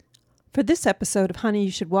For this episode of Honey,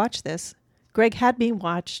 You Should Watch This, Greg had me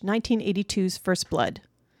watch 1982's First Blood.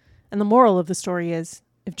 And the moral of the story is,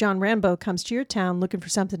 if John Rambo comes to your town looking for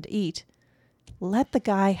something to eat, let the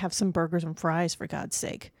guy have some burgers and fries, for God's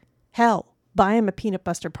sake. Hell, buy him a peanut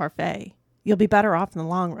butter parfait. You'll be better off in the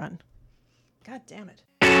long run. God damn it.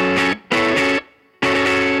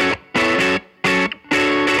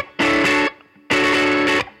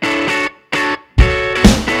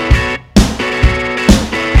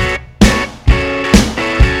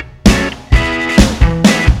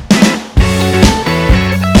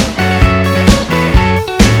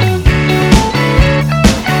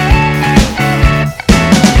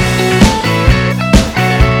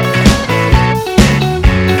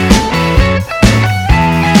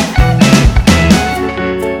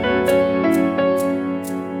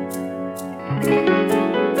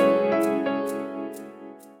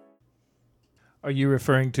 Are you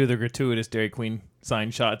referring to the gratuitous Dairy Queen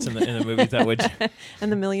sign shots in the movies that would?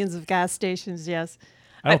 And the millions of gas stations, yes.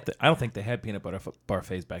 I don't think they had peanut butter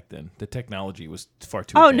parfaits back then. The technology was far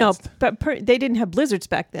too. Oh advanced. no, but they didn't have blizzards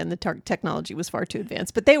back then. The technology was far too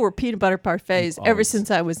advanced. But they were peanut butter parfaits ever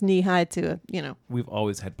since I was knee high to We've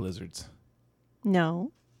always had blizzards.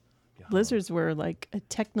 No, Yeah. blizzards were like a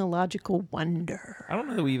technological wonder. I don't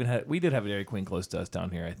know that we even had. We did have a Dairy Queen close to us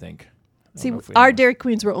down here, I think. See, our Dairy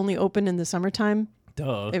Queens were only open in the summertime.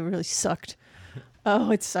 Duh. It really sucked. Oh,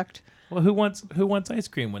 it sucked. Well, who wants ice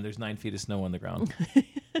cream when there's 9 feet of snow on the ground?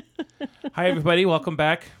 Hi, everybody. Welcome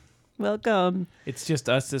back. Welcome. It's just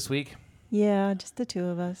us this week. Yeah, just the two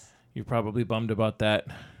of us. You're probably bummed about that.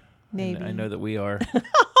 Maybe. I know that we are.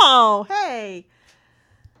 Oh, hey.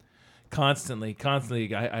 Constantly.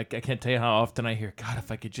 I can't tell you how often I hear, God,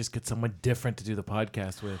 if I could just get someone different to do the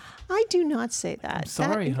podcast with. I do not say that. I'm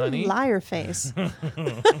sorry, honey. Liar face.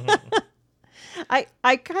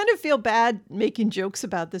 I kind of feel bad making jokes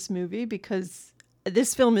about this movie because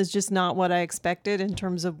this film is just not what I expected in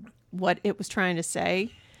terms of what it was trying to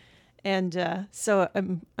say. And so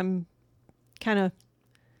I'm kind of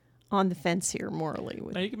on the fence here morally.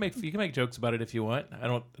 No, you can make jokes about it if you want.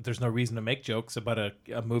 There's no reason to make jokes about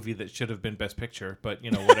a movie that should have been Best Picture, but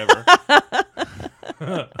whatever.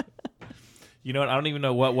 You know what? I don't even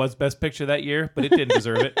know what was Best Picture that year, but it didn't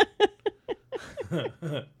deserve it.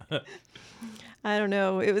 I don't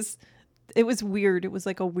know. It was weird. It was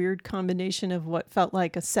like a weird combination of what felt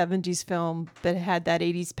like a 70s film, but it had that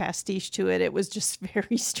 80s pastiche to it. It was just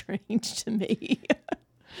very strange to me.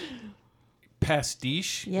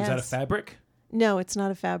 Pastiche? Yes. Is that a fabric? No, it's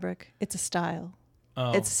not a fabric. It's a style.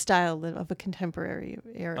 Oh. It's a style of a contemporary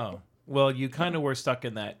era. Oh. Well, you kind of were stuck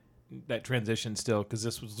in that transition still, because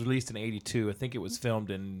this was released in 82. I think it was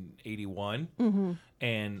filmed in 81. Mm-hmm.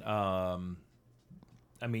 And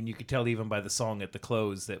I mean, you could tell even by the song at the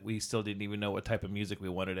close that we still didn't even know what type of music we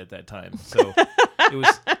wanted at that time. So it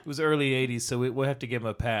was early 80s, so we'll have to give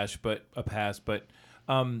them a pass. But why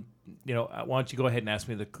don't you go ahead and ask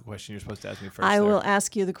me the question you're supposed to ask me first? I will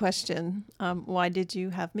ask you the question. Why did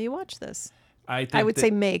you have me watch this? I would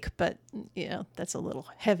say make, but that's a little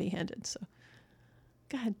heavy-handed. So,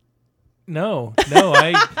 go ahead. No,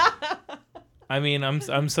 I mean,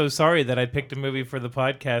 I'm so sorry that I picked a movie for the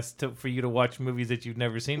podcast for you to watch movies that you've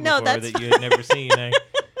never seen before, that you had never seen.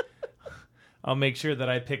 I'll make sure that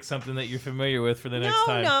I pick something that you're familiar with for the next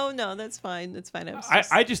time. No, that's fine. That's fine.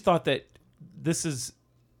 I just thought that this is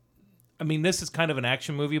kind of an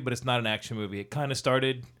action movie, but it's not an action movie. It kind of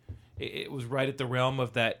started, it was right at the realm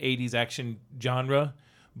of that 80s action genre,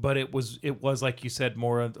 but it was like you said,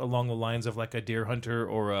 more along the lines of like a Deer Hunter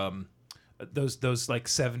or those like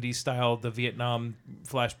 70s style, the Vietnam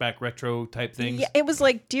flashback retro type things. Yeah, it was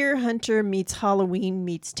like Deer Hunter meets Halloween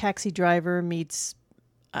meets Taxi Driver meets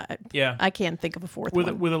I can't think of a fourth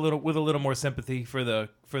one. With a little more sympathy for the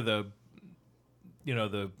the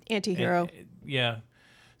anti-hero. Yeah.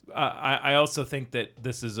 I also think that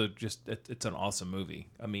this is it's an awesome movie.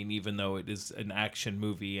 I mean, even though it is an action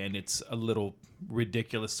movie and it's a little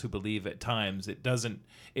ridiculous to believe at times, it doesn't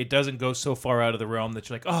go so far out of the realm that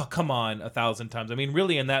you're like, oh, come on, 1,000 times. I mean,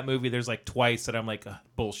 really, in that movie, there's like twice that I'm like,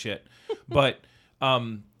 bullshit. But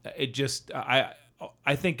I just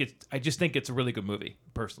think it's a really good movie,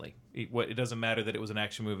 personally. It doesn't matter that it was an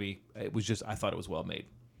action movie. It was just, I thought it was well made.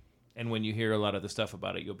 And when you hear a lot of the stuff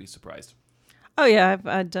about it, you'll be surprised. Oh yeah,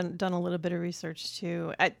 I've done a little bit of research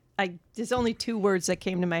too. There's only 2 words that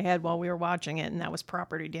came to my head while we were watching it, and that was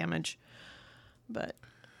property damage. But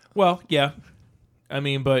well, yeah, I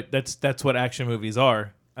mean, but that's what action movies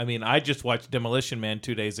are. I mean, I just watched Demolition Man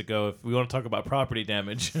 2 days ago. If we want to talk about property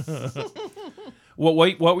damage, what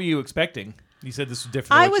were you expecting? You said this was different.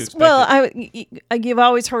 Than I what you was expected. you've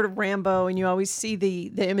always heard of Rambo, and you always see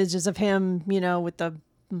the images of him, with the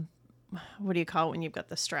what do you call it when you've got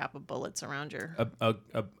the strap of bullets around your a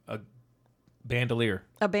bandolier.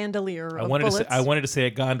 a bandolier I of wanted bullets. to say I wanted to say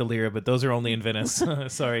a gondolier, but those are only in Venice.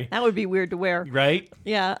 Sorry. That would be weird to wear. Right?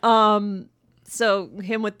 Yeah. So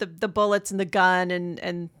him with the bullets and the gun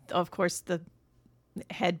and of course the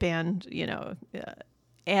headband,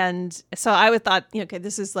 and so I would thought, okay,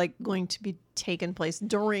 this is like going to be taken place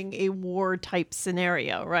during a war type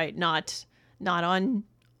scenario, right? Not on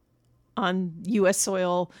U.S.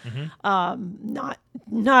 soil.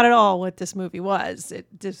 Not at all what this movie was. It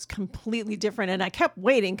just completely different. And I kept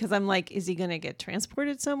waiting because I'm like, is he going to get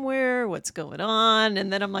transported somewhere? What's going on?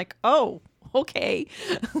 And then I'm like, oh, okay.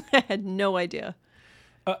 I had no idea.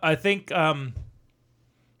 I think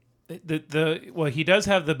he does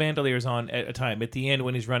have the bandoliers on at a time. At the end,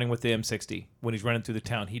 when he's running with the M60, when he's running through the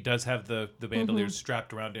town, he does have the bandoliers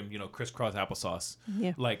strapped around him, crisscross applesauce,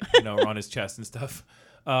 on his chest and stuff.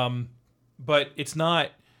 But it's not.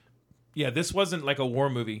 Yeah, this wasn't like a war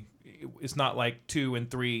movie. It's not like 2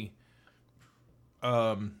 and 3.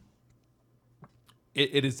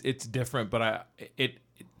 It's different, but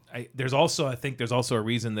there's also a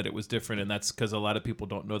reason that it was different, and that's because a lot of people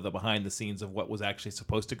don't know the behind the scenes of what was actually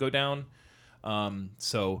supposed to go down.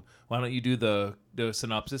 So why don't you do the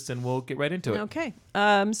synopsis and we'll get right into it. Okay.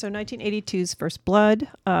 So 1982's First Blood.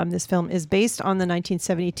 This film is based on the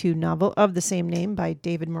 1972 novel of the same name by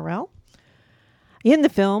David Morrell. In the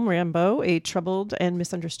film, Rambo, a troubled and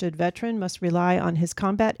misunderstood veteran, must rely on his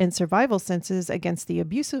combat and survival senses against the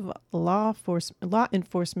abusive law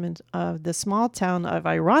enforcement of the small town of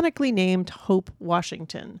ironically named Hope,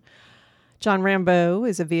 Washington. John Rambo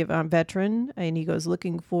is a Vietnam veteran, and he goes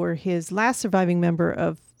looking for his last surviving member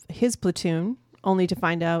of his platoon, only to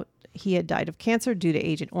find out he had died of cancer due to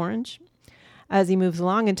Agent Orange. As he moves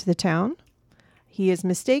along into the town, he is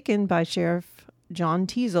mistaken by Sheriff John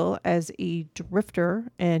Teasle as a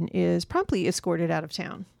drifter and is promptly escorted out of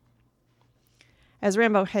town. As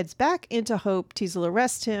Rambo heads back into Hope, Teasle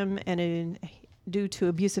arrests him, and due to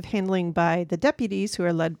abusive handling by the deputies, who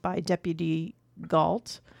are led by Deputy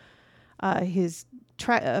Galt, his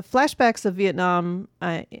flashbacks of Vietnam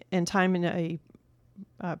and time in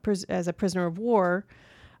as a prisoner of war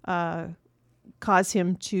cause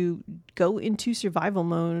him to go into survival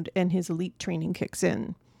mode, and his elite training kicks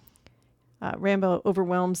in. Rambo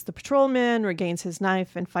overwhelms the patrolman, regains his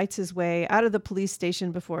knife, and fights his way out of the police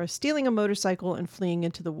station before stealing a motorcycle and fleeing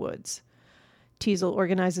into the woods. Teasle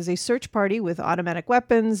organizes a search party with automatic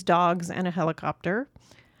weapons, dogs, and a helicopter.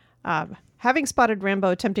 Having spotted Rambo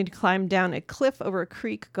attempting to climb down a cliff over a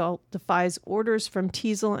creek, Galt defies orders from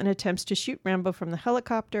Teasle and attempts to shoot Rambo from the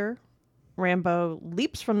helicopter. Rambo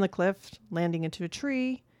leaps from the cliff, landing into a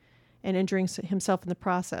tree and injuring himself in the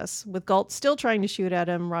process. With Galt still trying to shoot at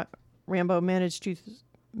him, Rambo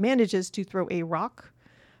manages to throw a rock,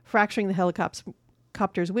 fracturing the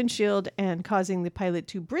helicopter's windshield and causing the pilot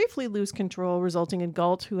to briefly lose control, resulting in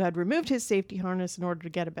Galt, who had removed his safety harness in order to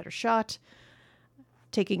get a better shot,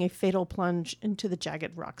 taking a fatal plunge into the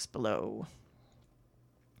jagged rocks below.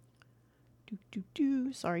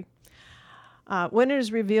 Sorry. When it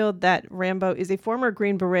is revealed that Rambo is a former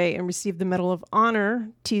Green Beret and received the Medal of Honor,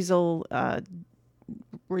 Teasle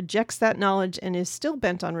rejects that knowledge and is still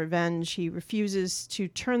bent on revenge. He refuses to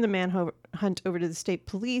turn the manhunt over to the state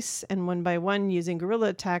police, and one by one, using guerrilla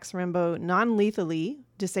attacks, Rambo non-lethally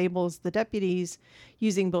disables the deputies,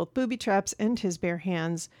 using both booby traps and his bare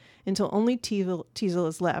hands, until only Teasle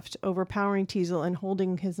is left. Overpowering Teasle and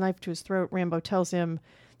holding his knife to his throat, Rambo tells him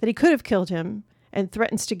that he could have killed him and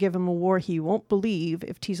threatens to give him a war he won't believe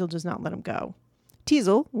if Teasle does not let him go.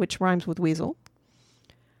 Teasle, which rhymes with weasel,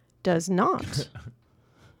 does not.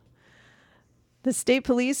 The state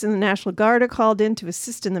police and the National Guard are called in to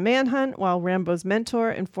assist in the manhunt, while Rambo's mentor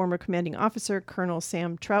and former commanding officer, Colonel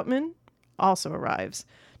Sam Troutman, also arrives.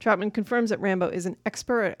 Troutman confirms that Rambo is an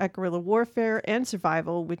expert at guerrilla warfare and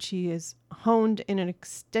survival, which he has honed in an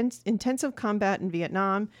intensive combat in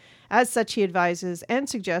Vietnam. As such, he advises and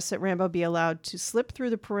suggests that Rambo be allowed to slip through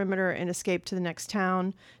the perimeter and escape to the next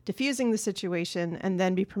town, diffusing the situation, and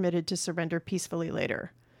then be permitted to surrender peacefully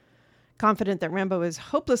later. Confident that Rambo is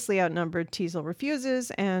hopelessly outnumbered, Teasle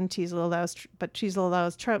refuses, and Teasle allows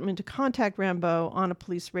Troutman to contact Rambo on a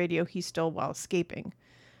police radio he stole while escaping.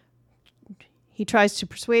 He tries to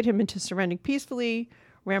persuade him into surrendering peacefully.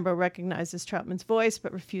 Rambo recognizes Troutman's voice,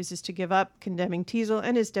 but refuses to give up, condemning Teasle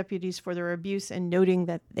and his deputies for their abuse and noting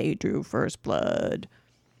that they drew first blood.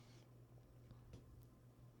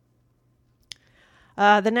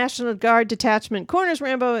 The National Guard detachment corners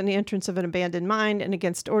Rambo in the entrance of an abandoned mine, and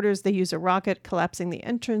against orders, they use a rocket, collapsing the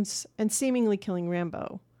entrance and seemingly killing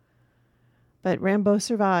Rambo. But Rambo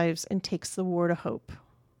survives and takes the war to Hope,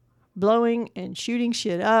 blowing and shooting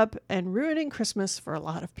shit up and ruining Christmas for a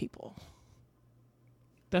lot of people.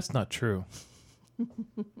 That's not true.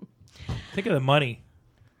 Think of the money.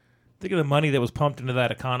 Think of the money that was pumped into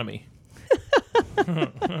that economy.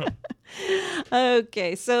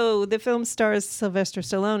 Okay, so the film stars Sylvester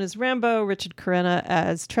Stallone as Rambo, Richard Crenna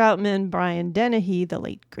as Troutman, Brian Dennehy, the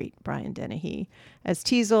late great Brian Dennehy, as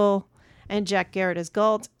Teasel, and Jack Garrett as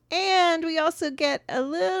Galt. And we also get a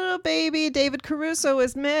little baby David Caruso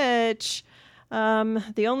as Mitch,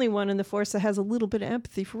 the only one in the force that has a little bit of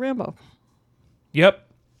empathy for Rambo. Yep.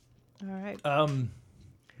 All right.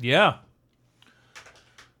 Yeah.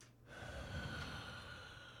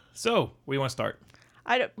 So, where do you want to start?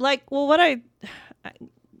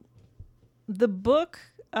 The book,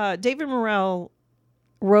 David Morrell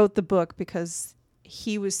wrote the book because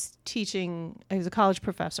he was teaching, he was a college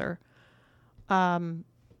professor, and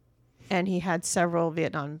he had several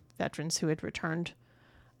Vietnam veterans who had returned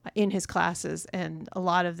in his classes, and a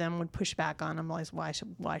lot of them would push back on him, like, why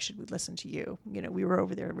should we listen to you? You know, we were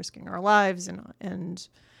over there risking our lives, and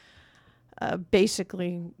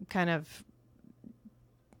basically kind of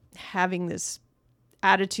having this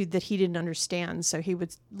attitude that he didn't understand. So he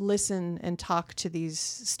would listen and talk to these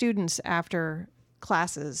students after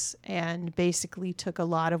classes and basically took a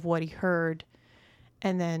lot of what he heard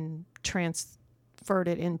and then transferred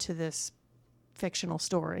it into this fictional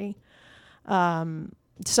story.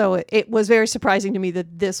 So it was very surprising to me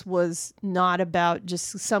that this was not about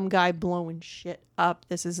just some guy blowing shit up.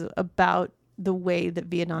 This is about the way that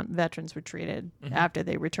Vietnam veterans were treated after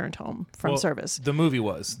they returned home from service. The movie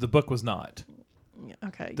was. The book was not.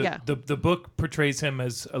 Okay, The book portrays him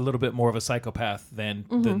as a little bit more of a psychopath than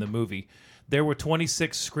the movie. There were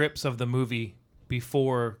 26 scripts of the movie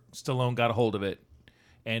before Stallone got a hold of it.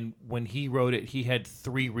 And when he wrote it, he had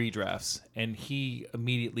 3 redrafts. And he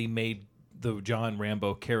immediately made the John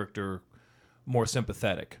Rambo character more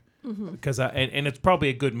sympathetic. Because and it's probably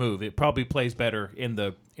a good move. It probably plays better in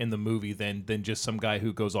the movie than just some guy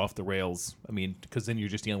who goes off the rails. I mean, because then you're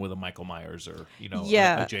just dealing with a Michael Myers or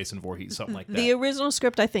a Jason Voorhees, something like that. The original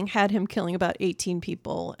script, I think, had him killing about 18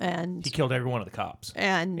 people, and he killed every one of the cops.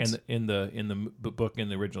 And in the book, in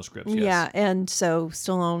the original scripts, yes. Yeah, and so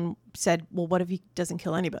Stallone said, "Well, what if he doesn't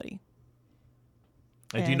kill anybody?"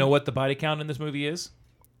 And do you know what the body count in this movie is?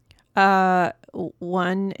 1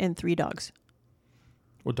 and 3 dogs.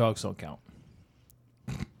 Well, dogs don't count.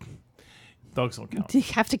 Dogs don't count. You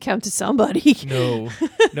have to count to somebody. No,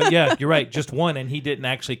 yeah, you're right. Just 1, and he didn't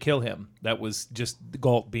actually kill him. That was just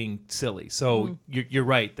Galt being silly. So you're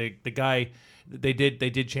right. The guy, they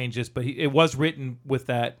did change this, but it was written with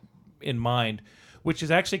that in mind, which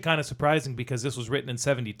is actually kind of surprising because this was written in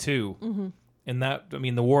 1972, and that, I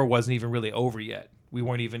mean, the war wasn't even really over yet. We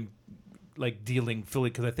weren't even like dealing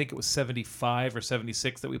fully, because I think it was 1975 or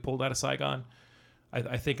 1976 that we pulled out of Saigon.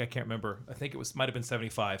 I think, I can't remember. I think it might have been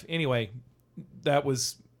 1975. Anyway, that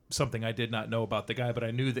was something I did not know about the guy, but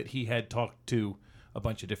I knew that he had talked to a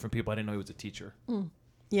bunch of different people. I didn't know he was a teacher.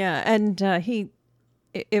 Yeah, and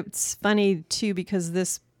it's funny too, because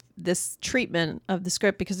this treatment of the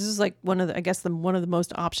script, because this is like one of the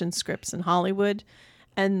most optioned scripts in Hollywood,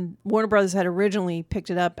 and Warner Brothers had originally picked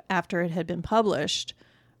it up after it had been published,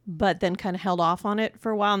 but then kind of held off on it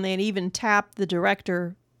for a while, and they had even tapped the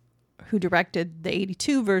director who directed the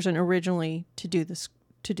 1982 version originally to do the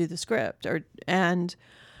script, and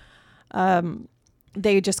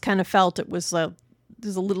they just kind of felt it was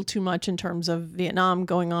there's a little too much in terms of Vietnam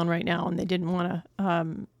going on right now, and they didn't want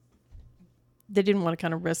to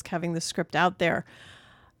kind of risk having the script out there.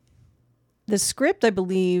 The script, I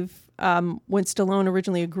believe, when Stallone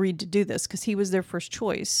originally agreed to do this, because he was their first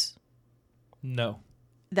choice. No,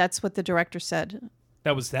 that's what the director said.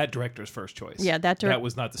 That was that director's first choice. Yeah, that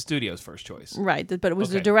was not the studio's first choice. Right, but it was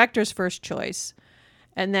the director's first choice.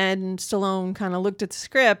 And then Stallone kind of looked at the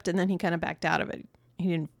script, and then he kind of backed out of it. He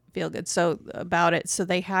didn't feel good about it. So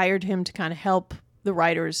they hired him to kind of help the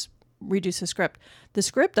writers reduce the script. The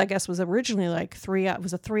script, I guess, was originally like it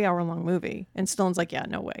was a 3-hour-long movie. And Stallone's like, yeah,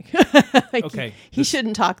 no way. Okay. He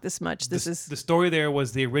shouldn't talk this much. The story there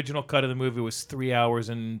was the original cut of the movie was 3 hours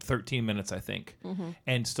and 13 minutes, I think.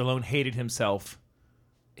 And Stallone hated himself.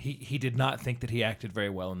 He did not think that he acted very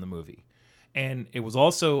well in the movie. And it was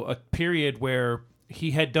also a period where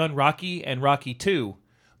he had done Rocky and Rocky 2,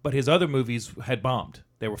 but his other movies had bombed.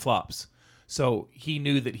 They were flops. So he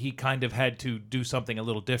knew that he kind of had to do something a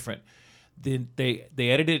little different. Then they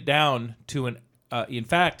edited it down to in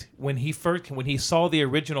fact, when he saw the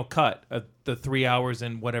original cut of the 3 hours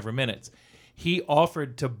and whatever minutes, he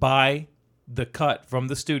offered to buy the cut from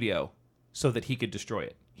the studio so that he could destroy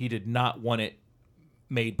it. He did not want it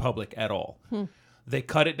made public at all. They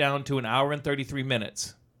cut it down to 1 hour and 33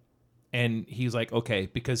 minutes. And he's like, okay,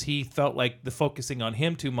 because he felt like the focusing on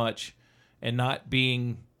him too much and not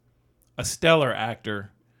being a stellar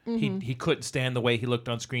actor, he couldn't stand the way he looked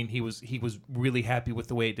on screen. He was really happy with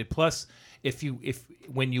the way it did. Plus,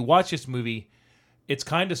 when you watch this movie, it's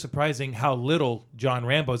kind of surprising how little John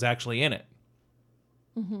Rambo's actually in it.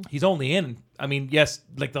 He's only in, I mean, yes,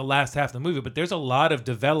 like the last half of the movie, but there's a lot of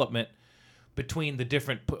development between the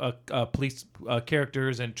different police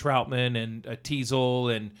characters and Troutman and Teasel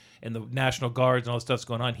and the National Guards and all the stuff's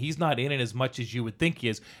going on. He's not in it as much as you would think he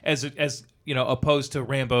is, as you know, opposed to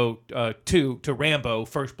Rambo 2, to Rambo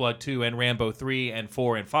First Blood 2 and Rambo 3 and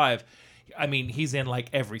 4 and 5. I mean, he's in like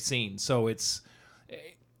every scene. So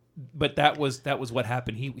but that was what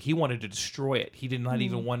happened. He wanted to destroy it. He did not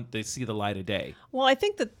even want to see the light of day. Well, I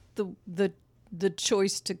think that the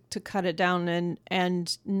choice to cut it down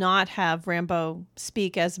and not have Rambo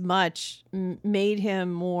speak as much made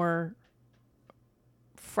him more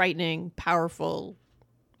frightening, powerful,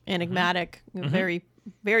 enigmatic, very,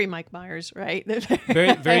 very Mike Myers, right?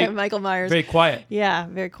 Very Michael Myers. Very quiet. Yeah,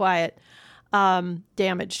 very quiet.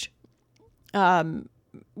 Damaged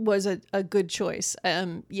was a good choice.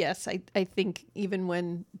 Yes, I think even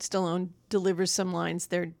when Stallone delivers some lines,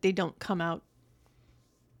 they don't come out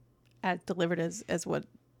as delivered as what,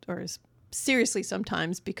 or as seriously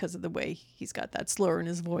sometimes, because of the way he's got that slur in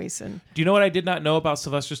his voice. And do you know what I did not know about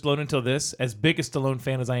Sylvester Stallone until this? As big a Stallone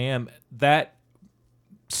fan as I am, that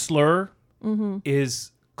slur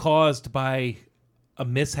is caused by a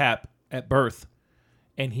mishap at birth,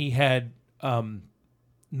 and he had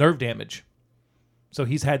nerve damage. So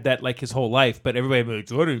he's had that like his whole life, but everybody be like,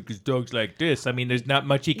 "What are his dogs like this?" I mean, there's not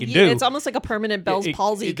much he can do. It's almost like a permanent Bell's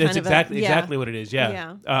palsy kind of. That's exactly what it is.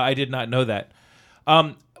 Yeah. I did not know that.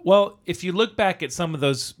 Well, if you look back at some of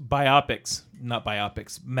those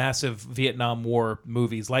massive Vietnam War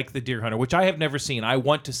movies like The Deer Hunter, which I have never seen. I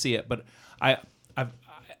want to see it, but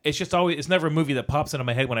it's never a movie that pops into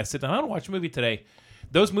my head when I sit down. I don't watch a movie today.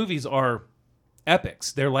 Those movies are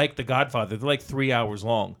epics. They're like The Godfather. They're like 3 hours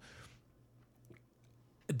long.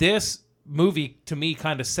 This movie, to me,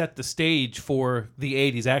 kind of set the stage for the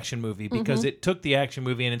 80s action movie, because it took the action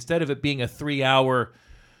movie, and instead of it being a 3 hour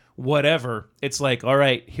whatever, it's like, all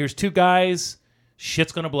right, here's two guys,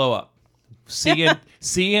 shit's gonna blow up. See you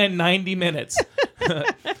in 90 minutes.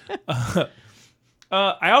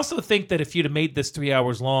 I also think that if you'd have made this 3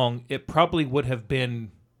 hours long, it probably would have been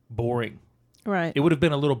boring. Right. It would have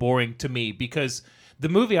been a little boring to me, because the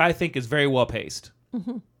movie, I think, is very well paced.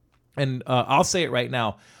 And I'll say it right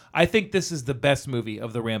now. I think this is the best movie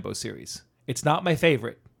of the Rambo series. It's not my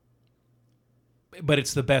favorite, but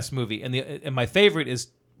it's the best movie. And my favorite is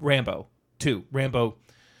Rambo 2. Rambo.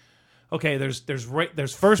 Okay,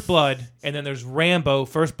 there's First Blood, and then there's Rambo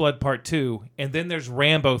First Blood Part 2, and then there's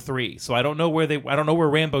Rambo 3. So I don't know where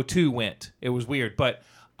Rambo 2 went. It was weird, but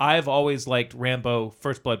I've always liked Rambo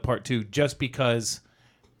First Blood Part 2 just because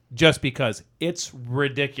it's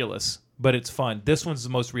ridiculous, but it's fun. This one's the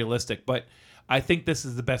most realistic, but I think this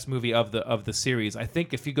is the best movie of the series. I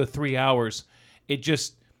think if you go 3 hours,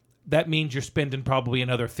 that means you're spending probably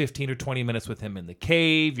another 15 or 20 minutes with him in the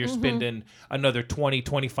cave. You're spending another 20,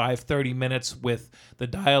 25, 30 minutes with the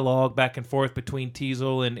dialogue back and forth between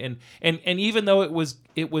Teasel and even though it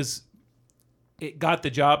got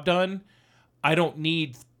the job done, I don't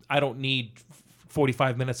need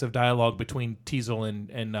 45 minutes of dialogue between Teasel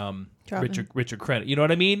and Richard Crenna. You know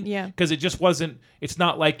what I mean? Yeah. Because it just wasn't. It's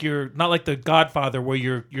not like The Godfather where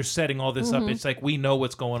you're setting all this up. It's like we know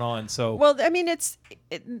what's going on. So well, I mean,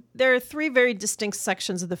 there are three very distinct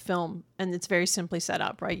sections of the film, and it's very simply set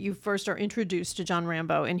up. Right, you first are introduced to John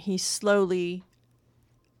Rambo, and he slowly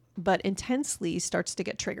but intensely starts to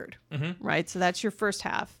get triggered. Right, so that's your first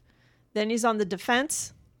half. Then he's on the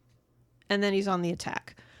defense, and then he's on the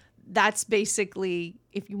attack. That's basically,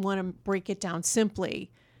 if you want to break it down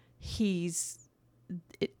simply,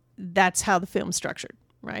 that's how the film's structured,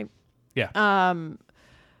 right? Yeah.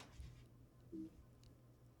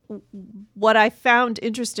 What I found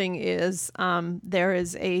interesting is there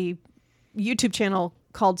is a YouTube channel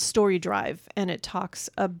called Story Drive, and it talks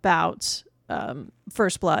about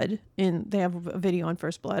First Blood. They have a video on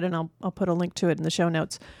First Blood, and I'll put a link to it in the show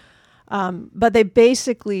notes. But they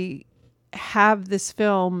basically have this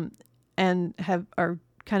film and are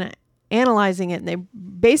kind of analyzing it, and they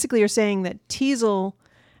basically are saying that Teasel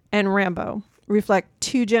and Rambo reflect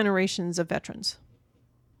two generations of veterans.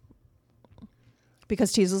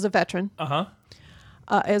 because Teasel's a veteran Uh-huh.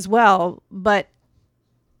 as well. But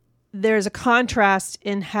there's a contrast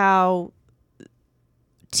in how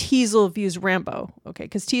Teasel views Rambo. Okay,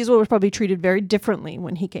 because Teasel was probably treated very differently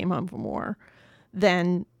when he came home from war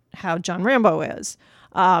than how John Rambo is.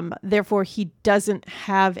 Therefore, he doesn't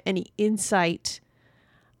have any insight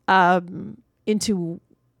into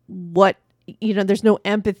what, there's no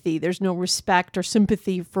empathy, there's no respect or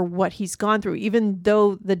sympathy for what he's gone through, even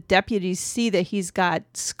though the deputies see that he's got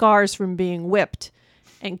scars from being whipped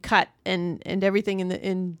and cut and everything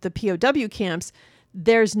in the POW camps.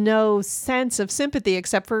 There's no sense of sympathy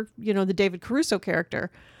except for, the David Caruso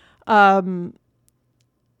character. And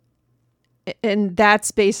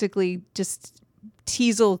that's basically just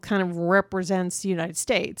Teasel kind of represents the United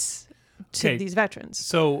States to these veterans.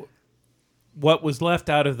 So what was left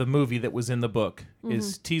out of the movie that was in the book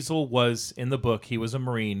is Teasel was in the book. He was a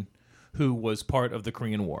Marine who was part of the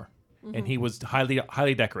Korean War, and he was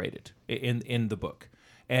highly decorated in the book.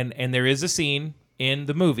 And there is a scene in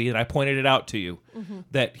the movie, and I pointed it out to you,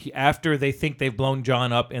 that after they think they've blown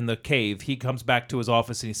John up in the cave, he comes back to his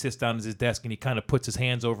office and he sits down at his desk and he kind of puts his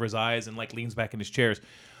hands over his eyes and like leans back in his chairs.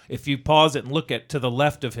 If you pause it and look to the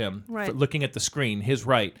left of him, looking at the screen, his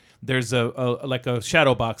right, there's a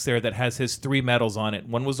shadow box there that has his 3 medals on it.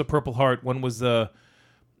 One was a Purple Heart, one was the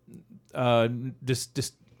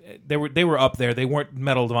they were up there. They weren't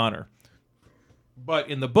Medal of Honor. But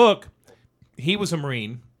in the book, he was a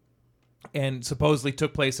Marine and supposedly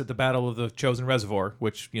took place at the Battle of the Chosin Reservoir,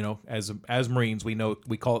 which, as Marines,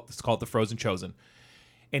 it's called the Frozen Chosin.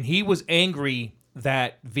 And he was angry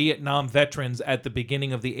that Vietnam veterans at the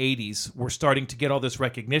beginning of the 80s were starting to get all this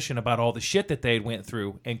recognition about all the shit that they had went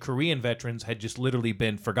through, and Korean veterans had just literally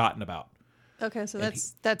been forgotten about. Okay, so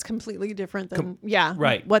that's completely different than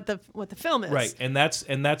right. what the film is. Right, and that's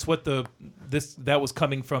what that was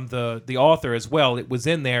coming from the author as well. It was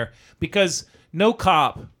in there because no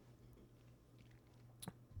cop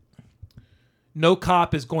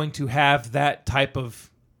is going to have that type of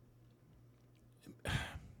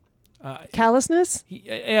callousness?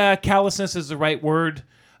 Yeah, callousness is the right word,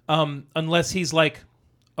 unless he's like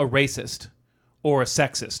a racist or a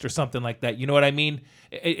sexist or something like that. You know what I mean?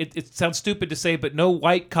 It sounds stupid to say, but no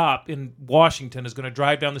white cop in Washington is going to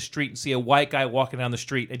drive down the street and see a white guy walking down the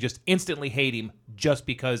street and just instantly hate him just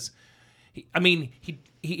because.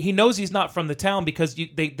 He knows he's not from the town because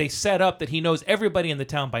they set up that he knows everybody in the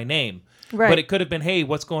town by name. Right. But it could have been, hey,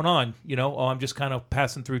 what's going on? I'm just kind of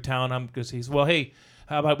passing through town. Hey,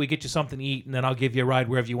 how about we get you something to eat and then I'll give you a ride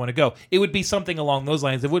wherever you want to go. It would be something along those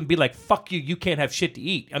lines. It wouldn't be like, fuck you, you can't have shit to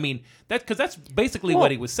eat. Because that's basically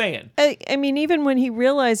what he was saying. Even when he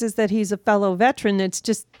realizes that he's a fellow veteran, it's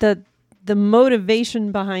just the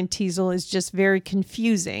motivation behind Teasel is just very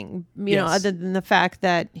confusing. Other than the fact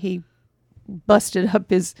that he busted up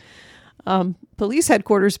his police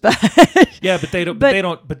headquarters, but yeah, but they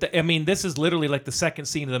don't. This is literally like the second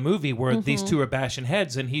scene of the movie where these two are bashing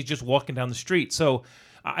heads, and he's just walking down the street. So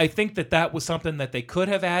I think that was something that they could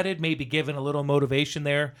have added, maybe given a little motivation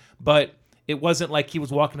there, but it wasn't like he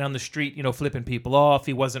was walking down the street, flipping people off.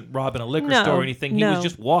 He wasn't robbing a liquor store or anything. He was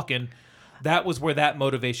just walking. That was where that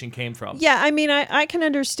motivation came from. Yeah, I can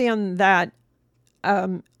understand that.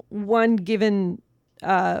 One, given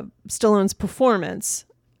Stallone's performance,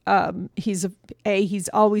 he's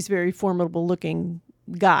always very formidable looking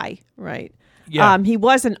guy, right? Yeah. He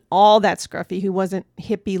wasn't all that scruffy. He wasn't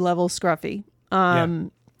hippie level scruffy.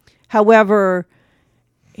 However,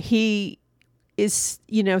 he is,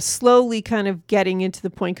 slowly kind of getting into the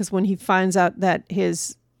point, because when he finds out that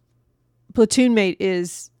his platoon mate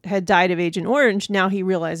had died of Agent Orange, now he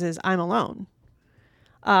realizes I'm alone.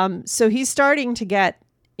 So he's starting to get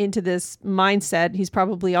into this mindset. He's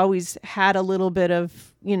probably always had a little bit of,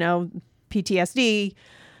 PTSD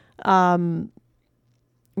from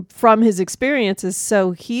his experiences.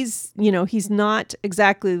 So he's not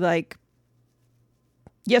exactly like,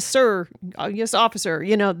 yes, sir, yes, officer,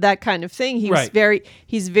 that kind of thing. He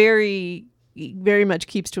very much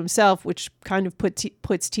keeps to himself, which kind of puts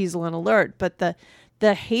Teasel on alert. But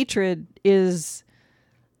the hatred is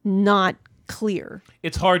not clear.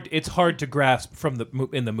 It's hard to grasp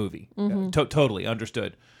in the movie. Totally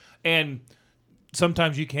understood. And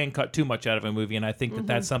sometimes you can cut too much out of a movie, and I think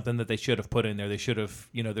that's something that they should have put in there. They should have,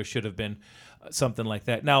 there should have been something like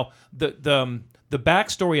that. Now, the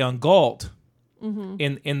backstory on Galt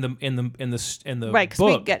in the right, because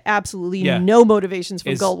book, we get absolutely no motivations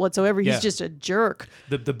from Galt whatsoever. He's just a jerk.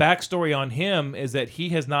 The backstory on him is that he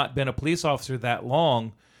has not been a police officer that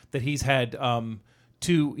long. That he's had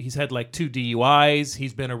two DUIs.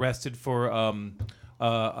 He's been arrested for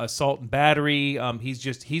assault and battery.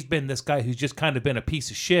 He's been this guy who's just kind of been a piece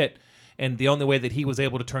of shit. And the only way that he was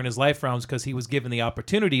able to turn his life around is because he was given the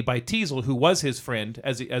opportunity by Teasel, who was his friend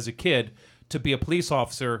as a kid, to be a police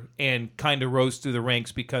officer, and kind of rose through the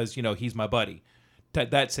ranks because, he's my buddy.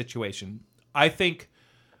 That situation. I think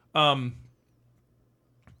I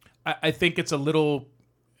think it's a little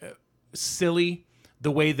silly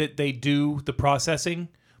the way that they do the processing,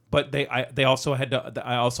 but they also had to.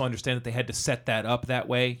 I also understand that they had to set that up that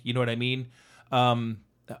way. You know what I mean?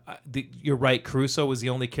 You're right. Caruso was the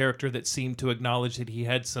only character that seemed to acknowledge that he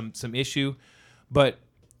had some issue, but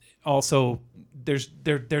also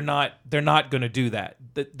they're not going to do that.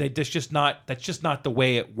 That's just not the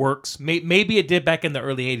way it works. Maybe it did back in the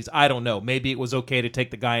early 80s. I don't know. Maybe it was okay to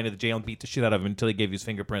take the guy into the jail and beat the shit out of him until he gave you his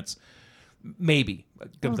fingerprints. Maybe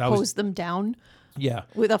hose them down. Yeah,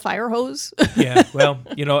 with a fire hose. Yeah, well,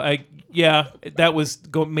 that was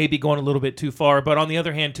maybe going a little bit too far. But on the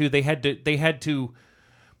other hand, too, they had to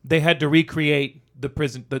recreate the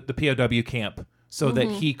prison, the POW camp, so that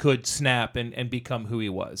he could snap and become who he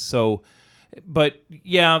was. So, but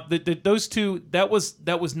yeah, those two, that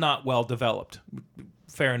was not well developed.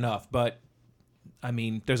 Fair enough, but I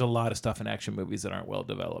mean, there's a lot of stuff in action movies that aren't well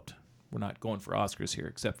developed. We're not going for Oscars here,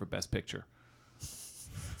 except for Best Picture.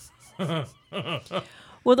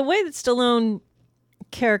 Well, the way that Stallone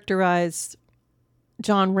characterized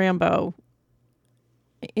John Rambo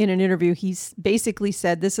in an interview, he basically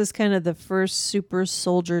said this is kind of the first super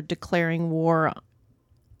soldier declaring war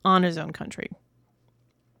on his own country.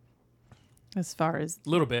 As far as a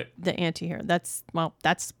little bit the anti-hero, that's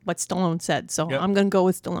what Stallone said. So yep. I'm going to go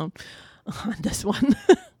with Stallone on this one.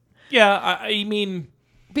 Yeah, I mean,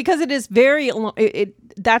 because it is very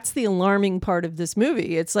that's the alarming part of this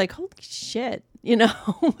movie. It's like, holy shit,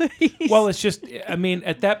 Well, it's just, I mean,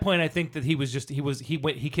 at that point, I think that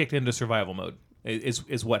he kicked into survival mode.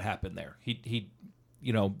 Is what happened there. He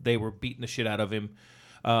they were beating the shit out of him.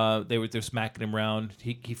 They're smacking him around.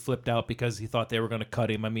 He flipped out because he thought they were going to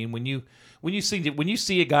cut him. I mean, when you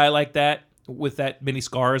see a guy like that with that many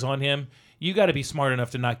scars on him, you got to be smart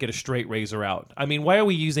enough to not get a straight razor out. I mean, why are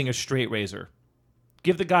we using a straight razor?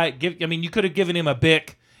 You could have given him a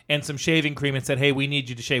Bic and some shaving cream and said, "Hey, we need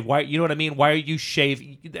you to shave." Why? You know what I mean? Why are you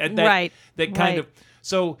shaving? Right. That kind of.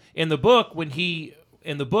 So in the book, when he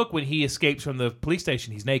escapes from the police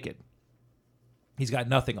station, he's naked. He's got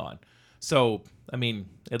nothing on. So, I mean,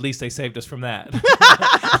 at least they saved us from that.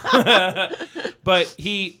 But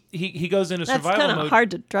he goes into survival mode. That's kind of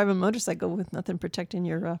hard to drive a motorcycle with nothing protecting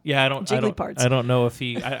your jiggly parts. I don't know if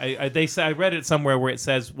he. I read it somewhere where it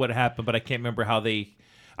says what happened, but I can't remember how they.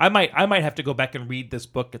 I might have to go back and read this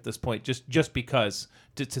book at this point just because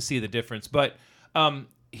to see the difference. But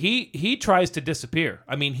he tries to disappear.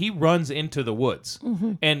 I mean, he runs into the woods,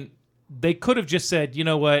 and they could have just said, you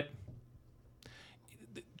know what?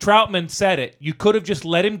 Troutman said it. You could have just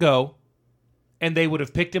let him go, and they would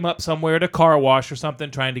have picked him up somewhere at a car wash or something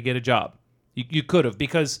trying to get a job. You could have,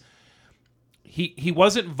 because he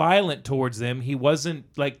wasn't violent towards them. He wasn't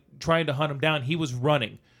like trying to hunt him down. He was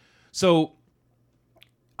running. So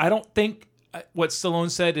I don't think what Stallone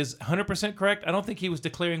said is 100% correct. I don't think he was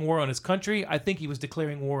declaring war on his country. I think he was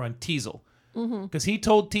declaring war on Teasel, because he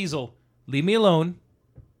told Teasel, "Leave me alone.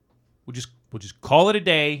 We'll just call it a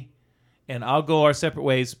day. And I'll go our separate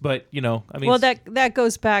ways." But, I mean... Well, that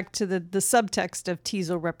goes back to the subtext of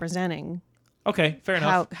Teasel representing... Okay, fair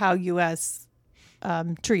enough. How U.S.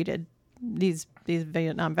 Treated these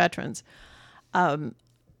Vietnam veterans. A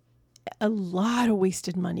lot of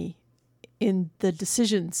wasted money in the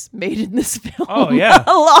decisions made in this film. Oh, yeah.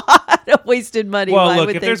 A lot of wasted money. Well,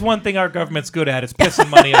 look, if there's one thing our government's good at, it's pissing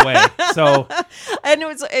money away. So... And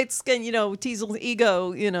it's Teasel's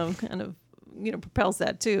ego, kind of... propels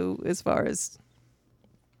that too, as far as.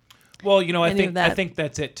 Well, I think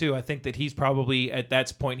that's it too. I think that he's probably at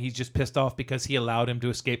that point he's just pissed off because he allowed him to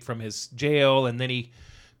escape from his jail, and then he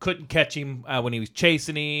couldn't catch him when he was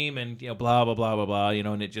chasing him, and blah blah blah blah blah.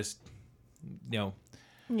 And it just, yeah.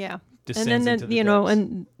 Descends and then into the depths.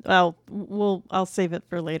 and I'll save it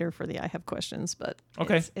for later for the I have questions, but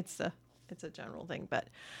okay, it's a general thing, but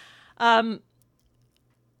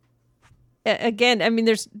again, I mean,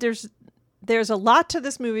 there's a lot to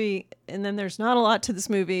this movie, and then there's not a lot to this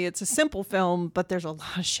movie. It's a simple film, but there's a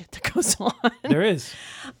lot of shit that goes on. There is.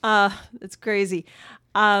 It's crazy.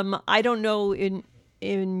 I don't know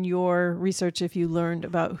in your research if you learned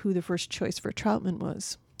about who the first choice for Troutman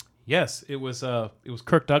was. Yes, it was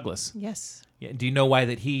Kirk Douglas. Yes. Yeah, do you know why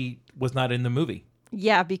that he was not in the movie?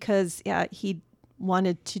 Yeah, because he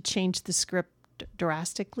wanted to change the script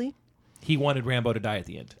drastically. He wanted Rambo to die at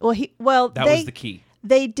the end. That was the key.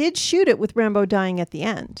 They did shoot it with Rambo dying at the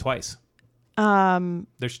end. Twice.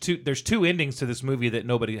 There's two endings to this movie that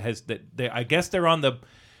nobody has. I guess they're on the.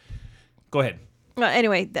 Go ahead. Well,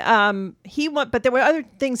 anyway, but there were other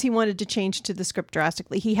things he wanted to change to the script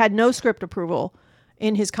drastically. He had no script approval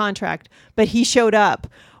in his contract, but he showed up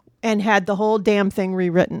and had the whole damn thing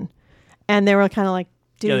rewritten. And they were kind of like,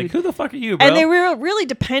 dude. Yeah, like, who the fuck are you, bro? And they were really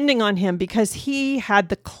depending on him because he had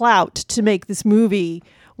the clout to make this movie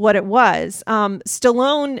what it was.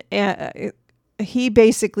 Stallone, he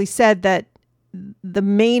basically said that the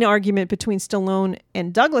main argument between Stallone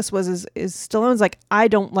and Douglas is Stallone's like, I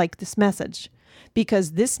don't like this message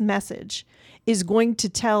because this message is going to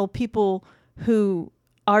tell people who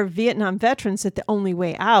are Vietnam veterans that the only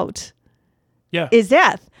way out is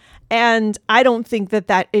death. And I don't think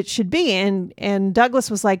that it should be. And Douglas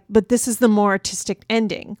was like, but this is the more artistic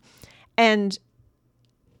ending. And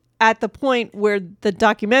at the point where the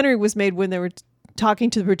documentary was made, when they were talking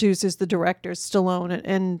to the producers, the directors, Stallone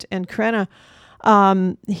and Crenna,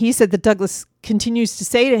 he said that Douglas continues to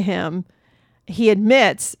say to him, he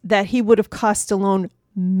admits that he would have cost Stallone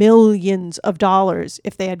millions of dollars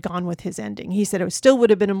if they had gone with his ending. He said it still would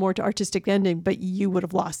have been a more artistic ending, but you would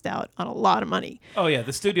have lost out on a lot of money. Oh yeah,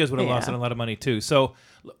 the studios would have lost on a lot of money too. So,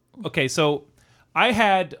 okay, so I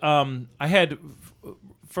had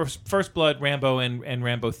First Blood, Rambo, and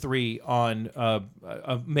Rambo 3 on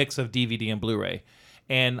a mix of DVD and Blu-ray,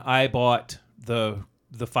 and I bought the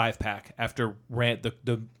 5-pack after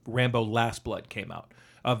the Rambo Last Blood came out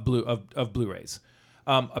of Blu-rays.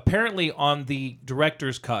 Apparently, on the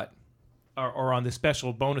director's cut or on the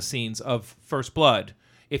special bonus scenes of First Blood,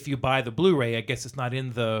 if you buy the Blu-ray, I guess it's not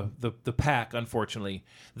in the pack, unfortunately.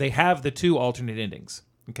 They have the 2 alternate endings.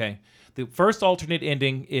 Okay, the first alternate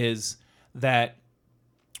ending is that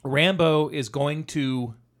Rambo is going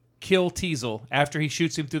to kill Teasel after he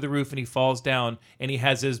shoots him through the roof and he falls down, and he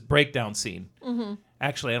has his breakdown scene. Mm-hmm.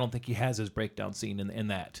 Actually, I don't think he has his breakdown scene in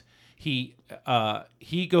that. He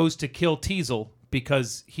goes to kill Teasel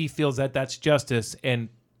because he feels that that's justice, and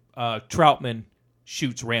Troutman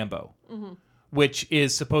shoots Rambo, which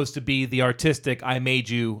is supposed to be the artistic "I made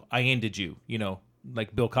you, I ended you,"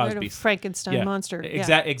 like Bill Cosby. Frankenstein monster.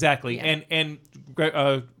 Exactly. Yeah. And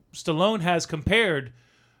Stallone has compared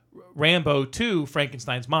Rambo to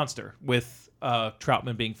Frankenstein's monster, with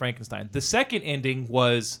Troutman being Frankenstein. The second ending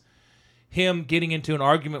was him getting into an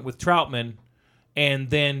argument with Troutman and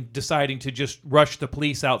then deciding to just rush the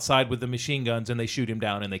police outside with the machine guns, and they shoot him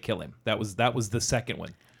down and they kill him. That was the second one.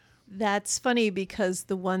 That's funny because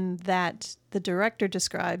the one that the director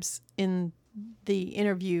describes in the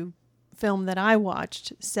interview film that I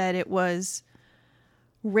watched said it was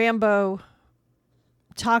Rambo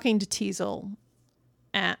talking to Troutman,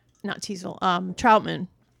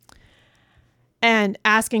 and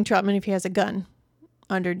asking Troutman if he has a gun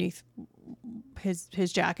underneath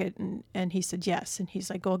his jacket, and he said yes, and he's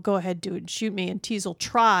like, go ahead, do it, shoot me. And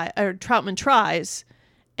Troutman tries,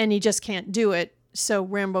 and he just can't do it. So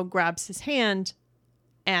Rambo grabs his hand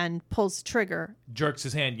and pulls the trigger. Jerks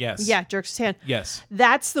his hand, yes. Yeah, jerks his hand. Yes.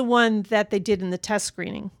 That's the one that they did in the test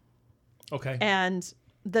screening. Okay. And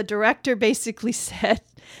the director basically said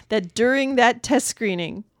that during that test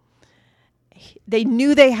screening, they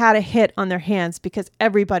knew they had a hit on their hands because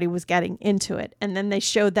everybody was getting into it. And then they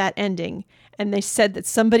showed that ending, and they said that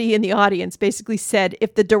somebody in the audience basically said,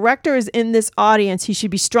 if the director is in this audience, he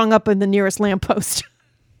should be strung up in the nearest lamppost.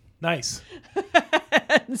 Nice.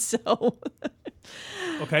 And so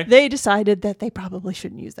okay, they decided that they probably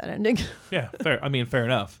shouldn't use that ending. Yeah, fair. I mean, fair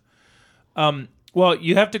enough. Well,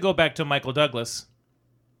 you have to go back to Michael Douglas.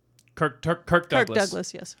 Kirk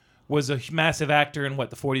Douglas, yes. Was a massive actor in the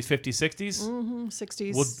 40s, 50s, 60s? Mm-hmm,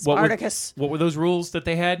 60s. Spartacus. What were those rules that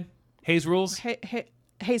they had? Hays rules?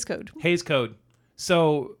 Hays Code. Hays Code.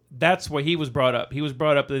 So that's where he was brought up. He was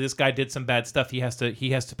brought up that this guy did some bad stuff. He has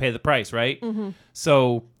to pay the price, right? Mm-hmm.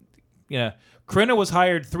 So, yeah. Crenna was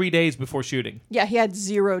hired 3 days before shooting. Yeah, he had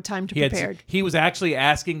zero time to prepare. He was actually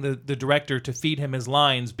asking the director to feed him his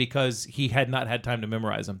lines because he had not had time to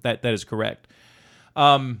memorize them. That is correct.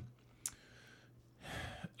 I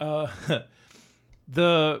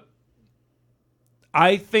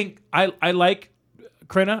think I like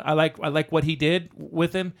Crenna. I like what he did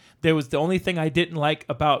with him. There was the only thing I didn't like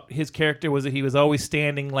about his character was that he was always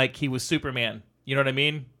standing like he was Superman. You know what I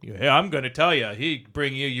mean? Hey, I'm going to tell you,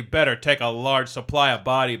 you better take a large supply of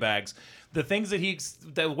body bags. The things that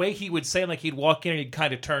the way he would say, like he'd walk in and he'd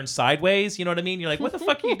kind of turn sideways. You know what I mean? You're like, what the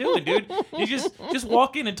fuck are you doing, dude? You just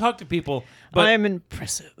walk in and talk to people. But I'm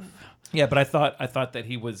impressive. Yeah, but I thought that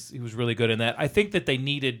he was really good in that. I think that they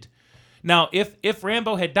needed. Now, if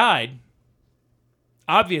Rambo had died,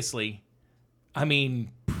 obviously, I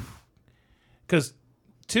mean, because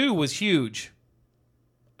 2 was huge.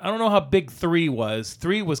 I don't know how big 3 was.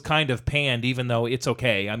 3 was kind of panned, even though it's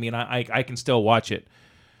okay. I mean, I can still watch it.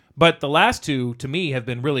 But the last 2, to me, have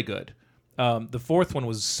been really good. The 4th one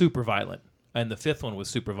was super violent, and the 5th one was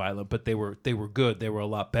super violent, but they were good. They were a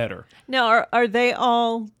lot better. Now, are they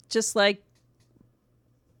all just like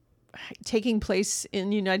taking place in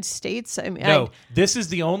the United States? I mean, No, this is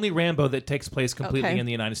the only Rambo that takes place completely Okay. in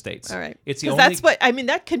the United States. all right. It's the 'Cause only. that's what I mean.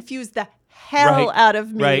 That confused the hell Right, out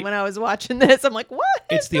of me right. when I was watching this. I'm like, what?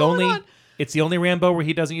 It's is the going only. on? It's the only Rambo where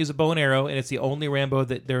he doesn't use a bow and arrow, and it's the only Rambo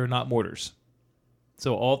that there are not mortars.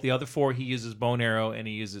 So all the other 4, he uses bow and arrow, and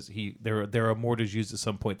there are mortars used at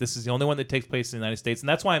some point. This is the only one that takes place in the United States, and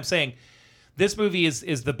that's why I'm saying this movie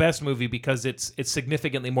is the best movie because it's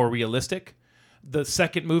significantly more realistic. The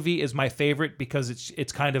second movie is my favorite because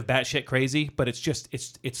it's kind of batshit crazy, but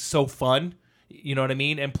it's so fun. You know what I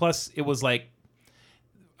mean? And plus, it was like,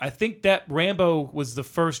 I think that Rambo was the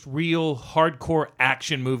first real hardcore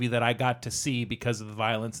action movie that I got to see because of the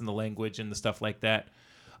violence and the language and the stuff like that.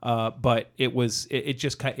 But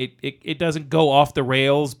it doesn't go off the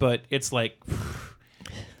rails, but it's like,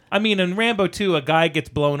 I mean, in Rambo 2, a guy gets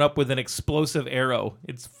blown up with an explosive arrow.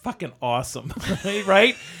 It's fucking awesome,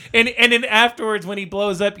 right? And then afterwards, when he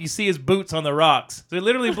blows up, you see his boots on the rocks. So he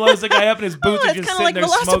literally blows the guy up, and his boots are it's just kinda sitting like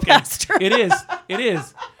there smoking. Velocipaster. It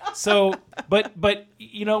is. So, but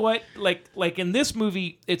you know what? Like in this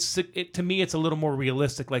movie, to me, it's a little more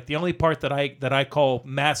realistic. Like the only part that I call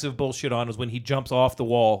massive bullshit on is when he jumps off the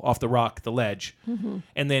wall, off the rock, the ledge,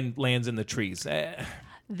 and then lands in the trees.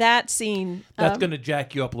 That scene. That's going to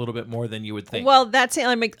jack you up a little bit more than you would think. Well, that scene.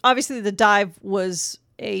 I mean, obviously the dive was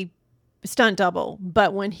a stunt double,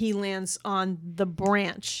 but when he lands on the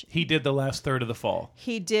branch, he did the last third of the fall.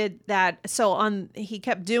 he did that. So he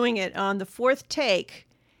kept doing it. On the 4th take,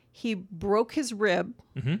 he broke his rib,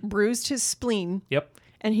 bruised his spleen. Yep.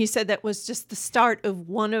 And he said that was just the start of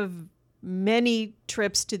one of many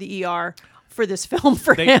trips to the ER for this film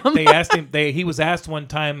for him. They asked him. He was asked one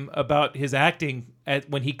time about his acting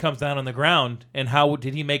when he comes down on the ground and how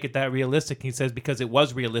did he make it that realistic. He says because it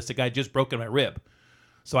was realistic. I just broken my rib,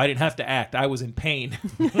 so I didn't have to act. I was in pain.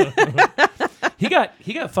 He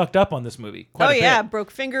got fucked up on this movie. Quite a bit.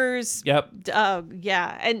 Broke fingers. Yep.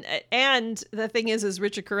 Yeah, and the thing is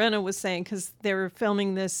Richard Carena was saying, because they were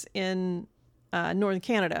filming this in northern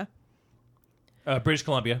Canada, British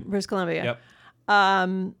Columbia. Yep.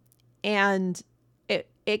 Yep. And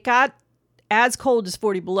it got as cold as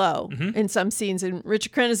 40 below in some scenes, and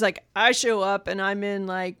Richard Carena's like, I show up and I'm in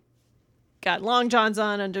like, got long johns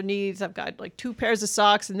on underneath, I've got like 2 pairs of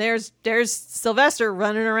socks, and there's Sylvester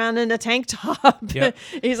running around in a tank top. Yep.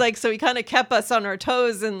 He's like, so he kind of kept us on our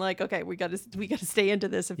toes and like, okay, we got to stay into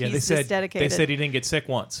this if he's this dedicated. They said he didn't get sick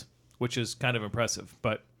once, which is kind of impressive.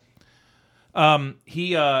 But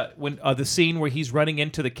he when the scene where he's running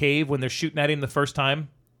into the cave when they're shooting at him the first time,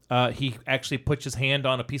 he actually puts his hand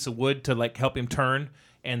on a piece of wood to like help him turn,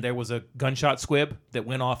 and there was a gunshot squib that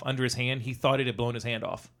went off under his hand. He thought it had blown his hand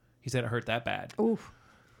off. He said it hurt that bad. Oof.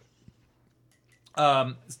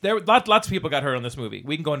 There lots of people got hurt on this movie.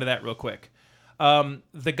 We can go into that real quick.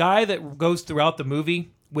 The guy that goes throughout the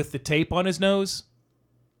movie with the tape on his nose,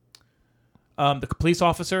 the police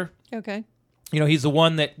officer. Okay. You know, he's the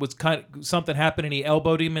one that was kind of something happened and he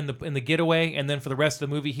elbowed him in the getaway, and then for the rest of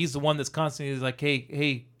the movie, he's the one that's constantly like,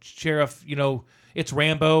 hey, sheriff, you know, it's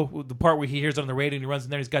Rambo. The part where he hears it on the radio and he runs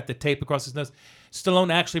in there, he's got the tape across his nose.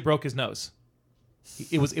 Stallone actually broke his nose.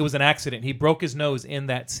 It was an accident. He broke his nose in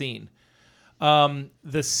that scene.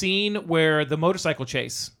 The scene where the motorcycle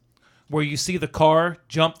chase, where you see the car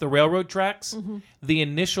jump the railroad tracks, the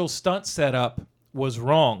initial stunt setup was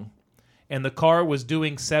wrong. And the car was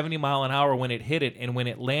doing 70 mile an hour when it hit it, and when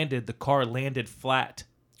it landed, the car landed flat.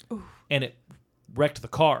 Ooh. And it wrecked the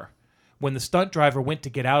car. When the stunt driver went to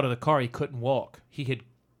get out of the car, he couldn't walk. He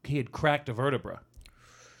had cracked a vertebra.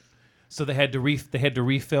 So they had to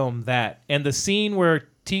refilm that. And the scene where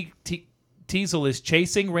Teasel is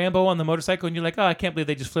chasing Rambo on the motorcycle, and you're like, oh, I can't believe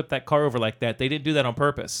they just flipped that car over like that. They didn't do that on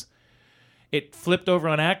purpose. It flipped over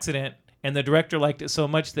on accident, and the director liked it so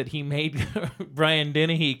much that he made Brian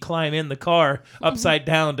Dennehy climb in the car upside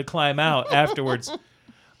down to climb out afterwards.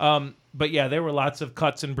 But yeah, there were lots of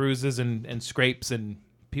cuts and bruises and scrapes, and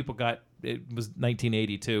people got, it was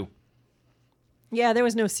 1982. Yeah, there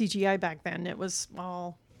was no CGI back then. It was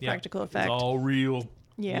all practical effect. It's all real.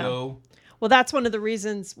 Yeah. Yo. Well, that's one of the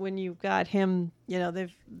reasons when you got him, you know,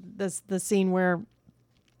 the scene where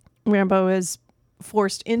Rambo is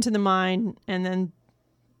forced into the mine and then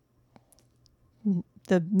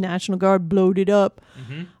the National Guard blowed it up.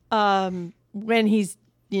 When he's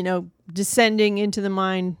descending into the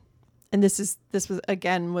mine. And this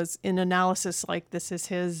was in analysis, like this is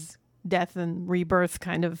his death and rebirth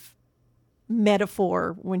kind of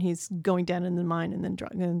metaphor when he's going down in the mine and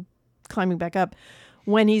then climbing back up.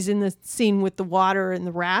 When he's in the scene with the water and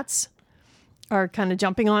the rats are kind of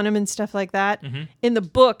jumping on him and stuff like that. Mm-hmm. In the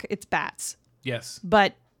book, it's bats. Yes.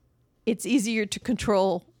 But it's easier to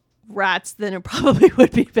control rats than it probably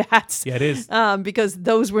would be bats. Yeah, it is. Because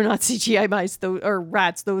those were not CGI mice or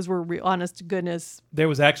rats. Those were honest to goodness. There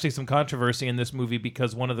was actually some controversy in this movie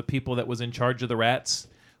because one of the people that was in charge of the rats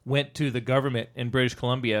went to the government in British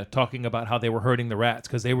Columbia talking about how they were hurting the rats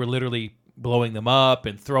because they were literally blowing them up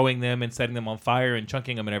and throwing them and setting them on fire and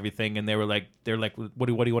chunking them and everything. And they're like, what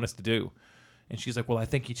do you want us to do? And she's like, well, I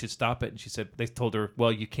think you should stop it. And she said, they told her, well,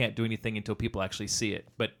 you can't do anything until people actually see it.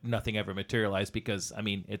 But nothing ever materialized because,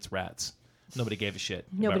 it's rats. Nobody gave a shit.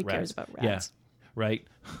 Nobody cares about rats. Yeah, right.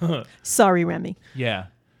 Sorry, Remy. Yeah.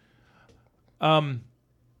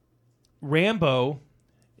 Rambo,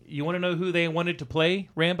 you want to know who they wanted to play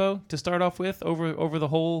Rambo to start off with over the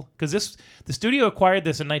whole... Because the studio acquired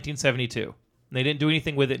this in 1972. And they didn't do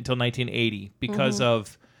anything with it until 1980 because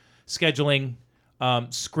of scheduling,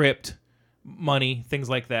 script, money, things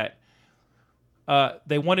like that.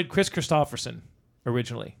 They wanted Chris Christopherson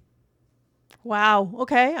originally. Wow.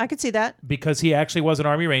 Okay, I could see that. Because he actually was an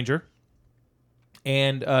Army Ranger.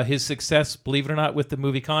 And his success, believe it or not, with the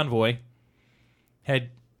movie Convoy had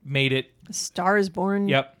made it... A Star is Born.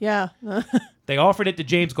 Yep. Yeah. They offered it to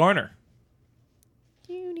James Garner.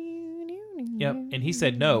 Yep. And he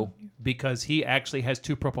said no because he actually has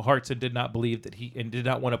 2 Purple Hearts and did not believe that and did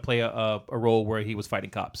not want to play a role where he was fighting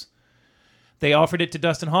cops. They offered it to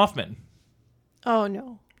Dustin Hoffman. Oh,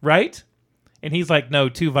 no. Right? And he's like, no,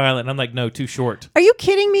 too violent. And I'm like, no, too short. Are you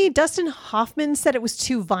kidding me? Dustin Hoffman said it was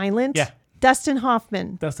too violent? Yeah. Dustin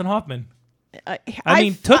Hoffman. I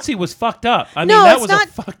mean, Tootsie was fucked up.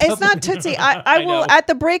 It's not Tootsie. I will, at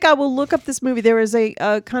the break, I will look up this movie. There is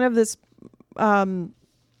a kind of this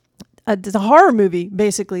the horror movie,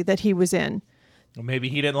 basically, that he was in. Well, maybe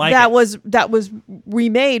he didn't like it. That was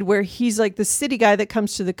remade where he's like the city guy that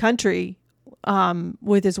comes to the country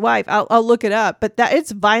with his wife. I'll look it up, but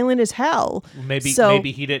it's violent as hell.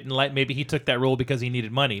 Maybe he didn't like. Maybe he took that role because he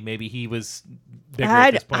needed money. Maybe he was bigger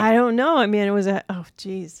at this point. I don't know. I mean, it was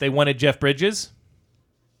geez. They wanted Jeff Bridges.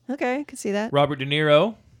 Okay, I can see that. Robert De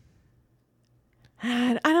Niro.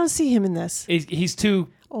 I don't see him in this. He's too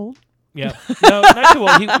old. Yeah, no, not too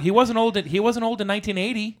old. He wasn't old. He wasn't old in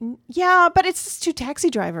 1980. Yeah, but it's just too Taxi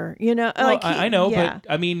Driver. Well, I know, yeah.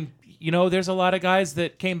 But I mean, there's a lot of guys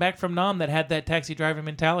that came back from Nam that had that Taxi Driver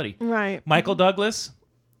mentality. Right. Michael Douglas,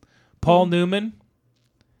 Paul Newman.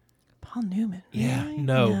 Paul Newman. Yeah, really?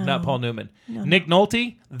 no, not Paul Newman. No, Nick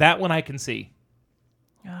Nolte, that one I can see.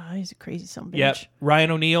 Oh, he's a crazy son of a bitch. Yep.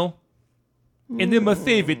 Ryan O'Neal. And then my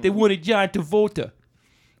favorite, they wanted John Travolta.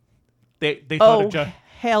 They thought of John.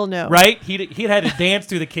 Hell no. Right? He'd had to dance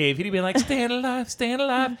through the cave. He'd be like, stand alive, stand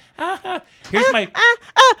alive. Here's my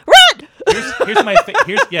run!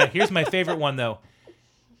 Here's my favorite one though.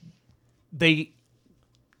 They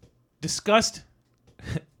discussed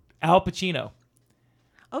Al Pacino.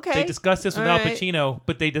 Okay. They discussed this with All Al right. Pacino,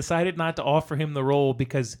 but they decided not to offer him the role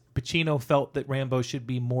because Pacino felt that Rambo should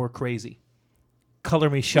be more crazy.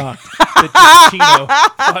 Color me shocked that Pacino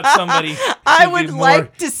thought somebody I would be more...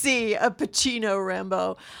 like to see a Pacino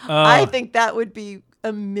Rambo. I think that would be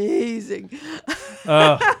amazing.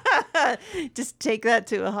 Just take that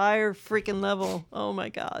to a higher freaking level. Oh my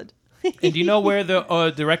God. And do you know where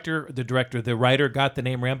the writer got the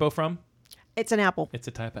name Rambo from? It's an apple. It's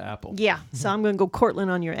a type of apple. Yeah. So I'm going to go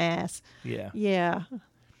Cortland on your ass. Yeah. Yeah.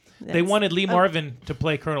 They wanted Lee Marvin to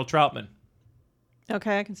play Colonel Troutman.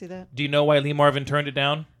 Okay, I can see that. Do you know why Lee Marvin turned it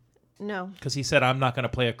down? No. Because he said, I'm not going to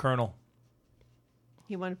play a colonel.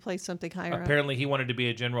 He wanted to play something higher up. Apparently, he wanted to be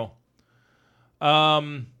a general.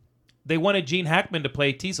 They wanted Gene Hackman to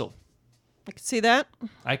play Teasel. I can see that.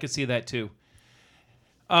 I could see that too.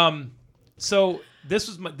 So this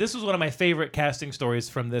was one of my favorite casting stories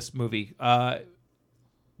from this movie.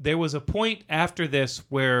 There was a point after this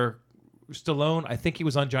where Stallone, I think he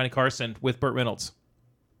was on Johnny Carson with Burt Reynolds.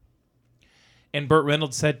 And Burt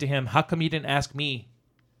Reynolds said to him, how come you didn't ask me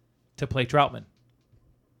to play Troutman?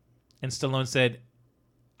 And Stallone said,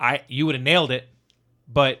 you would have nailed it,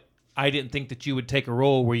 but I didn't think that you would take a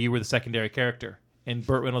role where you were the secondary character. And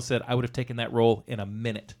Burt Reynolds said, I would have taken that role in a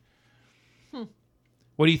minute.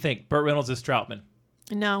 What do you think? Burt Reynolds is Troutman?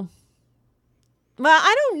 No. Well,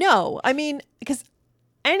 I don't know. I mean, because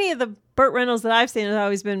any of the Burt Reynolds that I've seen has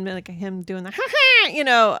always been like him doing the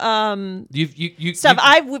stuff.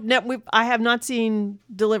 I have not seen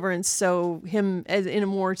Deliverance, so him as in a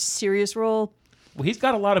more serious role. Well, he's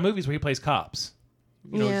got a lot of movies where he plays cops.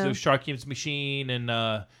 So Sharky's Machine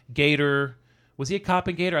and Gator. Was he a cop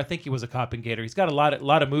in Gator? I think he was a cop in Gator. He's got a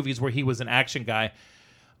lot of movies where he was an action guy.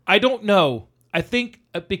 I don't know. I think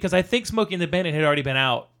because I think Smokey and the Bandit had already been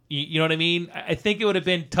out. You know what I mean? I think it would have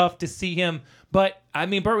been tough to see him. But I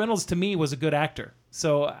mean, Burt Reynolds to me was a good actor.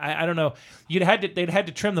 So I don't know. They'd had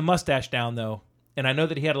to trim the mustache down though, and I know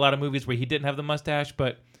that he had a lot of movies where he didn't have the mustache.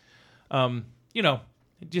 But that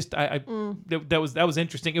was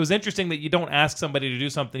interesting. It was interesting that you don't ask somebody to do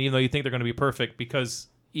something even though you think they're going to be perfect because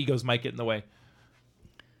egos might get in the way.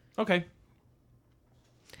 Okay.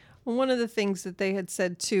 Well, one of the things that they had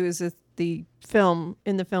said too is that the film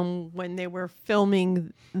when they were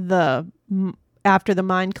filming after the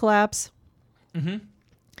mine collapse, the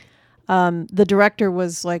director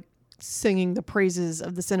was like singing the praises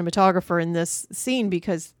of the cinematographer in this scene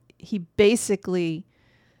because he basically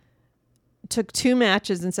took 2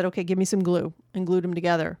 matches and said, "Okay, give me some glue," and glued them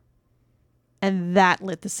together, and that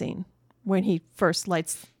lit the scene. When he first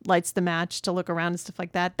lights the match to look around and stuff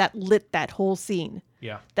like that, that lit that whole scene.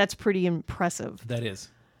 Yeah. That's pretty impressive. That is.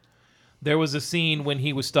 There was a scene when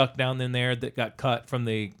he was stuck down in there that got cut from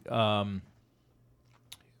the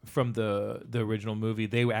original movie.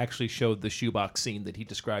 They actually showed the shoebox scene that he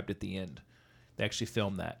described at the end. They actually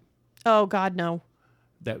filmed that. Oh God, no.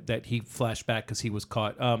 That he flashed back because he was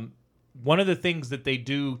caught. One of the things that they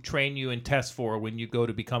do train you and test for when you go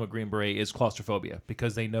to become a Green Beret is claustrophobia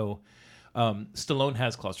because they know Stallone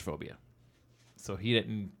has claustrophobia. So he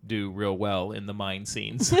didn't do real well in the mine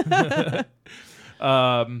scenes. Stallone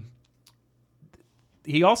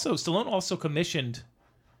also commissioned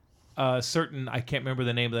certain, I can't remember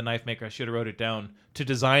the name of the knife maker, I should have wrote it down, to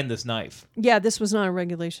design this knife. Yeah, this was not a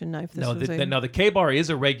regulation knife. The K-Bar is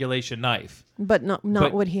a regulation knife. But not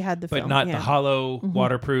what he had the film. But not the hollow,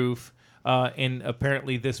 waterproof. And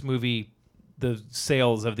apparently this movie, the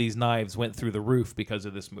sales of these knives went through the roof because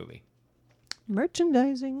of this movie.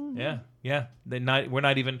 Merchandising. Yeah. We're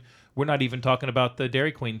not even talking about the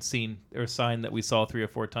Dairy Queen scene or sign that we saw 3 or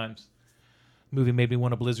 4 times. The movie made me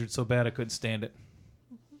want a Blizzard so bad I couldn't stand it.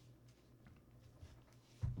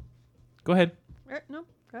 Go ahead. No,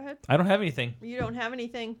 go ahead. I don't have anything. You don't have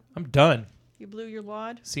anything. I'm done. You blew your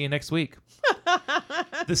wad. See you next week.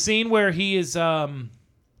 The scene where he is in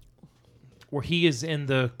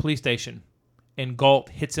the police station and Galt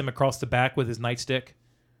hits him across the back with his nightstick.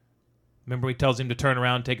 Remember he tells him to turn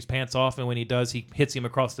around, take his pants off, and when he does, he hits him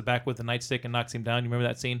across the back with the nightstick and knocks him down. You remember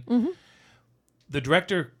that scene? Mm-hmm. The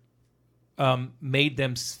director made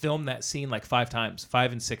them film that scene like 5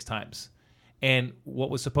 and 6 times. And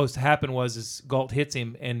what was supposed to happen was Galt hits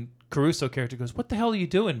him, and Caruso character goes, "What the hell are you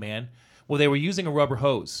doing, man?" Well, they were using a rubber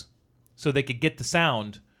hose so they could get the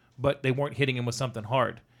sound, but they weren't hitting him with something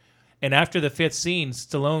hard. And after the 5th scene,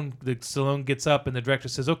 Stallone gets up, and the director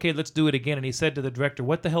says, "Okay, let's do it again." And he said to the director,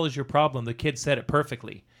 "What the hell is your problem?" The kid said it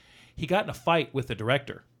perfectly. He got in a fight with the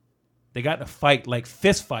director. They got in a fight, like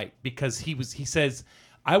fist fight, because he says,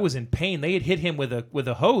 "I was in pain." They had hit him with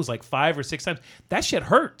a hose like 5 or 6 times. That shit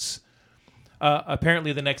hurts.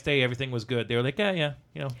 Apparently, the next day everything was good. They were like, "Yeah,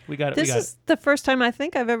 we got it." This is the first time I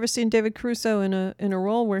think I've ever seen David Caruso in a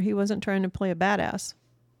role where he wasn't trying to play a badass.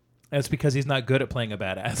 That's because he's not good at playing a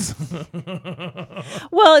badass.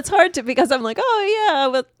 Well, it's hard to because I'm like, oh yeah,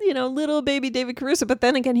 with little baby David Caruso, but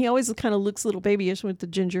then again, he always kind of looks little babyish with the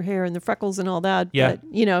ginger hair and the freckles and all that. Yeah. But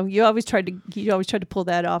he always tried to pull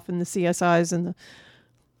that off in the CSIs and the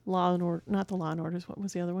Law and Order, not the Law and Orders. What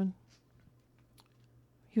was the other one?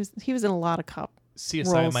 He was in a lot of cop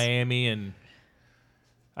CSI roles. Miami, and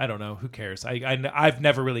I don't know. Who cares? I've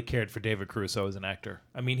never really cared for David Caruso as an actor.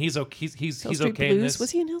 I mean, he's okay. He's okay Blues. in this.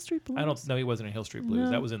 Was he in Hill Street Blues? I don't know. He wasn't in Hill Street Blues.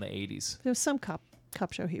 No. That was in the 80s. There was some cop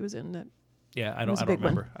show he was in that. Yeah, I don't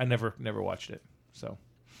remember. I never watched it. So.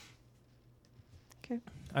 Okay.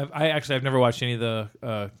 I've never watched any of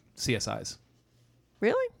the CSIs.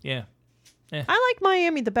 Really? Yeah. I like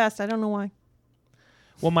Miami the best. I don't know why.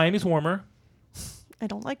 Well, Miami's warmer. I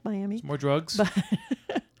don't like Miami. It's more drugs. But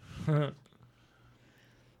I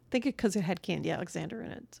think because it had Candy Alexander in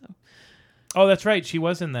it. So. Oh, that's right. She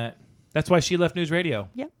was in that. That's why she left News Radio.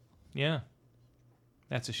 Yep. Yeah.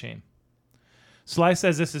 That's a shame. Sly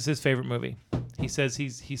says this is his favorite movie. He says he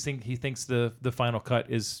thinks the final cut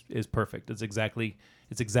is perfect. It's exactly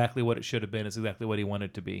what it should have been. It's exactly what he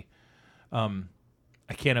wanted to be. I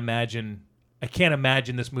can't imagine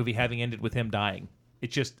this movie having ended with him dying. It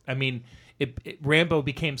just, Rambo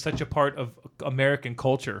became such a part of American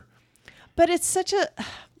culture. But it's such a...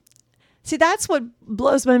 See, that's what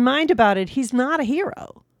blows my mind about it. He's not a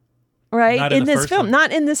hero, right? Not in the this first film. one.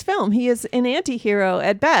 Not in this film. He is an anti-hero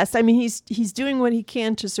at best. I mean, he's doing what he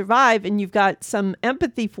can to survive, and you've got some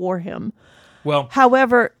empathy for him. Well,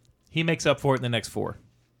 However, he makes up for it in the next 4.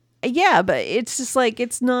 yeah, but it's just like,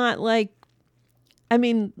 it's not like... I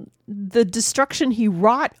mean, the destruction he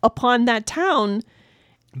wrought upon that town...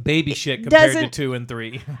 Baby shit compared to doesn't- 2 and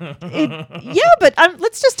 3. Yeah, but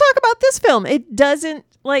let's just talk about this film. It doesn't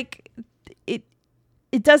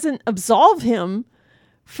it doesn't absolve him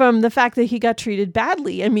from the fact that he got treated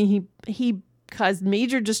badly. I mean, he caused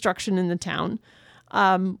major destruction in the town,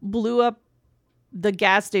 blew up the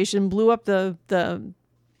gas station, blew up the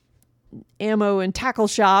ammo and tackle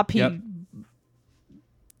shop. He Yep.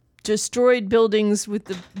 destroyed buildings with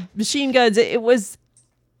the machine guns. It was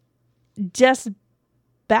just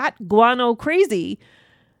bat guano crazy.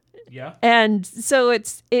 Yeah. And so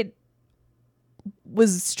it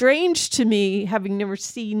was strange to me, having never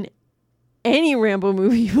seen any Rambo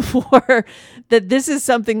movie before, that this is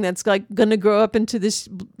something that's like going to grow up into this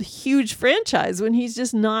huge franchise when he's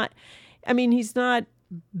just not. I mean, he's not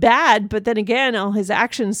bad, but then again, all his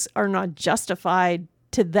actions are not justified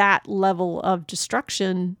to that level of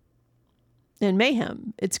destruction and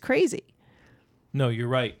mayhem. It's crazy. No, you're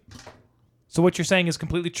right. So what you're saying is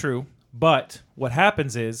completely true, but what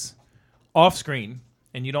happens is off screen,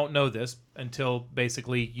 and you don't know this until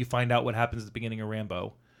basically you find out what happens at the beginning of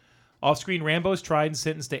Rambo. Off screen, Rambo is tried and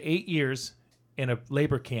sentenced to 8 years in a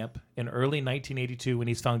labor camp in early 1982 when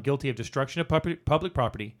he's found guilty of destruction of public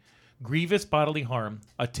property, grievous bodily harm,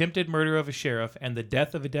 attempted murder of a sheriff, and the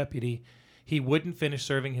death of a deputy. He wouldn't finish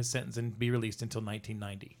serving his sentence and be released until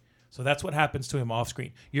 1990. So that's what happens to him off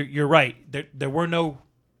screen. You're right. There were no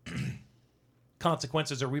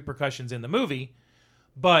consequences or repercussions in the movie,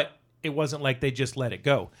 but it wasn't like they just let it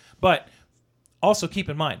go. But also keep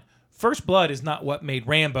in mind, First Blood is not what made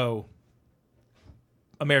Rambo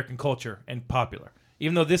American culture and popular.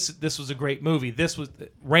 Even though this was a great movie,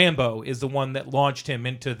 Rambo is the one that launched him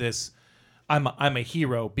into this. I'm a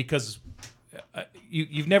hero, because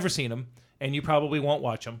you've never seen him and you probably won't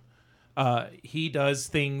watch him. He does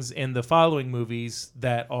things in the following movies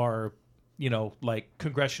that are, like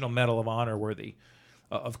Congressional Medal of Honor worthy,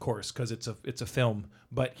 of course, because it's a film.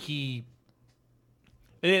 But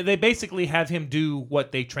they basically have him do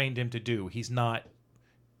what they trained him to do. He's not,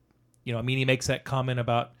 he makes that comment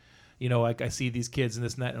about, like, I see these kids and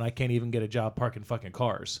this and that, and I can't even get a job parking fucking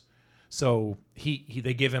cars. So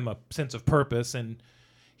they give him a sense of purpose, and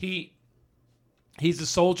he's a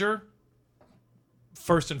soldier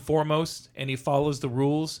first and foremost, and he follows the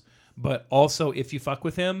rules. But also, if you fuck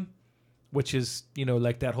with him, which is,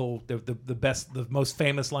 like that whole the most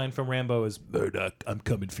famous line from Rambo is "Murdoch, I'm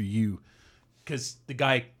coming for you," because the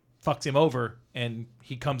guy fucks him over and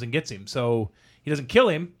he comes and gets him. So he doesn't kill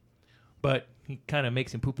him, but he kind of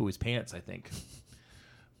makes him poo-poo his pants, I think.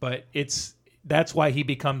 But that's why he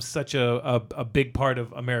becomes such a big part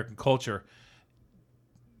of American culture.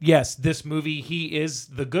 Yes, this movie, he is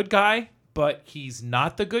the good guy, but he's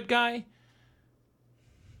not the good guy.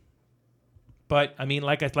 But I mean,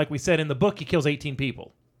 like we said in the book, he kills 18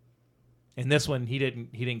 people. In this one, he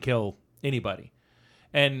didn't kill anybody.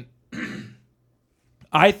 And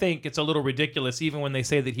I think it's a little ridiculous, even when they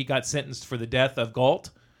say that he got sentenced for the death of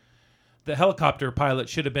Galt. The helicopter pilot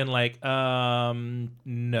should have been like,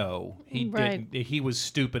 no, he didn't. He was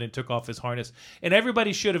stupid and took off his harness. And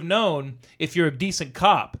everybody should have known, if you're a decent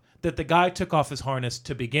cop, that the guy took off his harness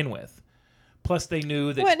to begin with. Plus, they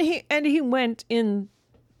knew that he went in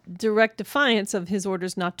direct defiance of his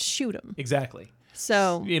orders not to shoot him. Exactly.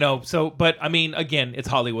 So but I mean, again, it's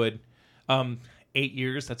Hollywood. 8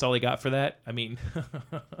 years, that's all he got for that. I mean,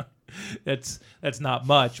 that's not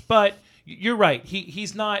much. But you're right.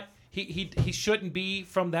 He's not. He shouldn't be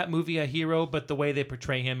from that movie a hero. But the way they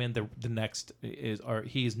portray him in the next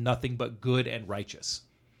he is nothing but good and righteous,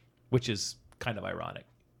 which is kind of ironic.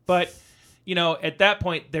 But at that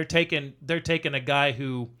point, they're taking a guy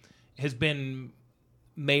who has been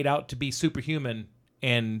made out to be superhuman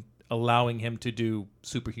and allowing him to do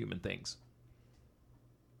superhuman things.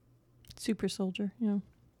 Super soldier, yeah.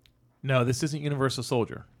 No, this isn't Universal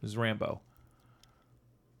Soldier. This is Rambo.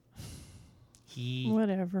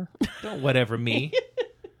 Whatever. Don't whatever me.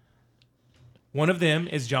 One of them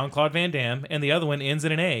is Jean-Claude Van Damme, and the other one ends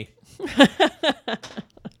in an A.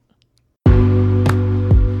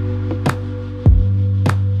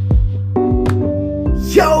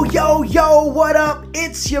 Yo, what up?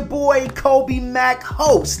 It's your boy Colby Mack,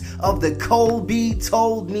 host of the Colby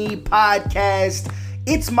Told Me podcast.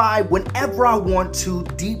 It's my whenever I want to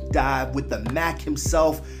deep dive with the Mac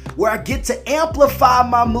himself, where I get to amplify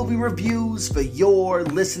my movie reviews for your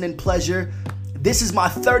listening pleasure. This is my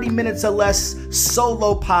 30 minutes or less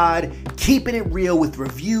solo pod, keeping it real with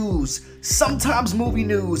reviews, sometimes movie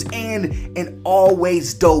news, and an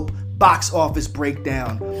always dope box office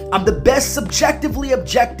breakdown. I'm the best subjectively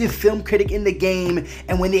objective film critic in the game,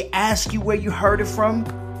 and when they ask you where you heard it from,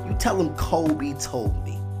 you tell them Kobe told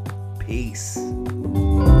me. Peace.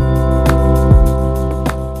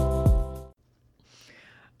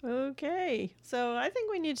 Okay, so I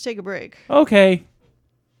think we need to take a break. Okay.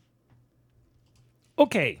 All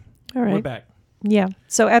right. We're back. Yeah.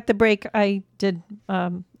 So at the break, I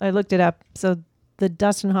looked it up. So the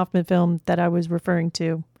Dustin Hoffman film that I was referring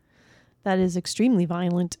to, that is extremely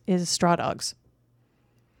violent, is Straw Dogs.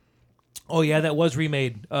 Oh yeah, that was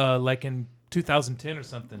remade, like in 2010 or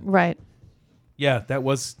something. Right. Yeah, that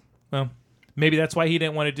was. Well, maybe that's why he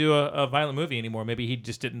didn't want to do a violent movie anymore. Maybe he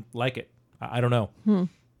just didn't like it. I don't know.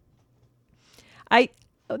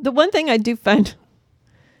 The one thing I do find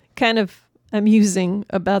kind of amusing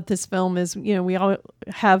about this film is, we all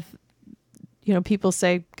have, people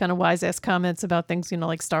say kind of wise ass comments about things,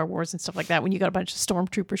 like Star Wars and stuff like that. When you got a bunch of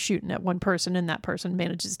stormtroopers shooting at one person and that person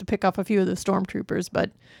manages to pick off a few of the stormtroopers,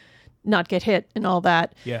 but not get hit and all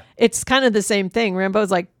that. Yeah. It's kind of the same thing. Rambo's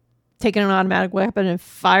like taking an automatic weapon and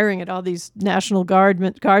firing at all these National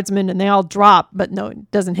Guardsmen, and they all drop, but no, it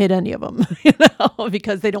doesn't hit any of them,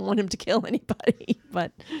 because they don't want him to kill anybody.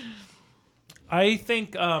 But I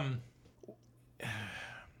think that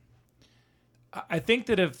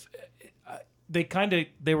if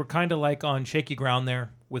they were kind of like on shaky ground there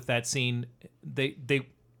with that scene, they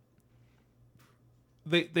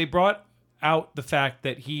brought out the fact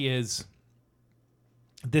that he is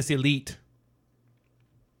this elite.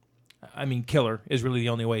 I mean, killer is really the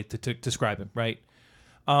only way to describe him, right?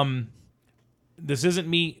 This isn't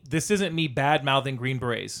me bad mouthing Green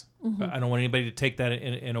Berets. Mm-hmm. I don't want anybody to take that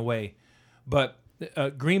in a way, but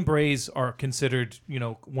Green Berets are considered,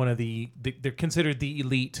 they're considered the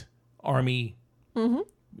elite army,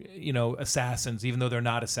 assassins, even though they're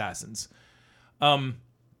not assassins. The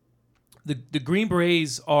Green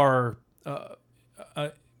Berets are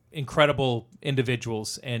incredible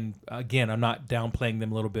individuals, and again, I'm not downplaying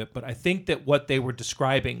them a little bit, but I think that what they were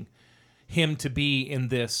describing him to be in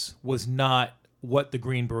this was not what the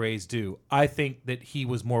Green Berets do. I think that he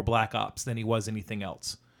was more Black Ops than he was anything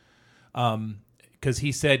else. Because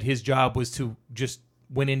he said his job was to just,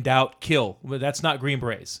 when in doubt, kill. Well, that's not Green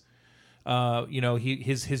Berets.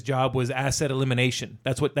 His job was asset elimination.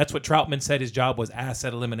 That's what Troutman said his job was,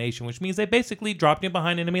 asset elimination, which means they basically dropped him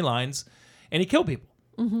behind enemy lines and he killed people.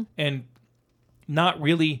 Mm-hmm. And not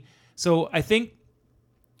really. So I think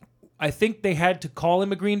they had to call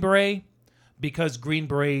him a Green Beret because Green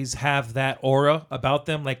Berets have that aura about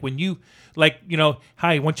them. Like when you, hi,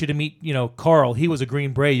 I want you to meet, Carl. He was a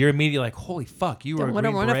Green Beret. You're immediately like, holy fuck, you were a Green Beret.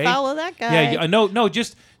 I don't want to follow that guy. Yeah, no,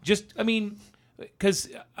 just I mean, because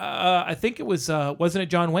I think it was, wasn't it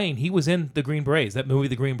John Wayne? He was in the Green Berets, that movie,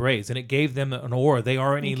 The Green Berets, and it gave them an aura. They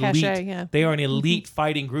are an elite. Cachet, yeah. They are an elite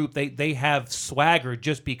fighting group. They have swagger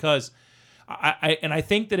just because. I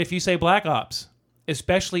think that if you say Black Ops,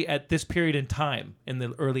 especially at this period in time in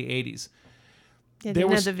the early 80s. Yeah, they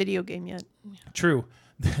didn't have the video game yet. True.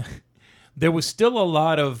 There was still a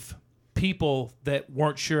lot of people that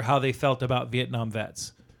weren't sure how they felt about Vietnam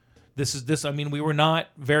vets. We were not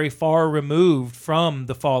very far removed from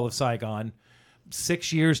the fall of Saigon,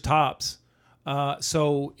 6 years tops.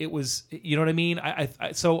 So it was, you know what I mean?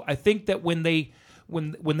 So I think that when they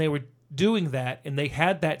were doing that and they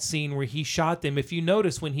had that scene where he shot them, if you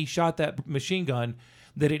notice when he shot that machine gun,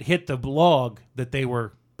 that it hit the log that they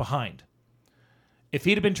were behind. If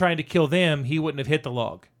he'd have been trying to kill them, he wouldn't have hit the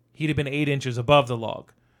log. He'd have been 8 inches above the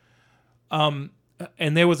log. And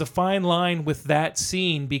there was a fine line with that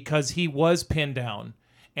scene because he was pinned down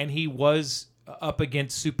and he was up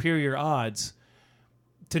against superior odds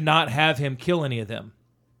to not have him kill any of them.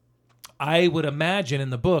 I would imagine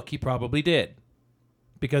in the book he probably did,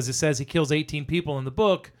 because it says he kills 18 people in the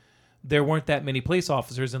book. There weren't that many police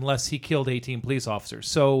officers unless he killed 18 police officers.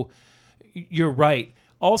 So you're right.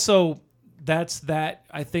 Also,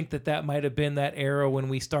 I think that might have been that era when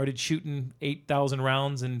we started shooting 8,000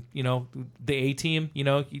 rounds, and the A team,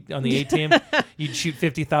 on the A team, you'd shoot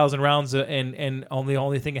 50,000 rounds, and the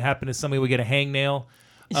only thing that happened is somebody would get a hangnail.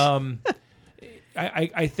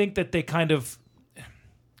 I think that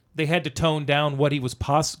they had to tone down what he was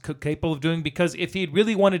capable of doing, because if he'd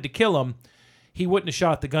really wanted to kill him, he wouldn't have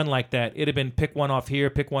shot the gun like that. It'd have been pick one off here,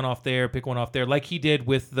 pick one off there, pick one off there, like he did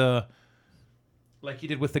with the like he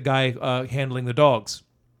did with the guy handling the dogs.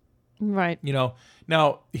 Right. You know,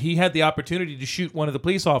 now he had the opportunity to shoot one of the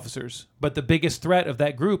police officers, but the biggest threat of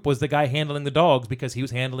that group was the guy handling the dogs because he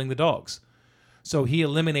was handling the dogs. So he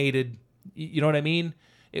eliminated, you know what I mean?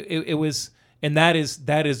 It was, and that is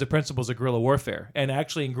the principles of guerrilla warfare. And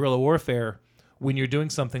actually in guerrilla warfare, when you're doing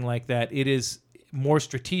something like that, it is more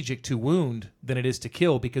strategic to wound than it is to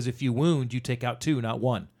kill, because if you wound, you take out 2, not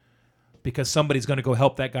 1, because somebody's going to go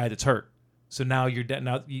help that guy that's hurt. So now you're dead.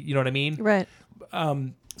 Now, you know what I mean? Right.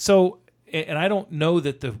 So, and I don't know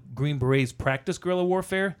that the Green Berets practice guerrilla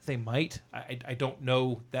warfare. They might. I don't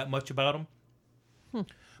know that much about them.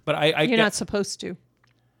 But You're not supposed to.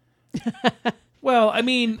 Well, I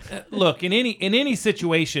mean, look, in any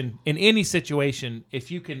situation, if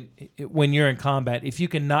you can, when you're in combat, if you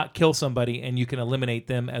can not kill somebody and you can eliminate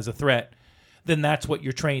them as a threat, then that's what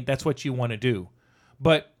you're trained. That's what you want to do.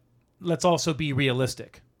 But let's also be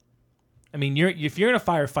realistic. I mean, if you're in a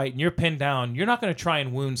firefight and you're pinned down, you're not going to try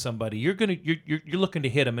and wound somebody. You're looking to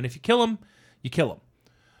hit them, and if you kill them, you kill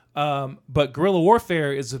them. But guerrilla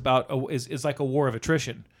warfare is is like a war of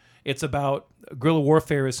attrition. It's about, guerrilla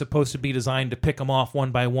warfare is supposed to be designed to pick them off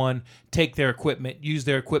one by one, take their equipment, use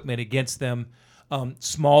their equipment against them,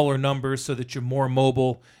 smaller numbers so that you're more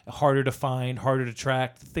mobile, harder to find, harder to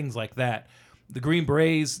track, things like that. The Green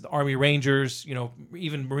Berets, the Army Rangers,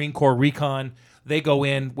 even Marine Corps Recon, they go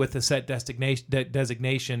in with a set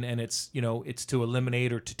designation, and it's to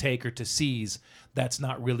eliminate or to take or to seize. That's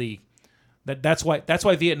not really that's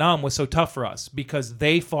why Vietnam was so tough for us, because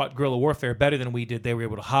they fought guerrilla warfare better than we did. They were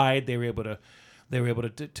able to hide. They were able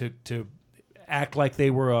to act like they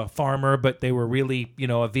were a farmer, but they were really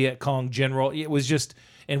a Viet Cong general. It was just,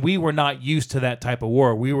 and we were not used to that type of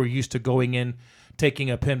war. We were used to going in, taking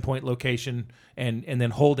a pinpoint location and then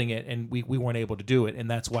holding it, and we weren't able to do it. And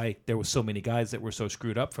that's why there was so many guys that were so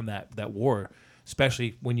screwed up from that war,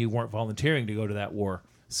 especially when you weren't volunteering to go to that war.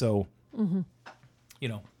 So,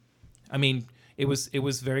 I mean, it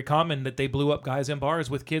was very common that they blew up guys in bars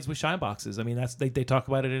with kids with shine boxes. I mean, they talk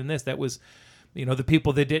about it in this. That was, the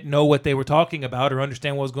people that didn't know what they were talking about or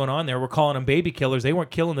understand what was going on there were calling them baby killers. They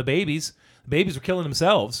weren't killing the babies. The babies were killing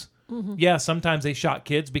themselves. Mm-hmm. Yeah, sometimes they shot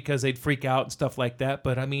kids because they'd freak out and stuff like that.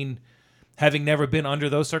 But I mean, having never been under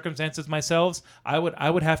those circumstances myself, I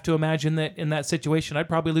would have to imagine that in that situation, I'd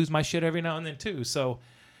probably lose my shit every now and then too. So,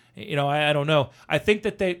 I don't know. I think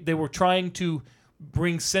that they were trying to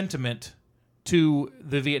bring sentiment to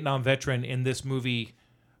the Vietnam veteran in this movie,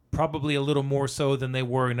 probably a little more so than they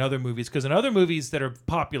were in other movies. Because in other movies that are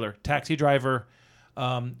popular, Taxi Driver,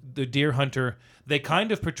 The Deer Hunter, they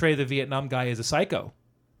kind of portray the Vietnam guy as a psycho,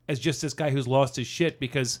 as just this guy who's lost his shit,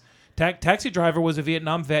 because Taxi Driver was a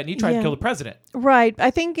Vietnam vet and he tried to kill the president. Right.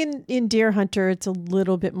 I think in Deer Hunter, it's a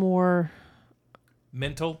little bit more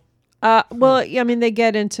mental. Well, I mean, they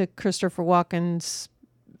get into Christopher Walken's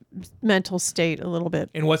mental state a little bit.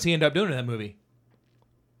 And what's he end up doing in that movie?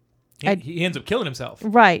 He ends up killing himself.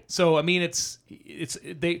 Right. So I mean,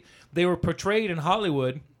 they were portrayed in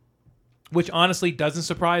Hollywood, which honestly doesn't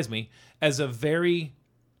surprise me, as a very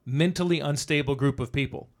mentally unstable group of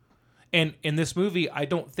people. And in this movie, I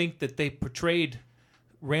don't think that they portrayed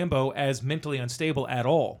Rambo as mentally unstable at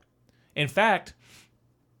all. In fact,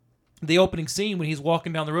 the opening scene when he's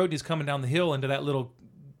walking down the road and he's coming down the hill into that little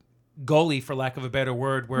gully, for lack of a better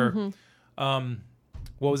word, where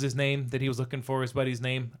what was his name that he was looking for, his buddy's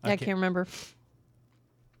name? I can't remember.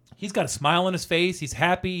 He's got a smile on his face. He's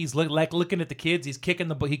happy. He's like looking at the kids. He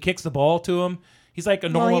kicks the ball to him. He's like a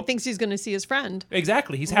normal. Well, he thinks he's going to see his friend.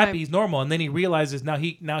 Exactly. He's happy. He's normal, and then he realizes now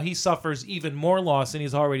he suffers even more loss than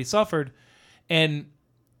he's already suffered, and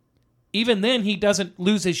even then he doesn't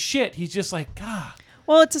lose his shit. He's just like, God.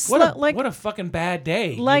 Well, it's a what a fucking bad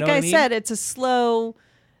day. Like I mean? said, it's a slow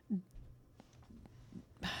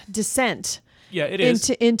descent. Yeah, it is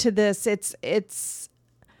into this. It's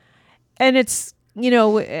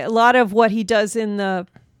a lot of what he does in the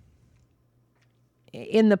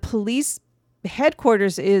police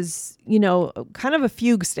headquarters is kind of a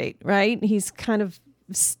fugue state, right? He's kind of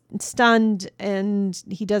stunned and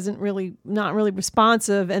he not really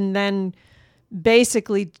responsive, and then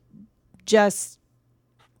basically just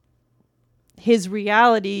his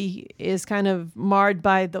reality is kind of marred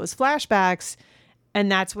by those flashbacks,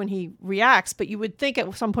 and that's when he reacts. But you would think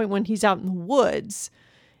at some point when he's out in the woods,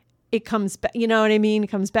 it comes back. You know what I mean? It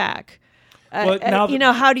comes back. Well,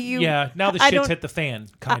 now how do you? Yeah, now the shit's hit the fan,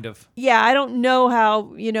 kind of. Yeah, I don't know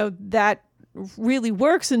how that really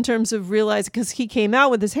works in terms of realizing, because he came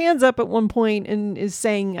out with his hands up at one point and is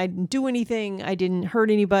saying, "I didn't do anything. I didn't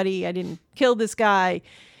hurt anybody. I didn't kill this guy."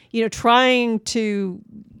 Trying to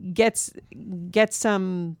get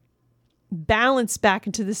some balance back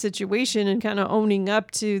into the situation and kind of owning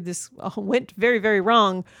up to this went very, very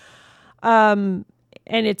wrong.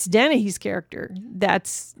 And it's Dennehy's character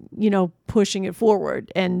that's, pushing it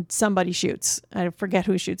forward, and somebody shoots. I forget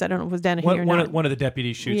who shoots. I don't know if it was Dennehy or not. One of the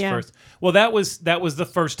deputies shoots first. Well, that was the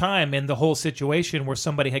first time in the whole situation where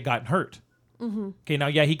somebody had gotten hurt. Mm-hmm. Okay, now,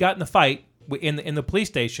 he got in the fight in the police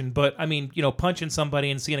station, but, I mean, punching somebody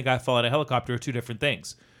and seeing a guy fall out of a helicopter are two different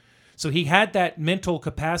things. So he had that mental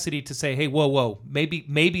capacity to say, hey, whoa,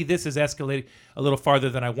 maybe this is escalating a little farther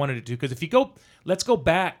than I wanted it to. Because let's go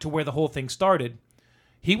back to where the whole thing started.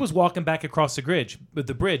 He was walking back across the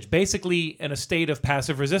bridge, basically in a state of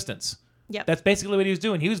passive resistance. Yep. That's basically what he was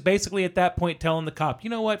doing. He was basically at that point telling the cop, you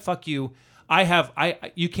know what, fuck you.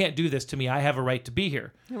 You can't do this to me. I have a right to be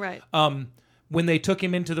here. Right. When they took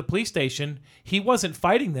him into the police station, he wasn't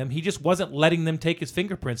fighting them. He just wasn't letting them take his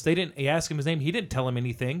fingerprints. He asked him his name. He didn't tell him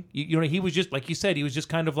anything. He was just, like you said, he was just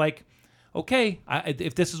kind of like, okay,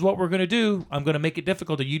 if this is what we're going to do, I'm going to make it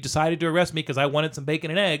difficult. You decided to arrest me because I wanted some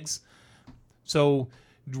bacon and eggs. So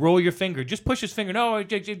roll your finger. Just push his finger. No,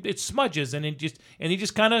 it smudges. And he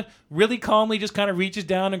just kind of really calmly just kind of reaches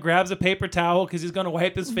down and grabs a paper towel because he's going to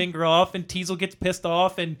wipe his finger off. And Teasel gets pissed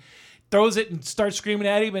off and throws it and starts screaming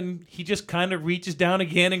at him. And he just kind of reaches down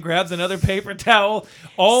again and grabs another paper towel.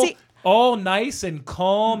 All nice and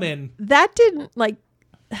calm. And that didn't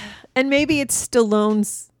and maybe it's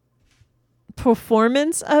Stallone's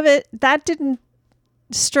performance of it. That didn't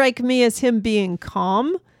strike me as him being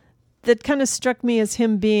calm. That kind of struck me as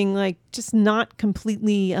him being just not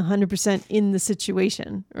completely 100% in the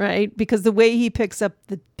situation, right? Because the way he picks up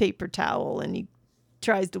the paper towel and he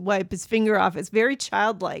tries to wipe his finger off, it's very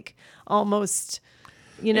childlike, almost,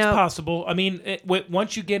 It's possible. I mean,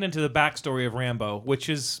 once you get into the backstory of Rambo, which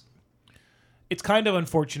is, it's kind of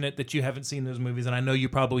unfortunate that you haven't seen those movies, and I know you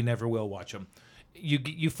probably never will watch them.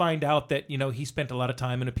 You find out that, he spent a lot of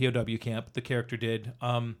time in a POW camp, the character did.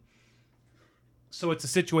 So it's a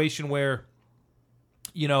situation where,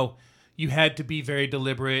 you had to be very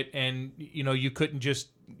deliberate and, you couldn't just,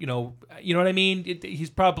 you know what I mean? He's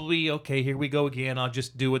probably, okay, here we go again. I'll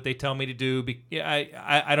just do what they tell me to do.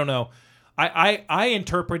 I don't know. I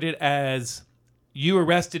interpret it as you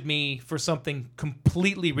arrested me for something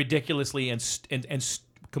completely ridiculously and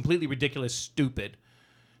completely ridiculous, stupid.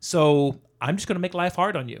 So I'm just going to make life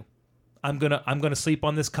hard on you. I'm going to sleep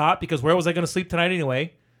on this cot because where was I going to sleep tonight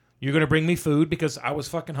anyway? You're going to bring me food because I was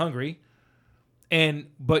fucking hungry.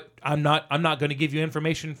 But I'm not going to give you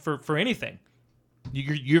information for anything.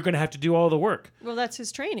 You're going to have to do all the work. Well, that's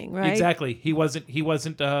his training, right? Exactly. He wasn't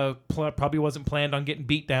probably wasn't planned on getting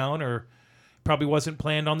beat down, or probably wasn't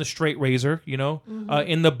planned on the straight razor, Mm-hmm.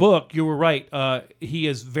 In the book, you were right. He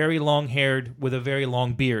is very long-haired with a very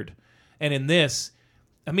long beard. And in this,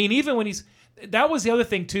 I mean, even when that was the other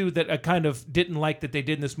thing, too, that I kind of didn't like that they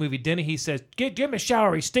did in this movie. Dennehy says, give him a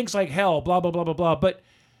shower. He stinks like hell, blah, blah, blah, blah, blah. But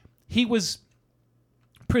he was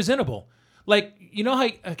presentable. Like, how,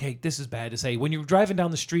 okay, this is bad to say. When you're driving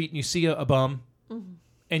down the street and you see a bum, mm-hmm.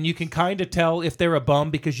 and you can kind of tell if they're a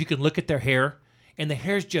bum because you can look at their hair, and the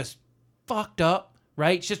hair's just fucked up,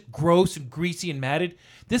 right? It's just gross and greasy and matted.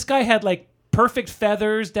 This guy had, perfect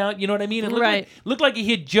feathers down, you know what I mean? It looked like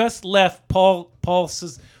he had just left Paul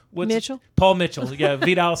Mitchell? Paul Mitchell, yeah,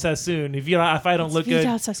 Vidal Sassoon. If I don't look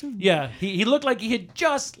Vidal good, Sassoon. Yeah, he looked like he had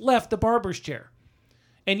just left the barber's chair,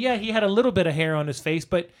 and yeah, he had a little bit of hair on his face,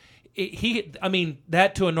 but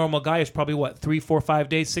that to a normal guy is probably what 3, 4, 5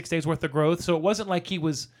 days, 6 days worth of growth. So it wasn't like he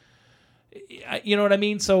was, you know what I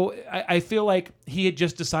mean. So I feel like he had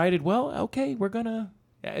just decided, well, okay,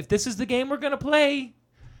 if this is the game we're gonna play.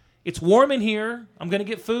 It's warm in here. I'm gonna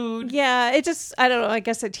get food. Yeah, I don't know. I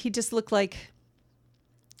guess he just looked like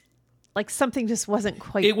something just wasn't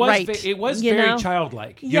quite right. It was very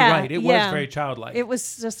childlike. You're right. It was very childlike. It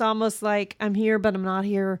was just almost like, I'm here, but I'm not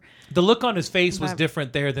here. The look on his face was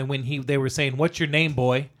different there than when they were saying, "What's your name,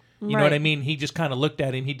 boy?" You know what I mean? He just kind of looked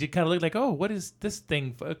at him. He did kind of look like, "Oh, what is this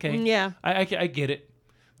thing?" Okay, yeah, I get it.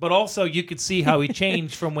 But also, you could see how he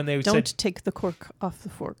changed from when they don't said, take the cork off the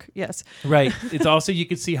fork. Yes, right. It's also, you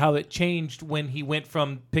could see how it changed when he went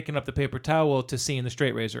from picking up the paper towel to seeing the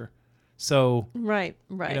straight razor. So right.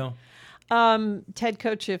 Ted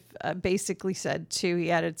Kotcheff basically said, too, he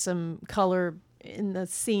added some color in the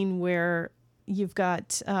scene where you've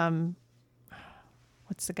got,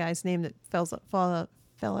 what's the guy's name that fell out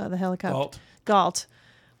of the helicopter? Galt.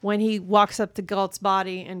 When he walks up to Galt's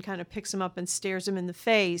body and kind of picks him up and stares him in the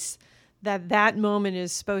face, that moment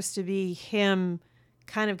is supposed to be him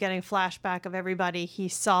kind of getting a flashback of everybody he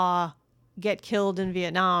saw get killed in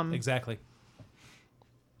Vietnam. Exactly.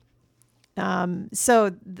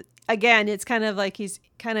 Again, it's kind of like he's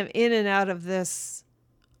kind of in and out of this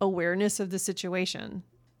awareness of the situation,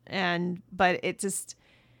 but it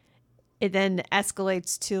then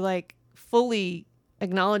escalates to like fully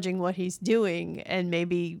acknowledging what he's doing and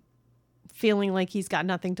maybe feeling like he's got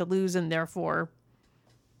nothing to lose and therefore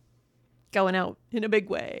going out in a big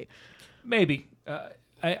way. Maybe.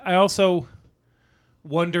 I also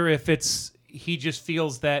wonder if he just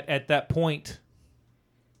feels that at that point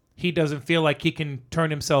he doesn't feel like he can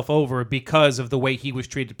turn himself over because of the way he was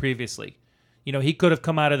treated previously. You know, he could have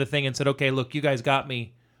come out of the thing and said, okay, look, you guys got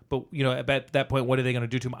me. But, you know, at that point, what are they going to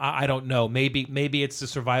do to him? I don't know. Maybe it's the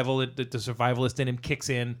survivalist in him kicks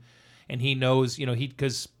in and he knows, you know,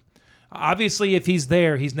 because obviously if he's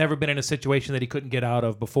there, he's never been in a situation that he couldn't get out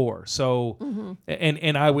of before. So,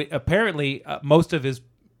 and apparently most of his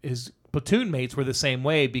platoon mates were the same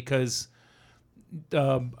way because he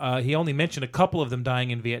only mentioned a couple of them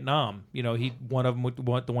dying in Vietnam. You know, one of them,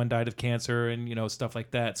 the one died of cancer and, you know, stuff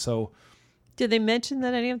like that. So, did they mention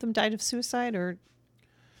that any of them died of suicide or?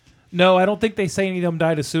 No, I don't think they say any of them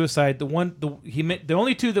died of suicide. The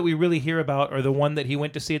only two that we really hear about are the one that he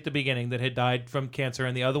went to see at the beginning that had died from cancer,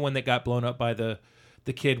 and the other one that got blown up by the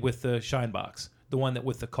kid with the shine box, the one that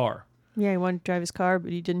with the car. Yeah, he wanted to drive his car,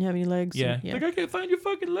 but he didn't have any legs. Yeah, like I can't find your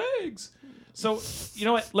fucking legs. So you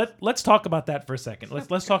know what? Let's talk about that for a second.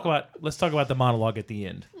 Let's talk about the monologue at the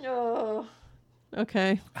end. Oh,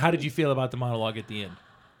 okay. How did you feel about the monologue at the end?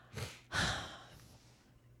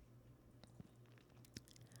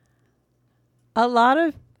 A lot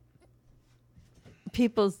of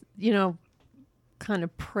people, you know, kind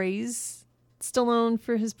of praise Stallone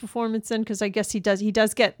for his performance in, because I guess he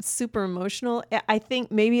does get super emotional. I think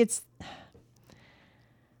maybe it's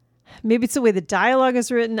the way the dialogue is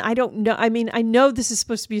written. I don't know. I mean, I know this is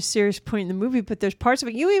supposed to be a serious point in the movie, but there's parts of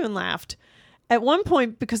it you even laughed at one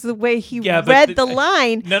point because of the way he read the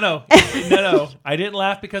line. No. I didn't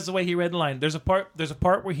laugh because of the way he read the line. There's a part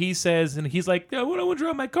where he says, and he's like, I want to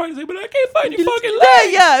drive my car. And he's like, but I can't find your fucking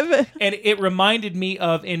legs. Yeah. And it reminded me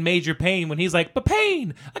of in Major Payne when he's like, but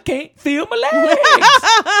Payne, I can't feel my legs.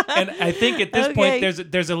 And I think at this point,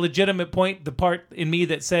 there's a legitimate point, the part in me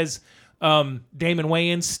that says Damon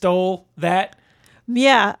Wayans stole that.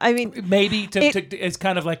 Yeah, I mean, maybe it's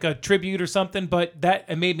kind of like a tribute or something, but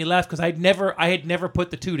it made me laugh because I had never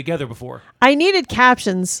put the two together before. I needed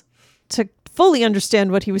captions to fully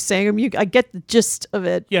understand what he was saying. I mean, I get the gist of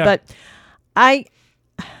it, yeah. But I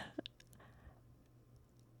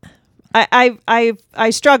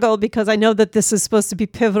struggle because I know that this is supposed to be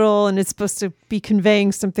pivotal and it's supposed to be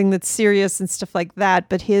conveying something that's serious and stuff like that.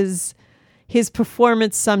 But his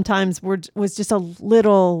performance sometimes was just a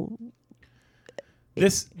little.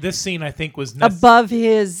 This scene, I think, was above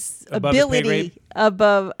his ability,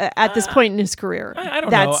 at this point in his career. I don't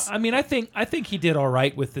know. I mean, I think he did all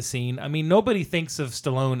right with the scene. I mean, nobody thinks of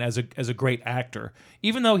Stallone as a great actor,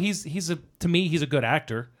 even though to me he's a good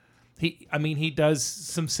actor. He does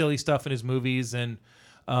some silly stuff in his movies, and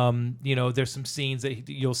you know, there's some scenes that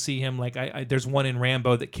you'll see him like. There's one in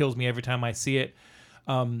Rambo that kills me every time I see it.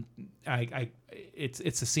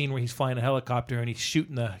 It's a scene where he's flying a helicopter and he's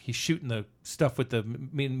shooting the stuff with the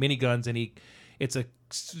miniguns, and it's a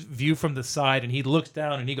view from the side, and he looks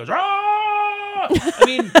down and he goes, "Ah!" I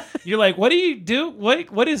mean, you're like, what do you do?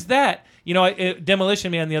 What is that? You know,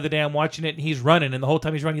 Demolition Man the other day, I'm watching it and he's running, and the whole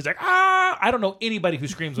time he's running, he's like, "Ah!" I don't know anybody who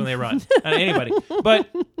screams when they run. Anybody, but.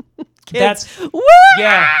 Kids. That's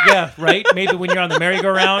yeah, right. Maybe when you're on the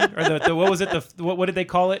merry-go-round or the what was it? What did they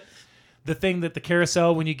call it? The thing that the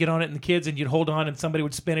carousel when you get on it and the kids and you'd hold on and somebody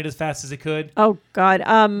would spin it as fast as they could. Oh God.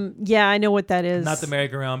 Yeah, I know what that is. Not the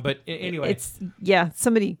merry-go-round, but anyway.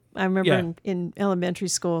 Somebody, I remember in elementary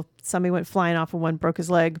school, somebody went flying off of one, broke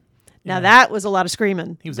his leg. Now that was a lot of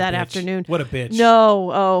screaming that afternoon. What a bitch.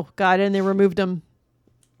 No. Oh God. And they removed him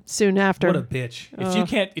soon after. What a bitch.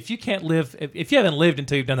 If you can't live, if you haven't lived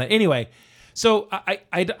until you've done that. Anyway, so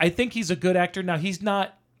I think he's a good actor. Now he's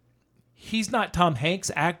not Tom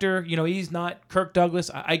Hanks actor. You know, he's not Kirk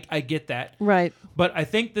Douglas. I get that. Right. But I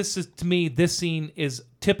think this scene is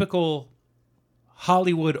typical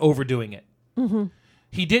Hollywood overdoing it. Mm-hmm.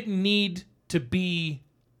 He didn't need to be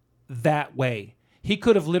that way. He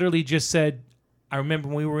could have literally just said, I remember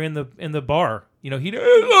when we were in the bar, you know,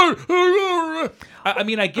 I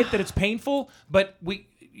mean, I get that it's painful, but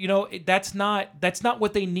that's not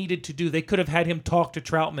what they needed to do. They could have had him talk to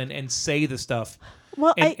Troutman and say the stuff.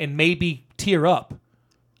 Well, and maybe tear up.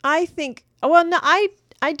 I think. Well, no, I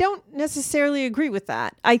don't necessarily agree with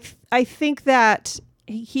that. I think that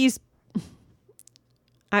he's.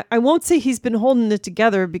 I won't say he's been holding it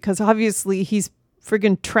together because obviously he's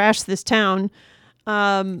friggin' trashed this town,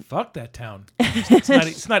 Fuck that town.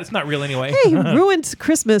 It's not real anyway. Hey, ruined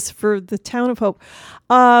Christmas for the town of Hope.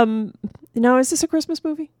 Now, is this a Christmas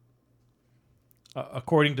movie?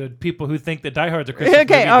 According to people who think that Die Hard's a Christmas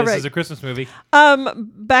movie, this is a Christmas movie.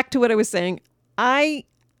 Back to what I was saying. I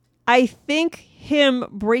think him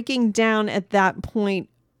breaking down at that point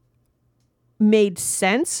made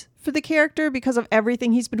sense for the character because of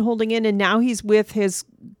everything he's been holding in, and now he's with his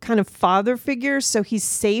kind of father figure, so he's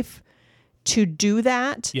safe to do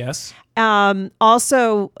that. Yes.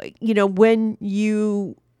 Also,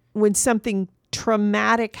 when something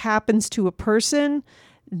traumatic happens to a person,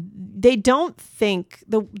 they don't think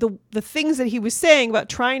the things that he was saying about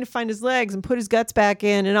trying to find his legs and put his guts back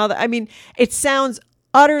in and all that. I mean, it sounds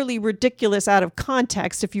utterly ridiculous out of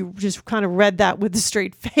context if you just kind of read that with a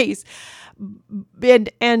straight face.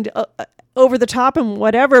 And over the top and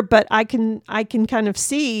whatever, but I can kind of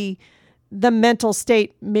see the mental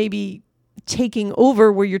state maybe taking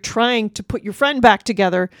over where you're trying to put your friend back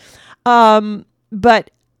together. But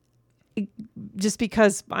just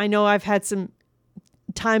because I know I've had some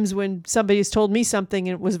times when somebody's told me something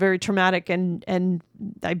and it was very traumatic and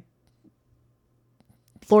I,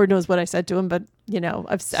 Lord knows what I said to him, but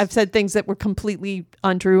I've said things that were completely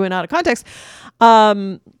untrue and out of context.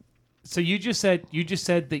 So you just said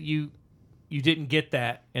that you didn't get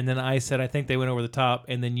that, and then I said I think they went over the top,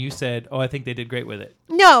 and then you said, "Oh, I think they did great with it."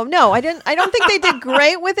 No, I didn't. I don't think they did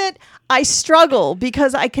great with it. I struggle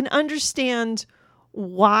because I can understand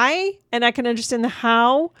why, and I can understand the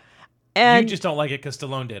how. And you just don't like it because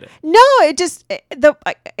Stallone did it. No,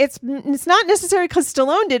 it's not necessarily because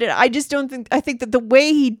Stallone did it. I just don't think. I think that the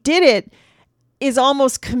way he did it is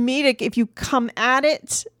almost comedic if you come at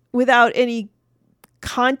it without any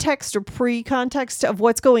context or pre-context of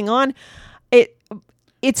what's going on. It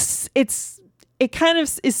kind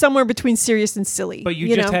of is somewhere between serious and silly. But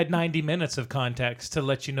you just had 90 minutes of context to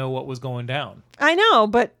let you know what was going down. I know,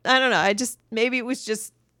 but I don't know. Maybe it was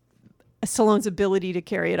just Stallone's ability to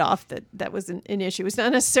carry it off that was an issue. It's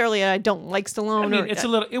not necessarily I don't like Stallone. I mean,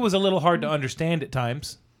 it was a little hard to understand at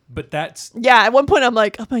times, but that's... Yeah, at one point I'm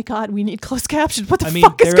like, oh my God, we need closed captions. What the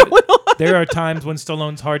fuck is going on? There are times when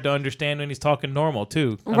Stallone's hard to understand when he's talking normal,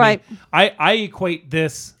 too. Right. I equate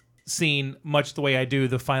this scene much the way I do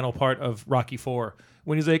the final part of Rocky IV,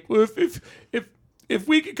 when he's like, well, if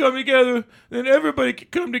we could come together, then everybody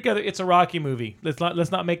could come together. It's a Rocky movie. Let's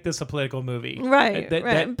not make this a political movie. Right.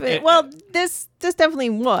 Right. This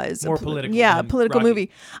definitely was more political. Yeah, a political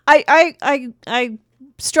movie. I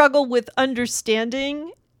struggle with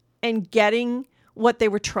understanding and getting what they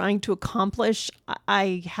were trying to accomplish.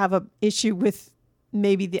 I have a issue with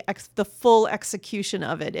maybe the full execution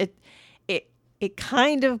of it. It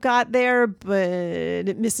kind of got there, but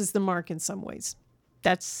it misses the mark in some ways.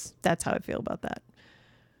 That's how I feel about that.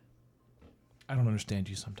 I don't understand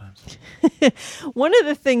you sometimes. One of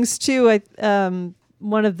the things too,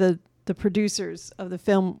 one of the producers of the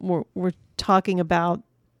film were talking about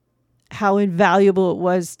how invaluable it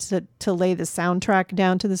was to lay the soundtrack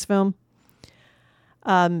down to this film,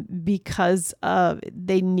 because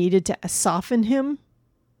they needed to soften him,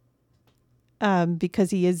 because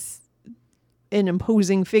he is an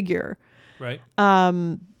imposing figure. Right.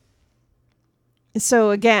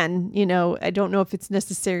 So again, I don't know if it's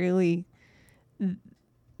necessarily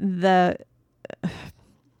the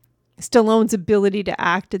Stallone's ability to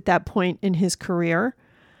act at that point in his career,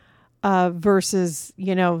 versus,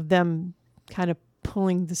 them kind of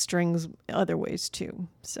pulling the strings other ways too.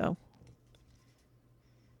 So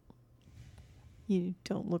you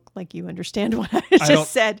don't look like you understand what I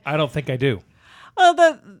just said. I don't think I do.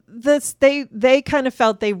 Well, they kind of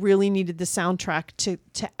felt they really needed the soundtrack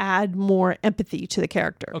to add more empathy to the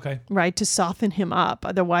character. Okay. Right, to soften him up.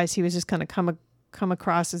 Otherwise, he was just going to come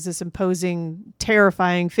across as this imposing,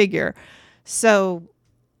 terrifying figure. So,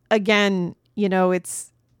 again,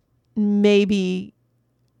 it's maybe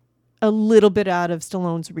a little bit out of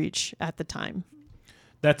Stallone's reach at the time.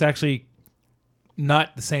 That's actually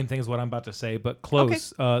not the same thing as what I'm about to say, but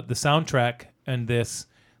close. Okay. The soundtrack and this...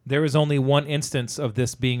 There is only one instance of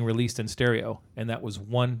this being released in stereo, and that was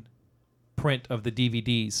one print of the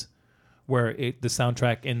DVDs where the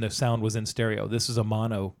soundtrack and the sound was in stereo. This is a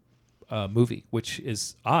mono movie, which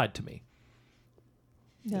is odd to me.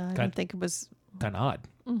 Yeah, I don't think it was... Kind of odd.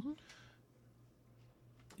 Mm-hmm.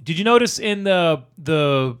 Did you notice in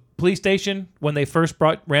the police station when they first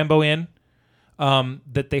brought Rambo in,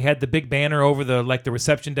 that they had the big banner over the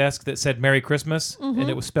reception desk that said Merry Christmas, and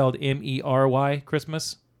it was spelled MERY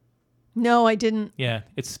Christmas? No, I didn't. Yeah,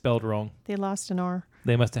 it's spelled wrong. They lost an R.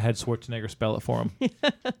 They must have had Schwarzenegger spell it for them.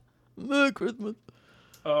 Merry Christmas.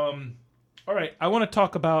 All right, I want to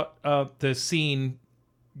talk about the scene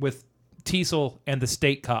with Teasel and the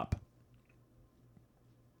state cop.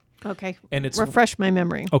 Okay. And it's refresh my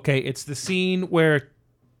memory. Okay, it's the scene where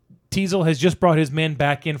Teasel has just brought his men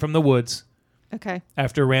back in from the woods. Okay.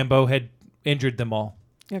 After Rambo had injured them all.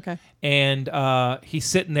 Okay. And he's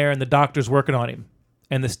sitting there, and the doctor's working on him.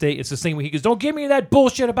 And it's the scene where he goes, "Don't give me that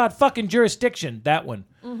bullshit about fucking jurisdiction." That one.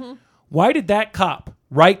 Mm-hmm. Why did that cop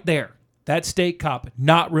right there, that state cop,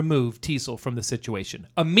 not remove Teasel from the situation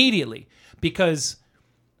immediately? Because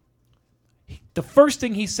the first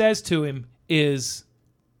thing he says to him is,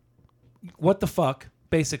 "What the fuck?"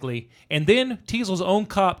 basically. And then Teasel's own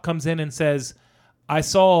cop comes in and says, "I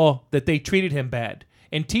saw that they treated him bad."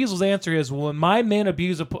 And Teasel's answer is, "When my men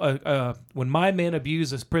abuse a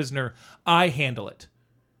prisoner, I handle it."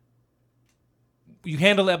 You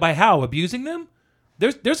handle it by how? Abusing them?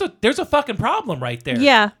 There's a fucking problem right there.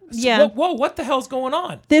 Yeah, So, yeah. Whoa, what the hell's going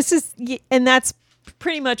on? And that's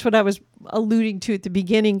pretty much what I was alluding to at the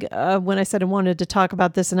beginning when I said I wanted to talk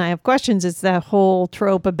about this and I have questions. It's that whole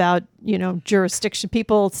trope about, jurisdiction,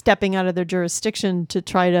 people stepping out of their jurisdiction to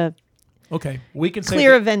try to Okay, we can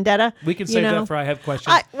clear a vendetta. We can save that for I have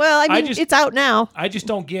questions. It's out now. I just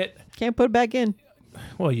don't get. Can't put it back in.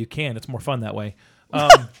 Well, you can. It's more fun that way.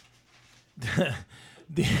 I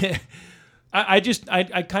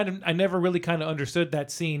never really kind of understood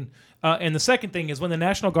that scene. And the second thing is when the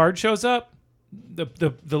National Guard shows up,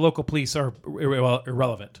 the local police are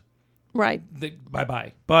irrelevant. Right.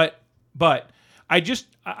 Bye. But I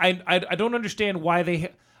don't understand why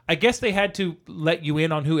I guess they had to let you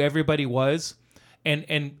in on who everybody was,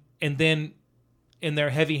 and then in their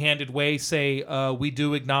heavy-handed way say we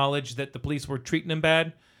do acknowledge that the police were treating him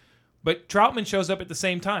bad, but Troutman shows up at the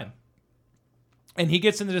same time. And he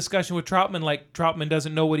gets in the discussion with Troutman like Troutman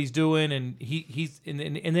doesn't know what he's doing, and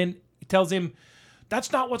and then he tells him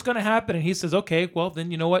that's not what's going to happen, and he says, "Okay, well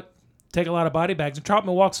then you know what? Take a lot of body bags." And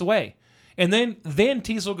Troutman walks away, and then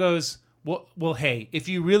Teasel goes, "Well, hey, if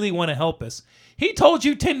you really want to help us, he told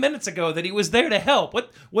you 10 minutes ago that he was there to help.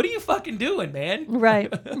 What are you fucking doing, man?"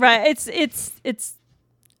 Right.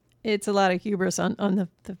 It's a lot of hubris on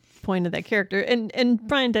the point of that character, and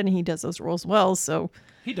Brian Dennehy does those roles well, so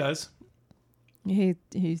he does.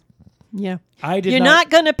 He's yeah. You're not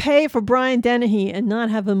going to pay for Brian Dennehy and not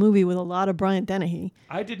have a movie with a lot of Brian Dennehy.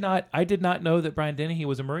 I did not know that Brian Dennehy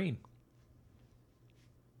was a Marine.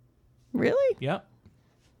 Really? Yeah.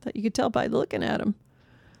 Thought you could tell by looking at him.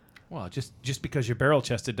 Well, just because you're barrel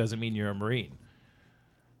chested doesn't mean you're a Marine.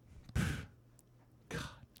 God.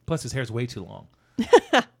 Plus his hair's way too long.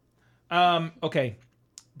 Okay.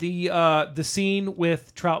 The scene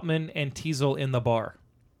with Troutman and Teasel in the bar.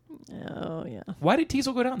 Oh, yeah. Why did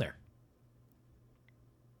Teasel go down there?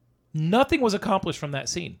 Nothing was accomplished from that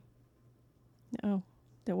scene. Oh,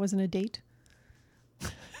 there wasn't a date?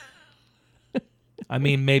 I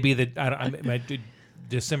mean, maybe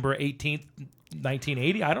December 18th,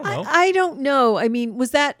 1980? I don't know. I don't know. I mean,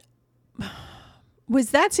 was that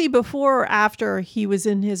scene before or after he was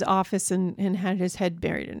in his office and had his head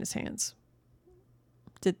buried in his hands?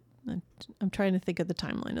 I'm trying to think of the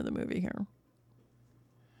timeline of the movie here.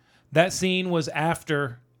 That scene was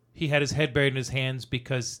after he had his head buried in his hands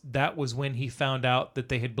because that was when he found out that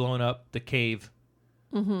they had blown up the cave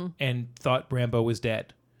and thought Rambo was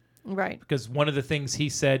dead. Right. Because one of the things he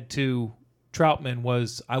said to Troutman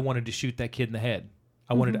was, "I wanted to shoot that kid in the head.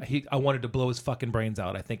 I wanted to blow his fucking brains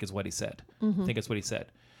out," I think is what he said. I think that's what he said.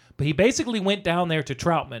 But he basically went down there to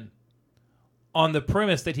Troutman on the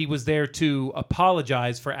premise that he was there to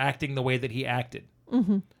apologize for acting the way that he acted.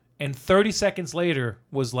 Mm-hmm. And 30 seconds later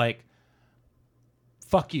was like,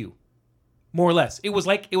 "Fuck you," more or less. It was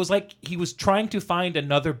like he was trying to find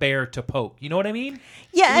another bear to poke. You know what I mean?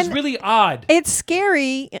 Yeah, it was really odd. It's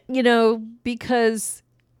scary, because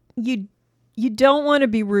you don't want to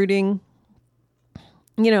be rooting,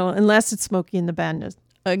 unless it's Smokey and the Bandit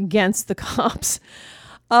against the cops.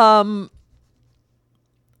 I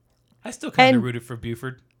still kind of rooted for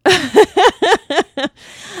Buford.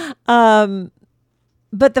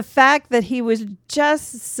 But the fact that he was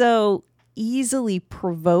just so easily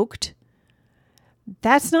provoked,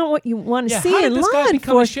 that's not what you want to see in law enforcement. How did this guy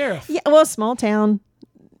become a sheriff? Yeah, well, small town,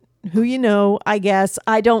 who I guess.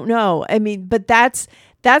 I don't know. I mean, but that's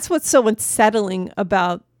what's so unsettling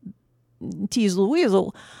about Teasel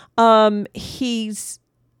Weasel. He's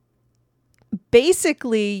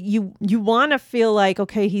basically you want to feel like,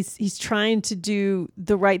 okay, he's trying to do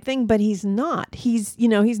the right thing, but he's not. He's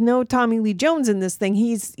no Tommy Lee Jones in this thing.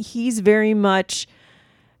 He's very much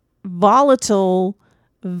volatile,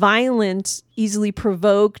 violent, easily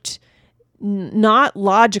provoked, not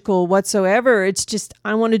logical whatsoever. It's just,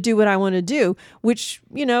 I want to do what I want to do, which,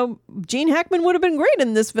 Gene Hackman would have been great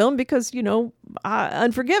in this film because,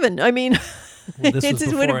 Unforgiven. I mean, Well, this was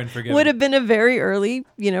it before Unforgiven. would have been a very early,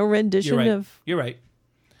 rendition of. You're right.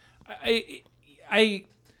 I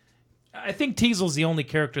think Teasel's the only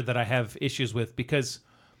character that I have issues with because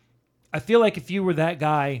I feel like if you were that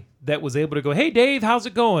guy that was able to go, hey, Dave, how's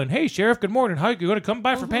it going? Hey, Sheriff, good morning. How you going to come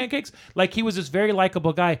by for pancakes? Like he was this very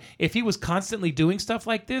likable guy. If he was constantly doing stuff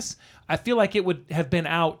like this, I feel like it would have been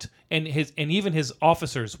out and even his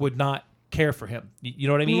officers would not care for him. You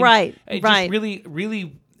know what I mean? Right, It right. Just really,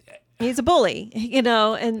 really He's a bully,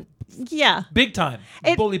 and yeah. big time.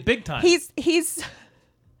 Bully big time. He's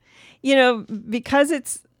because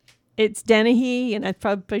it's Dennehy, and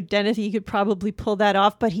Dennehy could probably pull that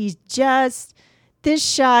off, but he's just this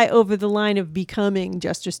shy over the line of becoming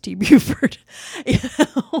Justice T. Buford.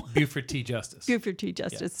 Buford T. Justice. Buford T.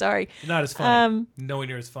 Justice. Sorry, not as funny. Nowhere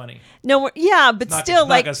near as funny. No, yeah, but still,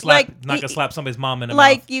 not gonna slap somebody's mom in the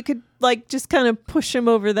like mouth. you could just kind of push him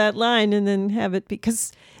over that line and then have it,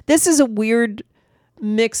 because this is a weird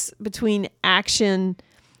mix between action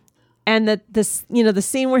and the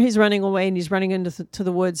scene where he's running away and he's running into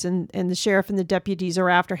the woods and the sheriff and the deputies are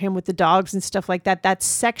after him with the dogs and stuff like that. That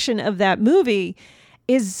section of that movie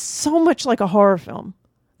is so much like a horror film.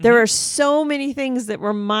 There are so many things that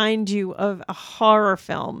remind you of a horror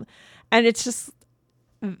film, and it's just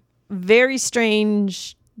very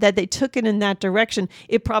strange that they took it in that direction.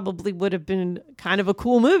 It probably would have been kind of a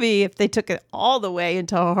cool movie if they took it all the way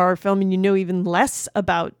into a horror film and you know even less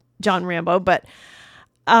about John Rambo, but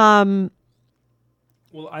well,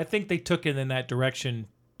 I think they took it in that direction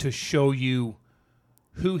to show you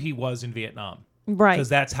who he was in Vietnam, right? Because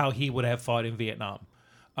that's how he would have fought in Vietnam.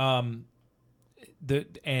 And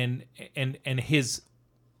his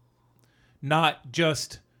not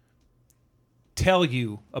just tell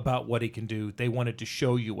you about what he can do; they wanted to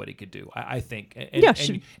show you what he could do. I think.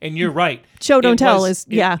 And you're right. Show don't tell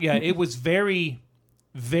yeah. It was very,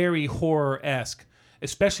 very horror-esque,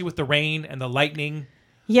 especially with the rain and the lightning.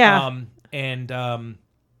 Yeah. There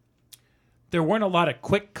weren't a lot of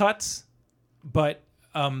quick cuts, but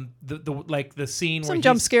the scene where some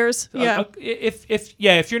jump scares. Yeah.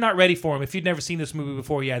 If you're not ready for them, if you'd never seen this movie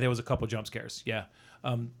before, there was a couple jump scares. Yeah.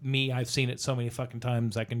 I've seen it so many fucking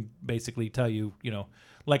times. I can basically tell you,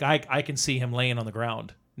 like I can see him laying on the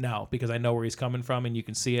ground now because I know where he's coming from and you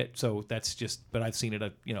can see it. So that's just, but I've seen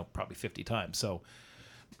it, probably 50 times. So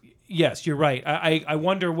yes, you're right. I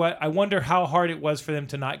wonder how hard it was for them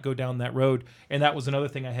to not go down that road. And that was another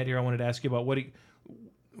thing I had here. I wanted to ask you about.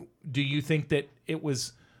 Do you think that it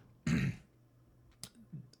was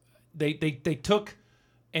they took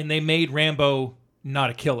and they made Rambo not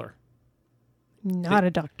a killer, not a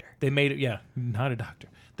doctor? They made it, not a doctor.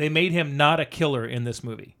 They made him not a killer in this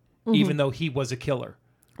movie, even though he was a killer.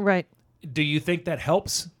 Right. Do you think that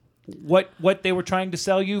helps what they were trying to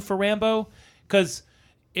sell you for Rambo? Because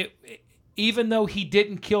even though he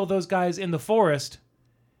didn't kill those guys in the forest,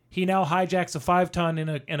 he now hijacks a 5-ton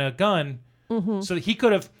in a gun. So he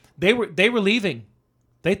could have. They were leaving.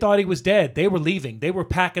 They thought he was dead. They were leaving. They were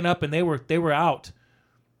packing up and they were out.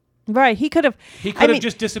 Right. He could have. He could have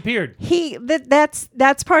just disappeared.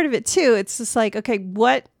 That's part of it too. It's just like, okay,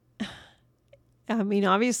 what? I mean,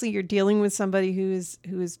 obviously you're dealing with somebody who is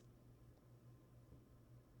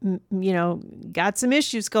got some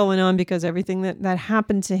issues going on because everything that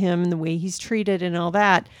happened to him and the way he's treated and all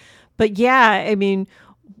that. But yeah, I mean,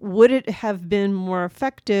 would it have been more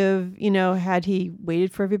effective, had he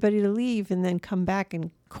waited for everybody to leave and then come back and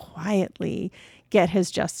quietly get his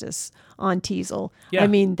justice on Teasel? Yeah. I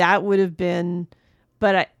mean, that would have been,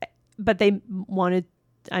 but they wanted,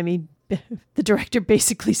 I mean, the director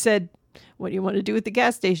basically said, what do you want to do with the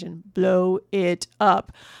gas station? Blow it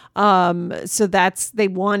up. So they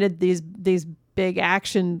wanted these big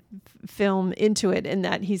action film into it, and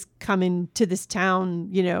that he's coming to this town,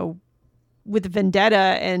 with a vendetta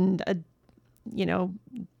and a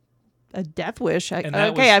death wish.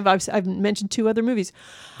 I've mentioned 2 other movies.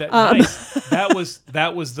 Nice. That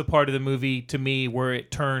was the part of the movie to me where it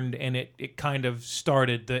turned and it kind of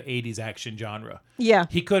started the 80s action genre. Yeah.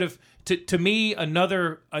 He could have to me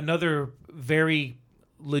another very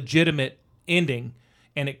legitimate ending,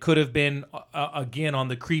 and it could have been again on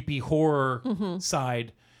the creepy horror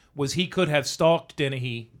side, was he could have stalked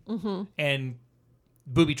Dennehy and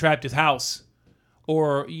booby-trapped his house,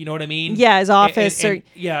 or you know what I mean? Yeah, his office.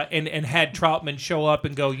 And had Troutman show up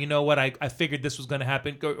and go, you know what, I figured this was going to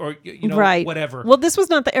happen, or right. Whatever. Well, this was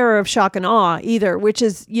not the era of shock and awe either, which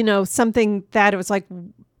is, something that it was like,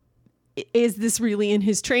 is this really in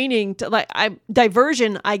his training? To like,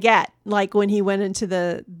 diversion, I get, like when he went into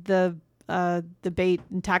the bait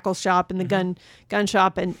and tackle shop and the gun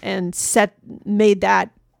shop and made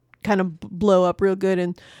that kind of blow up real good.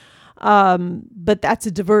 And but that's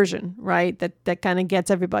a diversion, right? That kind of gets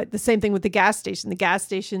everybody. The same thing with the gas station. The gas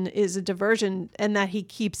station is a diversion, and that he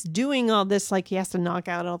keeps doing all this, like he has to knock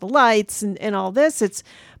out all the lights and all this.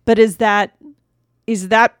 But is that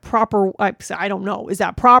proper? I don't know. Is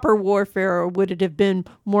that proper warfare, or would it have been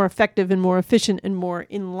more effective and more efficient and more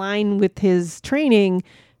in line with his training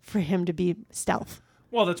for him to be stealth?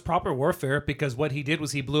 Well, that's proper warfare, because what he did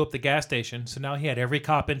was he blew up the gas station. So now he had every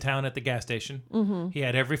cop in town at the gas station. Mm-hmm. He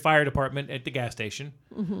had every fire department at the gas station.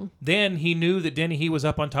 Mm-hmm. Then he knew that Dennehy was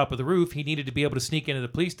up on top of the roof. He needed to be able to sneak into the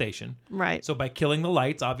police station. Right. So by killing the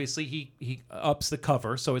lights, obviously he ups the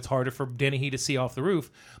cover, so it's harder for Dennehy to see off the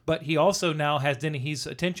roof. But he also now has Dennehy's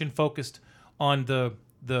attention focused on the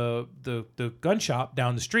gun shop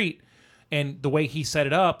down the street. And the way he set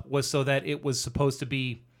it up was so that it was supposed to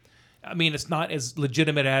be, I mean, it's not as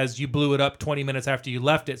legitimate as you blew it up 20 minutes after you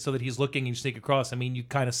left it so that he's looking and you sneak across. I mean, you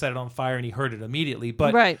kind of set it on fire and he heard it immediately.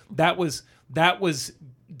 But right. that was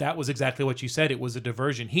exactly what you said. It was a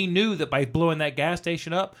diversion. He knew that by blowing that gas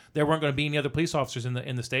station up, there weren't going to be any other police officers in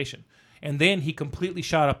the station. And then he completely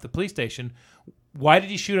shot up the police station. Why did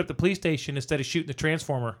he shoot up the police station instead of shooting the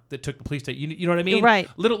transformer that took the police station? You know what I mean? Right.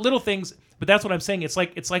 Little things, but that's what I'm saying. It's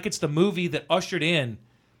like it's the movie that ushered in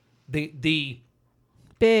the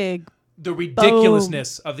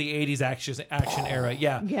ridiculousness of the 80s action era.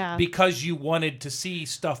 Yeah. Because you wanted to see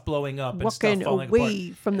stuff blowing up and walking stuff falling away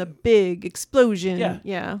apart from the big explosion.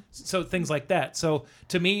 Yeah. So things like that. So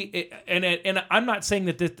to me, and I'm not saying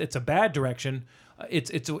that it's a bad direction.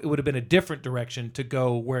 It would have been a different direction to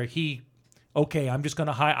go where I'm just going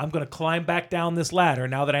to I'm going to climb back down this ladder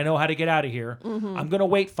now that I know how to get out of here. Mm-hmm. I'm going to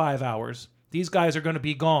wait 5 hours. These guys are going to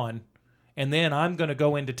be gone. And then I'm going to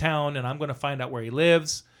go into town and I'm going to find out where he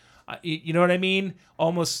lives. You know what I mean?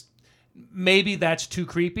 Almost, maybe that's too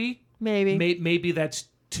creepy. Maybe that's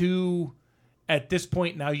too, at this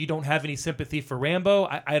point now you don't have any sympathy for Rambo.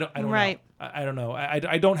 I don't know. I don't know.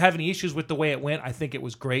 I don't have any issues with the way it went. I think it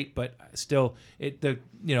was great, but still,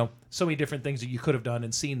 so many different things that you could have done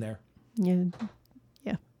and seen there. Yeah.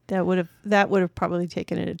 That would have probably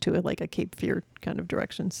taken it to a Cape Fear kind of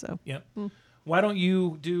direction. So yeah. Why don't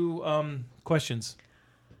you do questions?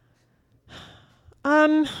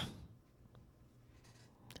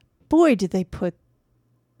 Boy, did they put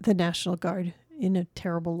the National Guard in a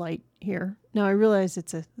terrible light here. Now, I realize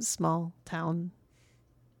it's a small town,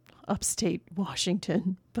 upstate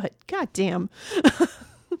Washington, but goddamn,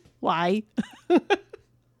 why?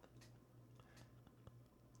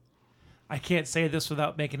 I can't say this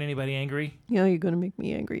without making anybody angry. You're going to make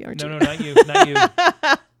me angry, aren't you? No, not you. Not you.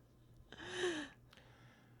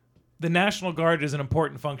 The National Guard is an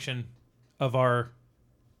important function of our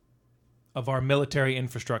military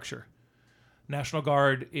infrastructure. National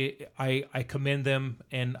Guard, I commend them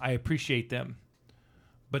and I appreciate them.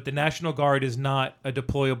 But the National Guard is not a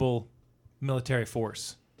deployable military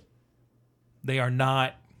force. They are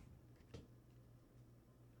not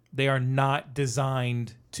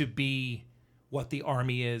designed to be what the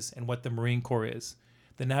Army is and what the Marine Corps is.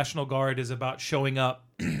 The National Guard is about showing up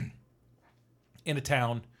in a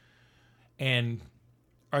town and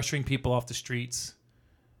ushering people off the streets,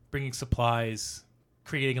 bringing supplies,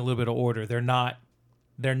 creating a little bit of order. They're not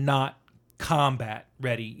combat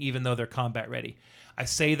ready, even though they're combat ready. I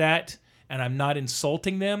say that, and I'm not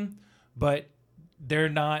insulting them, but they're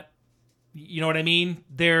not, you know what I mean?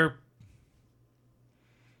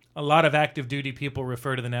 A lot of active duty people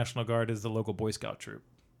refer to the National Guard as the local Boy Scout troop.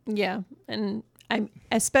 Yeah, and I'm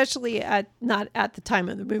especially not at the time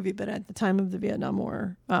of the movie, but at the time of the Vietnam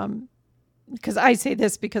War. Because I say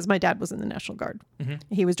this because my dad was in the National Guard.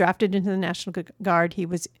 Mm-hmm. He was drafted into the National Guard. He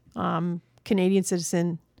was Canadian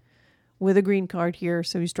citizen with a green card here,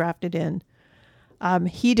 so he's drafted in.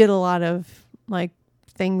 He did a lot of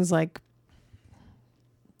things like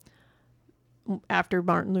after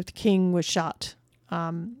Martin Luther King was shot,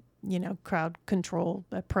 crowd control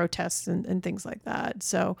protests and things like that.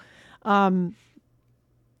 So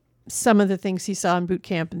some of the things he saw in boot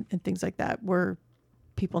camp and things like that were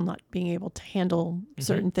people not being able to handle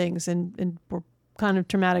certain things and were kind of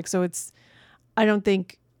traumatic. So I don't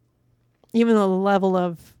think even the level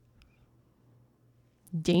of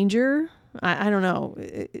danger, I don't know.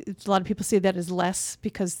 A lot of people see that as less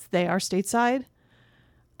because they are stateside.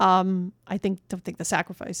 I don't think the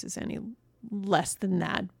sacrifice is any less than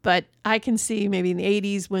that, but I can see maybe in the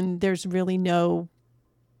 80s when there's really no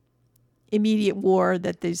immediate war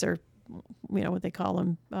that these are, what they call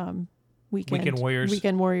them, Weekend Warriors.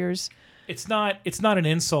 Weekend Warriors. It's not an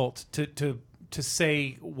insult to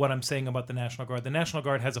say what I'm saying about the National Guard. The National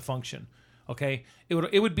Guard has a function. Okay,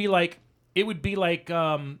 it would be like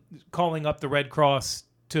calling up the Red Cross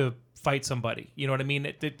to fight somebody. You know what I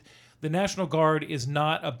mean? The National Guard is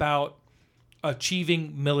not about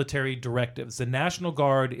achieving military directives. The National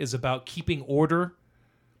Guard is about keeping order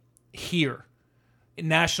here. In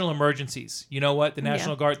national emergencies. You know what? The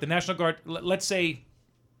National Guard. Let's say,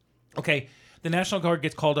 okay, the National Guard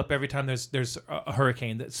gets called up every time there's a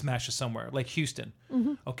hurricane that smashes somewhere, like Houston.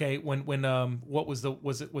 Mm-hmm. Okay, when what was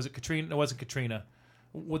it Katrina? No, it wasn't Katrina.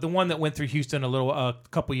 The one that went through Houston a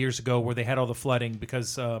couple years ago, where they had all the flooding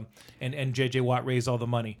because and J.J. Watt raised all the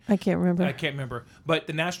money. I can't remember. But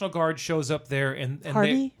the National Guard shows up there and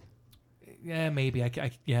Hardy. Maybe I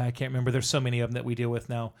can't remember. There's so many of them that we deal with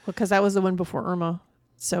now. Because that was the one before Irma,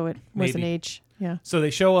 so it was an age. Yeah. So they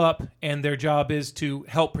show up, and their job is to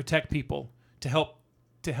help protect people, to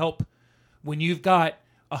help. When you've got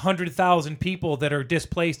 100,000 people that are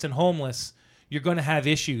displaced and homeless, you're going to have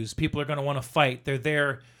issues. People are going to want to fight. They're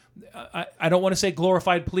there. I don't want to say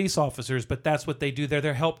glorified police officers, but that's what they do. They're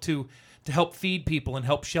there to help feed people and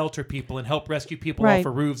help shelter people and help rescue people off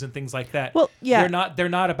of roofs and things like that. Well, yeah. They're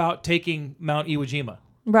not about taking Mount Iwo Jima.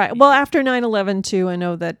 Right. Well, after 9/11 too, I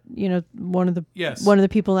know that, one of the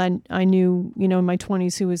people I knew, in my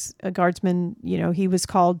 20s who was a guardsman, he was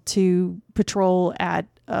called to patrol at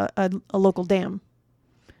a local dam.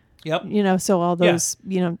 Yep. So all those,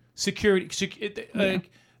 security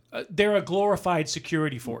they're a glorified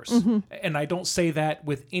security force. Mm-hmm. And I don't say that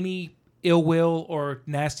with any ill will or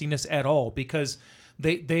nastiness at all, because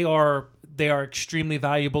they are extremely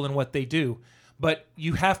valuable in what they do. But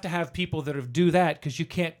you have to have people that do that, because you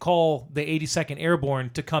can't call the 82nd Airborne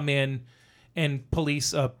to come in and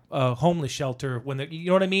police a homeless shelter when you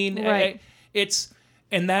know what I mean? Right. That's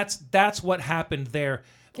what happened there.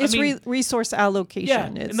 It's resource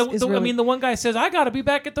allocation. Yeah. The one guy says, I got to be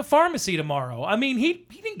back at the pharmacy tomorrow. I mean, he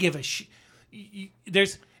didn't give a shit.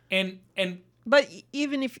 But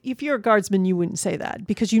even if you're a guardsman, you wouldn't say that,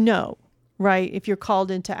 because right? If you're called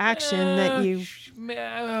into action, that you.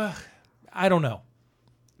 I don't know.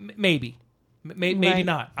 Maybe Right.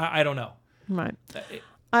 not. I don't know. Right.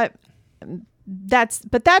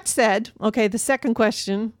 That said, okay, the second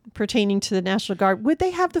question pertaining to the National Guard, would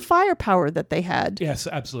they have the firepower that they had? Yes,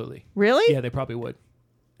 absolutely. Really? Yeah, they probably would.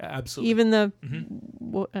 Absolutely. Even the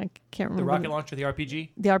I can't remember. The rocket launcher, the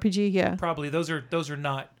RPG? The RPG, yeah. Probably. Those are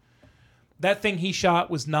not. That thing he shot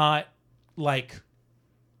was not like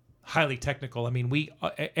highly technical. I mean,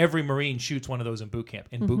 every Marine shoots one of those in boot camp.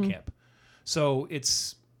 So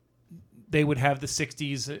they would have the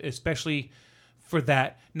 60s, especially for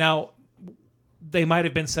that. Now, they might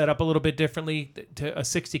have been set up a little bit differently. A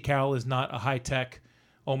 60 cal is not a high tech.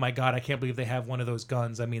 Oh my God, I can't believe they have one of those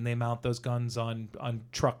guns. I mean, they mount those guns on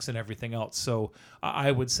trucks and everything else. So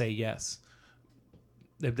I would say yes.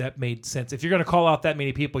 That made sense. If you're going to call out that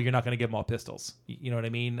many people, you're not going to give them all pistols. You know what I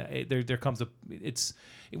mean? There comes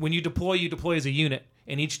when you deploy as a unit,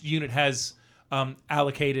 and each unit has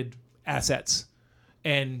allocated assets,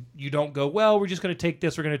 and you don't go, well, we're just going to take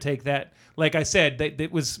this, we're going to take that. Like I said,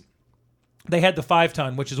 they had the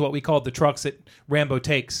 5-ton, which is what we called the trucks that Rambo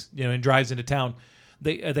takes, and drives into town.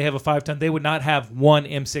 They have a 5-ton. They would not have one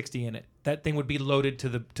M60 in it. That thing would be loaded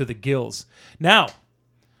to the gills. Now,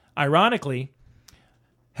 ironically,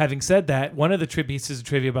 having said that, one of the pieces of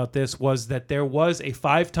trivia about this was that there was a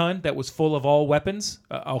 5-ton that was full of all weapons,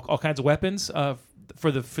 all kinds of weapons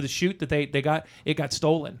for the shoot that they got. It got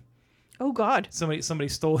stolen. Oh God! Somebody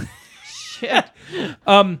stole it. Shit.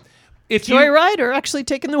 If Joyride or actually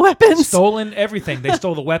taking the weapons? Stolen everything. They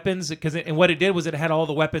stole the weapons and what it did was it had all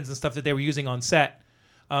the weapons and stuff that they were using on set.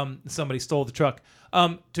 Somebody stole the truck.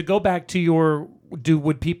 To go back to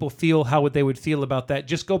would people feel, how would they feel about that?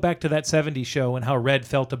 Just go back to that 70s show and how Red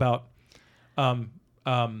felt about Bob.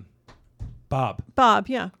 Bob,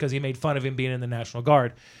 yeah. Because he made fun of him being in the National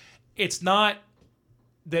Guard. It's not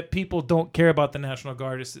that people don't care about the National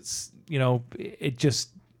Guard. It's you know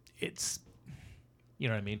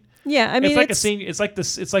what I mean? Yeah, I mean, it's like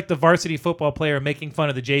the varsity football player making fun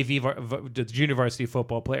of the the junior varsity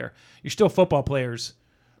football player. You're still football players,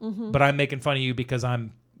 but I'm making fun of you because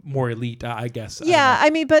I'm more elite, I guess. Yeah, I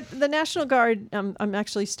mean, but the National Guard. I'm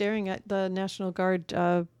actually staring at the National Guard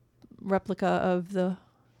replica of the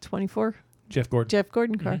 24 Jeff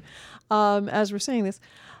Gordon car. As we're saying this,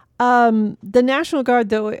 the National Guard,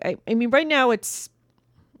 though, I mean, right now it's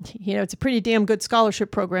a pretty damn good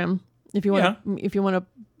scholarship program if you want to.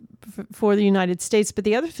 For the United States. But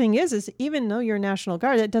the other thing is even though you're a National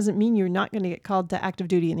Guard, that doesn't mean you're not going to get called to active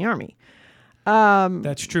duty in the Army.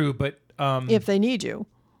 That's true, but if they need you.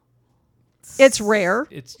 It's rare.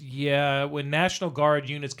 When National Guard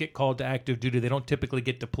units get called to active duty, they don't typically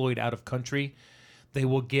get deployed out of country. They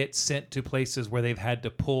will get sent to places where they've had to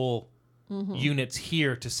pull units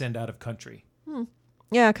here to send out of country.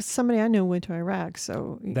 Yeah, because somebody I know went to Iraq,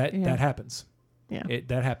 so That happens. Yeah,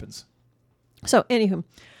 That happens. So, anywho.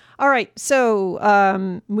 All right,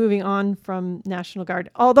 so moving on from National Guard.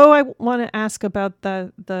 Although I want to ask about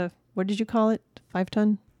the what did you call it?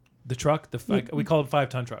 5-ton? The truck? We call them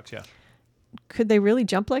 5-ton trucks, yeah. Could they really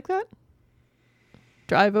jump like that?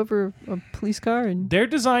 Drive over a police car? And they're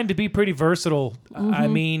designed to be pretty versatile. I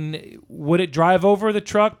mean, would it drive over the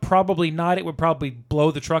truck? Probably not. It would probably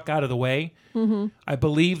blow the truck out of the way. I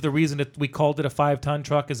believe the reason that we called it a 5-ton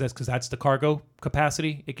truck is because that's the cargo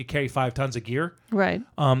capacity. It could carry 5 tons of gear. Right.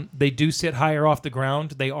 They do sit higher off the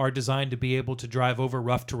ground. They are designed to be able to drive over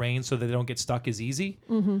rough terrain so that they don't get stuck as easy.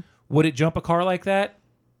 Would it jump a car like that?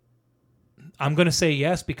 I'm going to say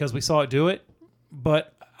yes because we saw it do it,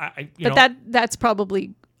 but that's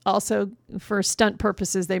probably also for stunt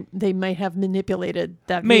purposes. They might have manipulated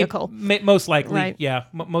that vehicle. Most likely, right. Yeah,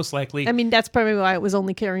 most likely. I mean, that's probably why it was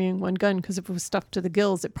only carrying one gun, because if it was stuffed to the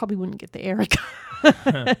gills, it probably wouldn't get the air.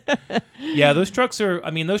 Yeah, those trucks are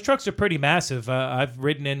pretty massive. I've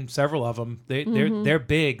ridden in several of them. They're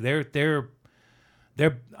big. They're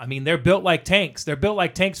built like tanks. They're built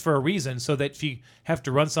like tanks for a reason, so that if you have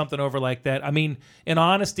to run something over like that. I mean, in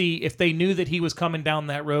honesty, if they knew that he was coming down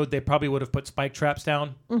that road, they probably would have put spike traps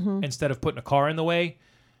down instead of putting a car in the way.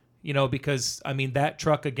 Because I mean, that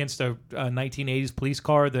truck against a 1980s police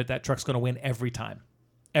car, that truck's going to win every time.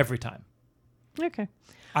 Every time. Okay.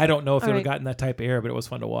 I don't know if it would have gotten that type of air, but it was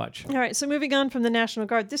fun to watch. All right, so moving on from the National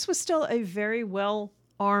Guard, this was still a very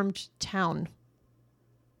well-armed town.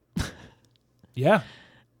 Yeah.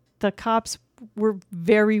 The cops were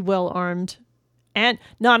very well armed. And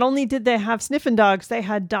not only did they have sniffing dogs, they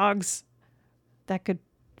had dogs that could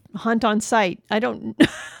hunt on sight. I don't...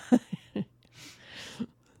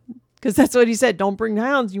 Because that's what he said. Don't bring the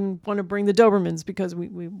hounds. You want to bring the Dobermans because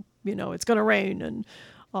we it's going to rain and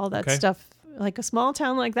all that stuff. Like a small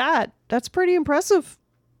town like that, that's pretty impressive.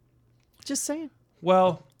 Just saying.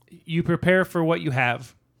 Well, you prepare for what you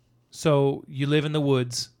have. So you live in the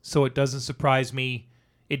woods, so it doesn't surprise me.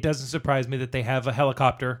 It doesn't surprise me that they have a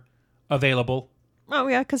helicopter available. Oh,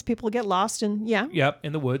 yeah, because people get lost in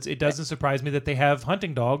the woods. It doesn't surprise me that they have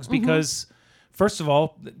hunting dogs because, first of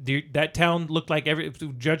all, that town looked like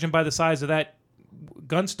judging by the size of that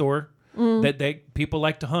gun store, that people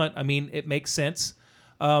like to hunt. I mean, it makes sense.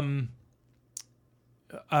 It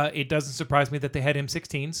doesn't surprise me that they had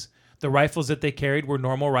M16s. The rifles that they carried were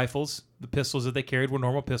normal rifles. The pistols that they carried were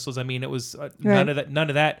normal pistols. I mean, it was none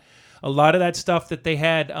of that. A lot of that stuff that they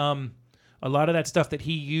had, a lot of that stuff that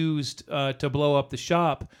he used to blow up the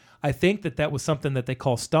shop, I think that was something that they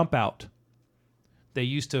call stump out. They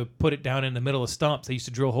used to put it down in the middle of stumps. They used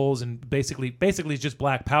to drill holes and basically it's just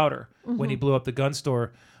black powder when he blew up the gun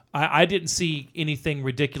store. I didn't see anything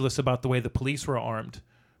ridiculous about the way the police were armed.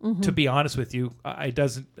 To be honest with you,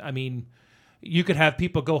 you could have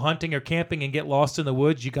people go hunting or camping and get lost in the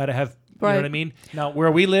woods. You got to have, you know what I mean? Now,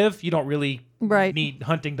 where we live, you don't really need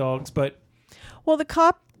hunting dogs, but... Well, the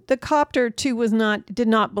copter, too, did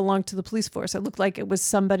not belong to the police force. It looked like it was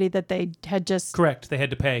somebody that they had just... Correct. They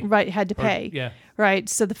had to pay. Right, had to pay. Yeah. Right.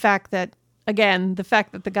 So the fact that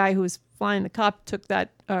the guy who was flying the cop took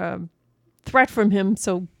that threat from him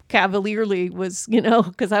so cavalierly was,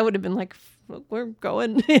 because I would have been like... We're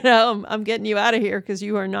going, I'm getting you out of here because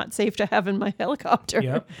you are not safe to have in my helicopter.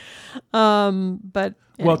 Yep. But anyway.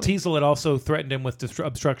 Well, Teasel had also threatened him with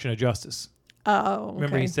obstruction of justice. Oh, okay.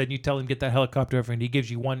 Remember, he said, "You tell him to get that helicopter over, and he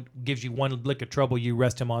gives you one lick of trouble. You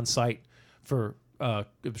arrest him on site for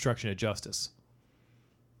obstruction of justice."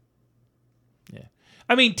 Yeah,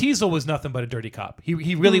 I mean, Teasel was nothing but a dirty cop.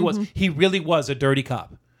 He really was. He really was a dirty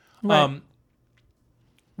cop. Right.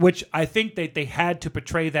 Which I think they had to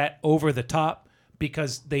portray that over the top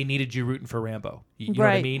because they needed you rooting for Rambo. You know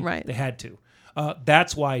what I mean? Right. They had to.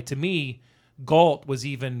 That's why, to me, Galt was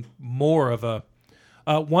even more of a...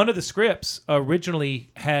 one of the scripts originally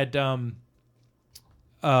had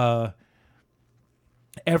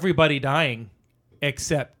everybody dying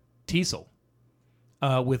except Teasel,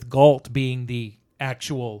 with Galt being the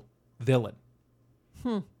actual villain.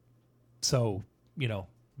 So,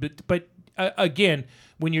 but again,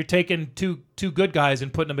 when you're taking two good guys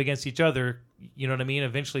and putting them against each other, you know what I mean?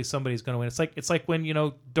 Eventually, somebody's going to win. It's like when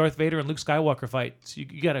Darth Vader and Luke Skywalker fight. So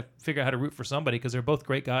you got to figure out how to root for somebody because they're both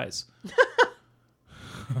great guys.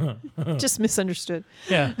 Just misunderstood.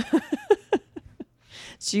 Yeah.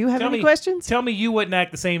 Do you have any questions? Tell me you wouldn't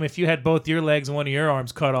act the same if you had both your legs and one of your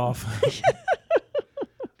arms cut off.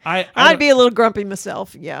 I'd be a little grumpy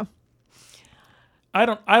myself. Yeah. I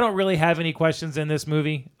don't really have any questions in this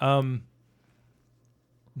movie. The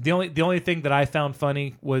only thing that I found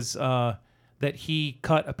funny was that he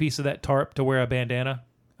cut a piece of that tarp to wear a bandana,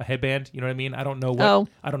 a headband. You know what I mean? I don't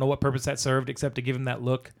know what purpose that served except to give him that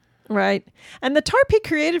look. Right. And the tarp he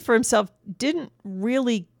created for himself didn't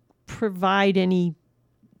really provide any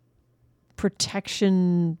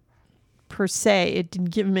protection per se. It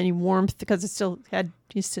didn't give him any warmth because it still had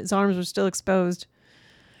his arms were still exposed.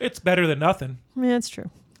 It's better than nothing. Yeah, that's true.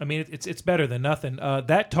 I mean, it's better than nothing.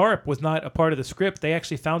 That tarp was not a part of the script. They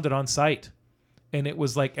actually found it on site, and it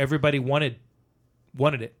was like everybody wanted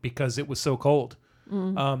it because it was so cold.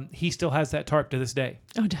 He still has that tarp to this day.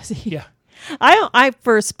 Oh, does he? Yeah. I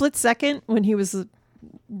for a split second when he was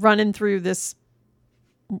running through this,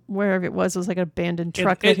 wherever it was like an abandoned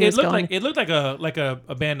truck. It looked like a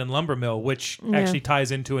abandoned lumber mill, which actually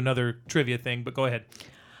ties into another trivia thing. But go ahead.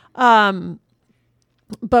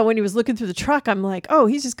 But when he was looking through the truck, I'm like, oh,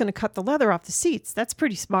 he's just going to cut the leather off the seats. That's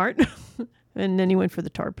pretty smart. And then he went for the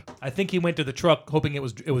tarp. I think he went to the truck hoping it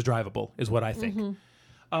was drivable, is what I think.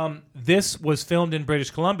 This was filmed in British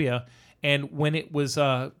Columbia, and when it was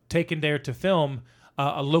taken there to film,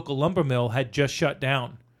 a local lumber mill had just shut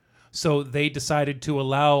down. So they decided to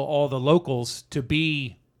allow all the locals to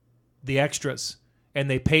be the extras, and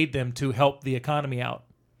they paid them to help the economy out,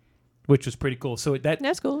 which was pretty cool. So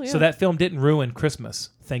that's cool. Yeah. So that film didn't ruin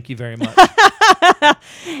Christmas. Thank you very much.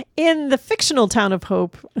 In the fictional town of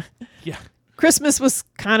Hope, yeah, Christmas was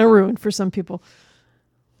kind of ruined for some people.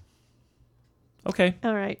 Okay.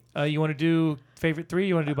 All right. You want to do favorite three?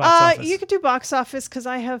 You want to do box office? You could do box office because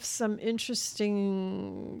I have some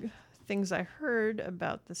interesting things I heard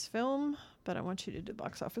about this film, but I want you to do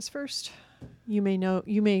box office first. You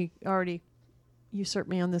may already usurp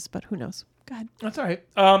me on this, but who knows? Go ahead. That's all right.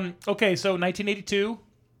 Okay, so 1982,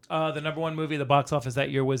 the number one movie at the box office that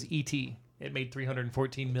year was E.T. It made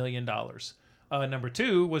 $314 million. Number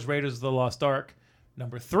two was Raiders of the Lost Ark.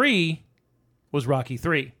 Number three was Rocky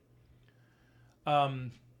III.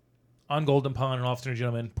 On Golden Pond and Officer and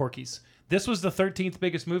Gentleman, Porky's. This was the 13th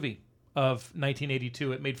biggest movie of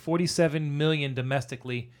 1982. It made $47 million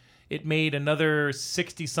domestically. It made another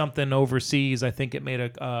 60-something overseas. I think it made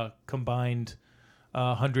a combined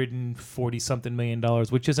 $140-something million,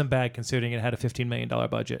 which isn't bad considering it had a $15 million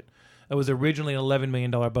budget. It was originally an $11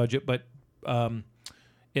 million budget, but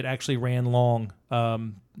it actually ran long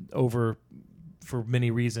over for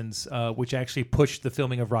many reasons, which actually pushed the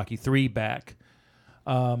filming of Rocky III back.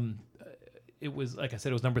 It was, like I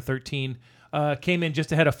said, it was number 13. Came in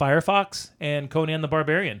just ahead of Firefox and Conan the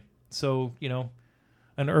Barbarian. So,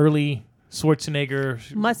 an early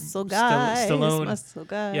Schwarzenegger, muscle guys, Stallone. Muscle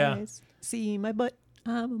guys. Yeah. See my butt.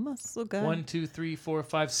 I'm a muscle guy. 1, 2, 3, 4,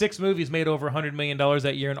 5, 6 movies made over $100 million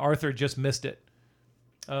that year, and Arthur just missed it.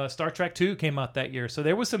 Star Trek 2 came out that year. So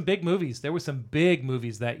there were some big movies. There were some big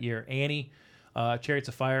movies that year. Annie, Chariots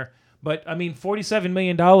of Fire. But, I mean, $47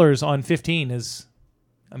 million on 15 is,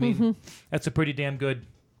 that's a pretty damn good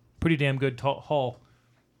haul.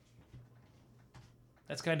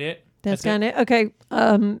 That's kind of it. That's kind of it. Okay.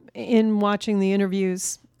 In watching the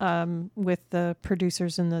interviews with the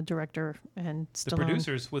producers and the director and Stallone. The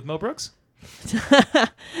producers with Mel Brooks?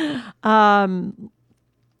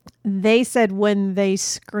 They said when they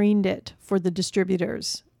screened it for the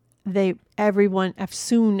distributors, everyone, as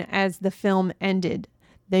soon as the film ended,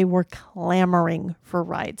 they were clamoring for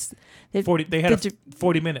rights. They had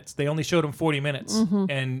 40 minutes. They only showed them 40 minutes,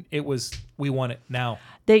 and it was, we want it now.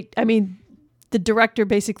 The director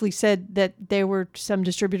basically said that there were some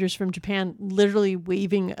distributors from Japan literally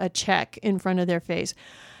waving a check in front of their face.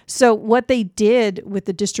 So what they did with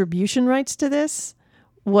the distribution rights to this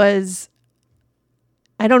was,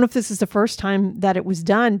 I don't know if this is the first time that it was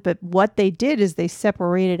done, but what they did is they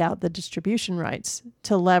separated out the distribution rights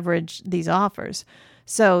to leverage these offers.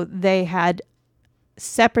 So they had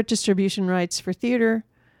separate distribution rights for theater,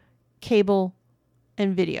 cable,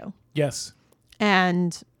 and video. Yes.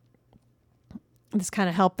 And this kind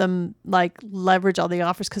of helped them leverage all the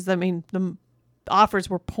offers because the offers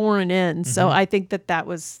were pouring in. So I think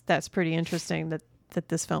that's pretty interesting that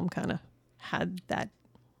this film kind of had that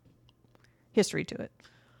history to it.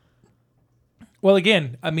 Well,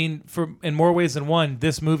 again, in more ways than one,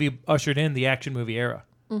 this movie ushered in the action movie era.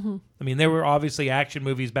 There were obviously action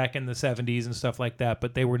movies back in the 70s and stuff like that,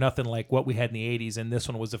 but they were nothing like what we had in the 80s. And this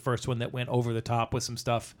one was the first one that went over the top with some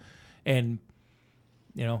stuff. And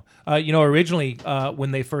originally,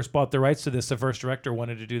 when they first bought the rights to this, the first director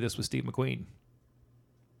wanted to do this with Steve McQueen.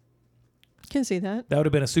 Can see that. That would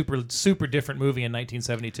have been a super, super different movie in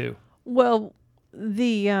 1972. Well,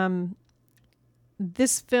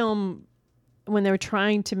 this film, when they were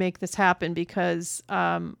trying to make this happen, because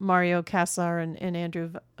Mario Kassar and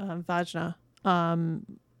Andrew Vajna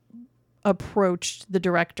approached the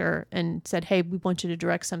director and said, "Hey, we want you to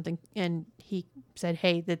direct something," and he said,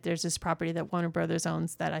 "Hey, that there's this property that Warner Brothers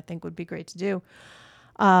owns that I think would be great to do."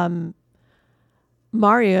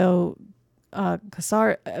 Mario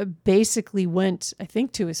Kassar basically went, I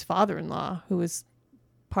think, to his father-in-law, who was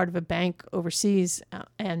part of a bank overseas,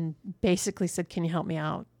 and basically said, "Can you help me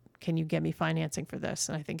out? Can you get me financing for this?"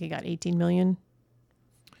 And I think he got $18 million.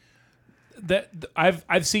 That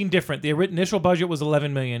I've seen different. The initial budget was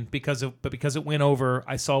 $11 million because it went over.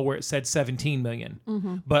 I saw where it said $17 million.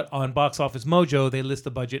 Mm-hmm. But on Box Office Mojo, they list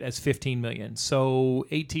the budget as $15 million. So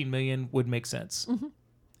 $18 million would make sense. Mm-hmm.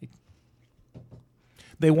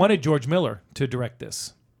 They wanted George Miller to direct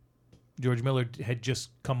this. George Miller had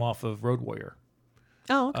just come off of Road Warrior.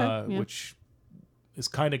 Oh, okay. Which has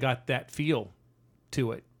kind of got that feel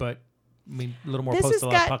to it, but I mean a little more This has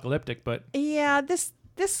post-apocalyptic. But yeah, this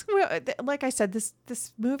like I said, this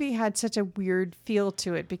movie had such a weird feel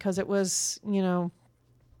to it because it was,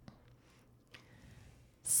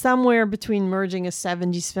 somewhere between merging a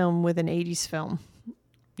 70s film with an 80s film.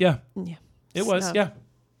 Yeah. Yeah. It was, yeah.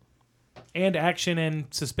 And action and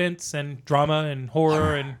suspense and drama and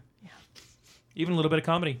horror and even a little bit of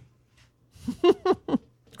comedy. All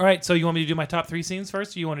right, so you want me to do my top 3 scenes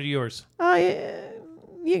first, or you want to do yours?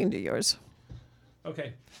 You can do yours.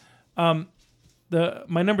 Okay.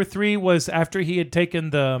 My number 3 was after he had taken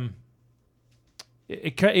the.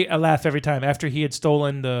 I laugh every time after he had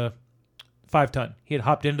stolen the 5-ton. He had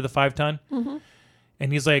hopped into the 5-ton, mm-hmm.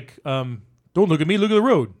 and he's like, "Don't look at me, look at the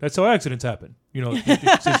road. That's how accidents happen."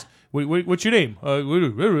 It says, "What's your name?"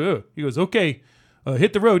 He goes, "Okay,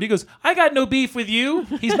 hit the road." He goes, "I got no beef with you.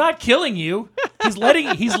 He's not killing you. He's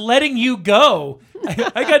letting you go.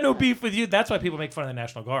 I got no beef with you." That's why people make fun of the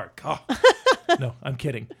National Guard. Oh. No, I'm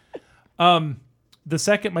kidding.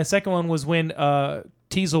 My second one was when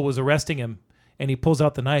Teasel was arresting him, and he pulls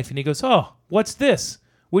out the knife, and he goes, "Oh, what's this?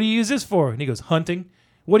 What do you use this for?" And he goes, "Hunting."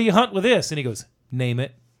 "What do you hunt with this?" And he goes, "Name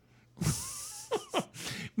it."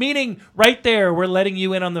 Meaning, right there, we're letting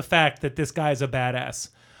you in on the fact that this guy's a badass.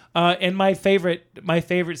 And my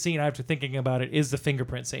favorite scene after thinking about it is the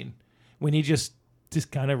fingerprint scene, when he just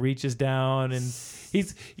kind of reaches down and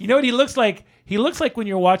he's, what he looks like? He looks like when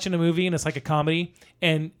you're watching a movie and it's like a comedy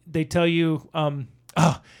and they tell you,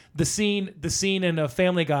 the scene in a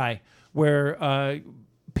Family Guy where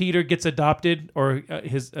Peter gets adopted, or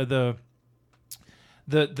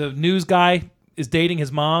the news guy is dating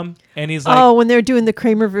his mom, and he's like, when they're doing the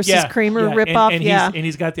Kramer versus Kramer ripoff, and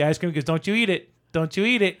he's got the ice cream. He goes, "Don't you eat it. Don't you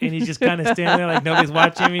eat it." And he's just kind of standing there like nobody's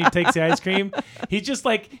watching him. He takes the ice cream. He's just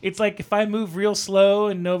like, it's like if I move real slow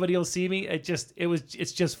and nobody will see me, it's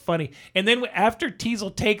just funny. And then after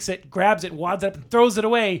Teasel takes it, grabs it, wads it up and throws it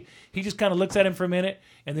away, he just kind of looks at him for a minute,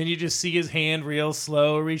 and then you just see his hand real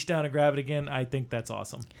slow reach down and grab it again. I think that's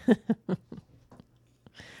awesome.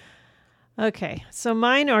 Okay, so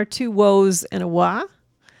mine are 2 woes and a wah.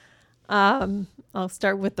 I'll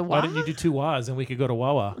start with the wah. Why didn't you do 2 wahs and we could go to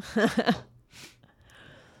Wawa?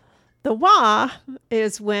 The wah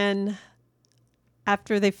is when,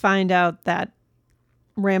 after they find out that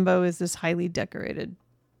Rambo is this highly decorated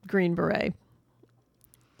Green Beret,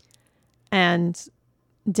 and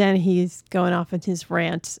then he's going off in his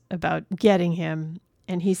rant about getting him,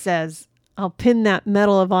 and he says, "I'll pin that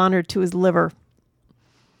Medal of Honor to his liver."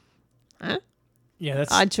 Huh? Yeah,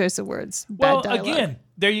 that's odd choice of words. Well, bad dialogue. Again,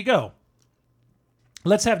 there you go.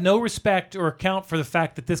 Let's have no respect or account for the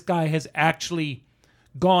fact that this guy has actually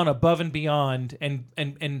gone above and beyond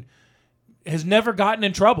and has never gotten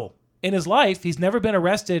in trouble in his life. He's never been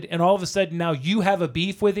arrested, and all of a sudden now you have a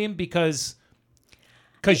beef with him because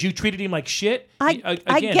you treated him like shit.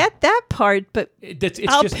 I get that part, but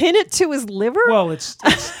I'll pin it to his liver? Well, it's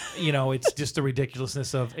it's just the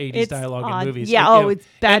ridiculousness of 80s dialogue in movies. Yeah, it's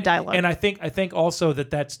bad dialogue. And I think also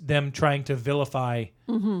that's them trying to vilify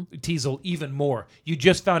Teasel even more. You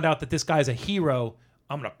just found out that this guy's a hero.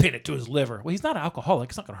 I'm going to pin it to his liver. Well, he's not an alcoholic.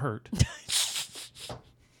 It's not going to hurt.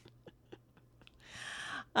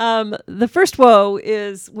 The first woe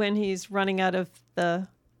is when he's running out of the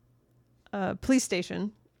police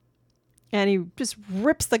station, and he just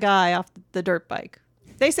rips the guy off the dirt bike.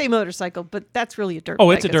 They say motorcycle, but that's really a dirt bike.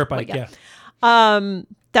 Oh, it's a dirt bike, yeah.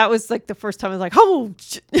 That was like the first time I was like, oh,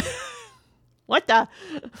 what the?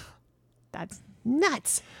 That's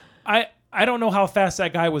nuts. I don't know how fast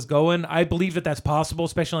that guy was going. I believe that that's possible,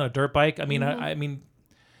 especially on a dirt bike. I mean, I mean,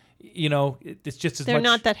 it's just as They're much.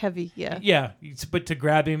 not that heavy. Yeah. Yeah, but to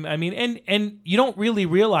grab him, I mean, and you don't really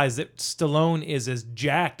realize that Stallone is as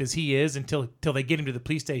jacked as he is until they get him to the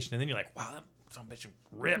police station, and then you're like, wow, that son of a bitch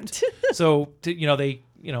ripped. So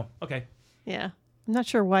okay. Yeah. I'm not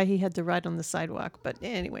sure why he had to ride on the sidewalk, but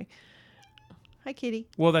anyway. Hi, Kitty.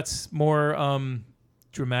 Well, that's more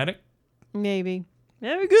dramatic. Maybe.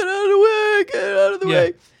 Yeah, get out of the way. Get out of the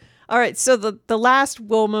way. All right. So the last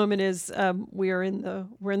Will moment is we're in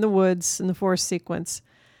the woods in the forest sequence,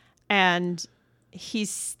 and he's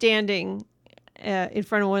standing in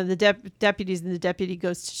front of one of the deputies, and the deputy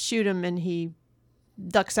goes to shoot him, and he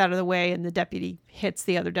ducks out of the way, and the deputy hits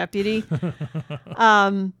the other deputy.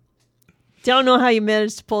 Don't know how you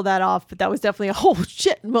managed to pull that off, but that was definitely a whole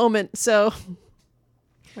shit moment. So.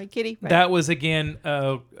 Right, Kitty? Right. That was, again,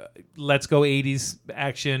 let's go 80s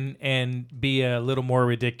action and be a little more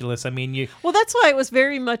ridiculous. I mean, Well, that's why it was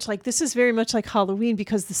very much like, this is very much like Halloween,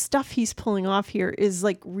 because the stuff he's pulling off here is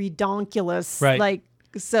like redonkulous. Right. Like,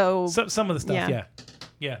 so some of the stuff,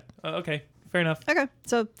 yeah. Okay, fair enough. Okay,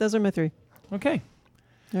 so those are my three. Okay.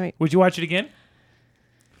 All right. Would you watch it again?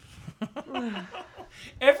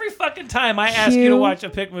 Every fucking time I ask you to watch a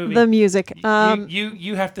pick movie, the music.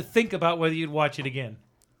 You have to think about whether you'd watch it again.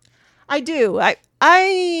 I do.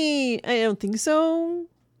 I don't think so.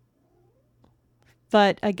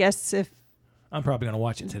 But I guess if I'm probably gonna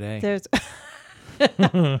watch it today. there's,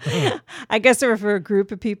 I guess if for a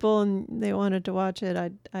group of people and they wanted to watch it,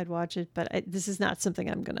 I'd watch it. But this is not something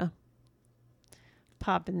I'm gonna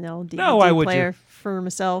pop in the old DVD player for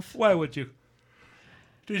myself. Why would you?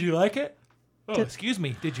 Did you like it? Oh, excuse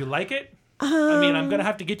me. Did you like it? I mean, I'm gonna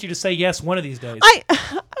have to get you to say yes one of these days.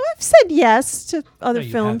 I've said yes to other No,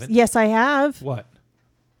 you films. haven't. Yes, I have. What?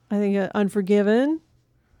 I think Unforgiven,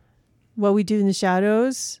 What We Do in the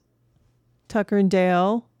Shadows, Tucker and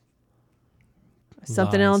Dale,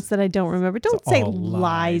 something Lies. else that I don't remember. Don't It's say all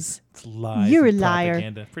lies. It's lies. You're a and liar.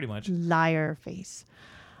 propaganda, pretty much. Liar face.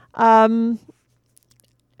 I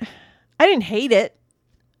didn't hate it.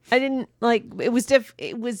 I didn't like it was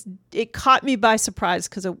it caught me by surprise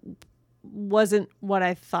because it wasn't what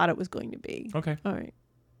I thought it was going to be. Okay. All right.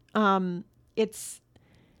 It's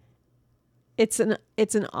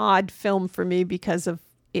an odd film for me because of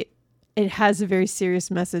it. It has a very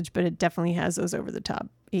serious message, but it definitely has those over the top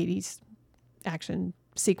 80s action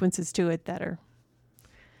sequences to it that are.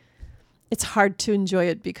 It's hard to enjoy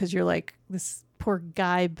it because you're like this poor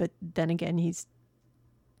guy, but then again he's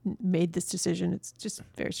made this decision. It's just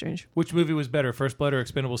very strange. Which movie was better, First Blood or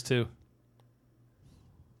Expendables 2?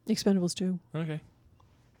 Expendables 2.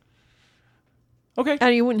 Okay.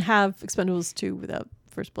 And you wouldn't have Expendables 2 without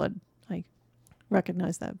First Blood. I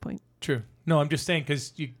recognize that point. True. No, I'm just saying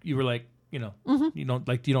because you were like, you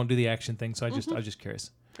don't do the action thing, so I was just curious.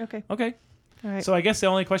 Okay. Okay. All right. So I guess the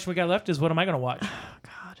only question we got left is what am I going to watch? Oh,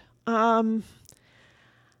 God.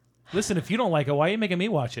 Listen, if you don't like it, why are you making me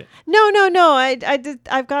watch it? No.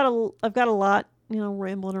 I've got a lot,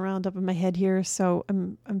 rambling around up in my head here. So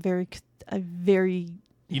I'm very.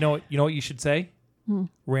 You know what you should say?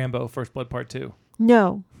 Rambo: First Blood Part 2.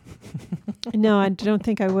 No, no, I don't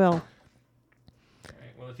think I will. All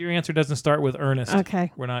right, well, if your answer doesn't start with Ernest,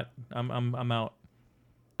 Okay, we're not. I'm out.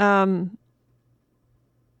 All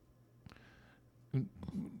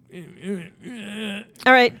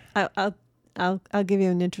right. I'll give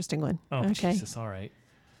you an interesting one. Oh, okay. Jesus! All right.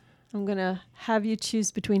 I'm gonna have you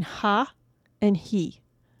choose between ha and he.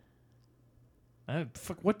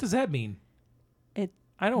 What does that mean?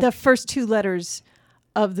 I don't. The first two letters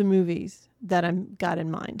of the movies that I've got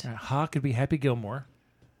in mind. Ha could be Happy Gilmore.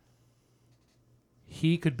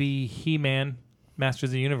 He could be He-Man, Masters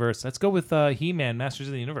of the Universe. Let's go with He-Man, Masters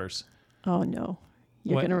of the Universe. Oh no,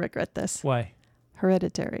 you're What? gonna regret this. Why?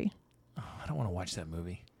 Hereditary. Oh, I don't want to watch that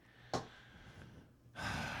movie.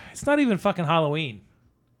 It's not even fucking Halloween.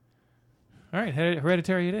 All right,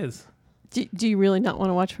 Hereditary it is. Do you really not want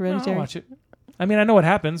to watch No, Hereditary? I'll watch it. I mean, I know what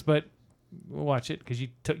happens, but we'll watch it because you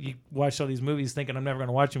watched all these movies thinking I'm never going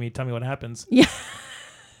to watch them. You tell me what happens. Yeah.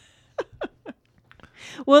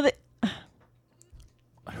 Well,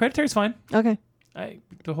 Hereditary's fine. okay.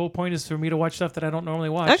 The whole point is for me to watch stuff that I don't normally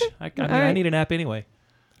watch. Okay. I mean, I need a nap anyway.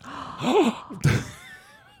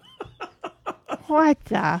 What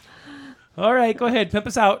the? All right, go ahead. Pimp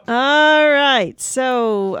us out. All right.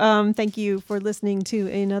 So thank you for listening to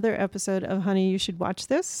another episode of Honey, You Should Watch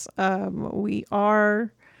This. We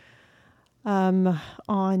are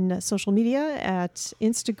on social media at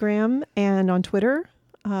Instagram and on Twitter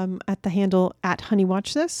at the handle at Honey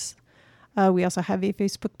Watch This. We also have a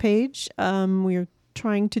Facebook page. We're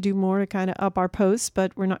trying to do more to kind of up our posts,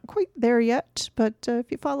 but we're not quite there yet. But if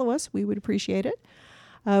you follow us, we would appreciate it.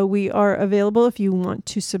 We are available if you want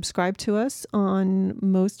to subscribe to us on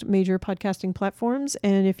most major podcasting platforms.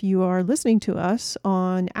 And if you are listening to us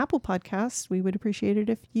on Apple Podcasts, we would appreciate it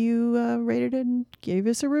if you rated and gave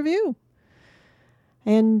us a review.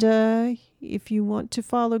 And if you want to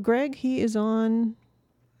follow Greg, he is on...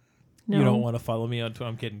 No. You don't want to follow me on Twitter.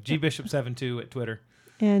 I'm kidding. gbishop72 at Twitter.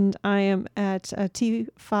 And I am at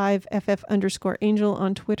T5FF_Angel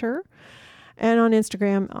on Twitter. And on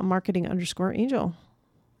Instagram, marketing_angel.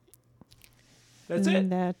 That's and it.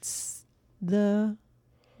 That's the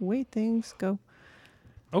way things go.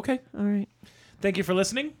 Okay. All right. Thank you for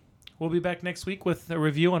listening. We'll be back next week with a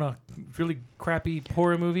review on a really crappy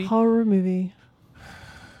horror movie. Horror movie.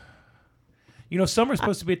 You know, summer's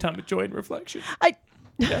supposed to be a time of joy and reflection.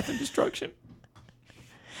 Death and destruction.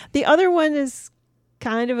 The other one is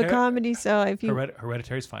kind of a comedy, so if you...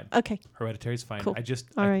 Hereditary's fine. Okay. Hereditary's fine. Cool.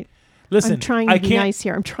 All right. Listen, I'm trying to be nice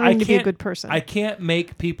here. I'm trying to be a good person. I can't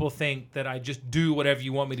make people think that I just do whatever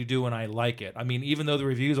you want me to do and I like it. I mean, even though the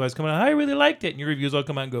reviews always come out, I really liked it, and your reviews all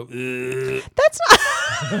come out and go, ugh. That's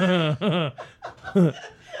not...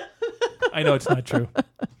 I know it's not true.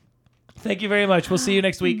 Thank you very much. We'll see you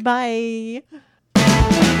next week. Bye.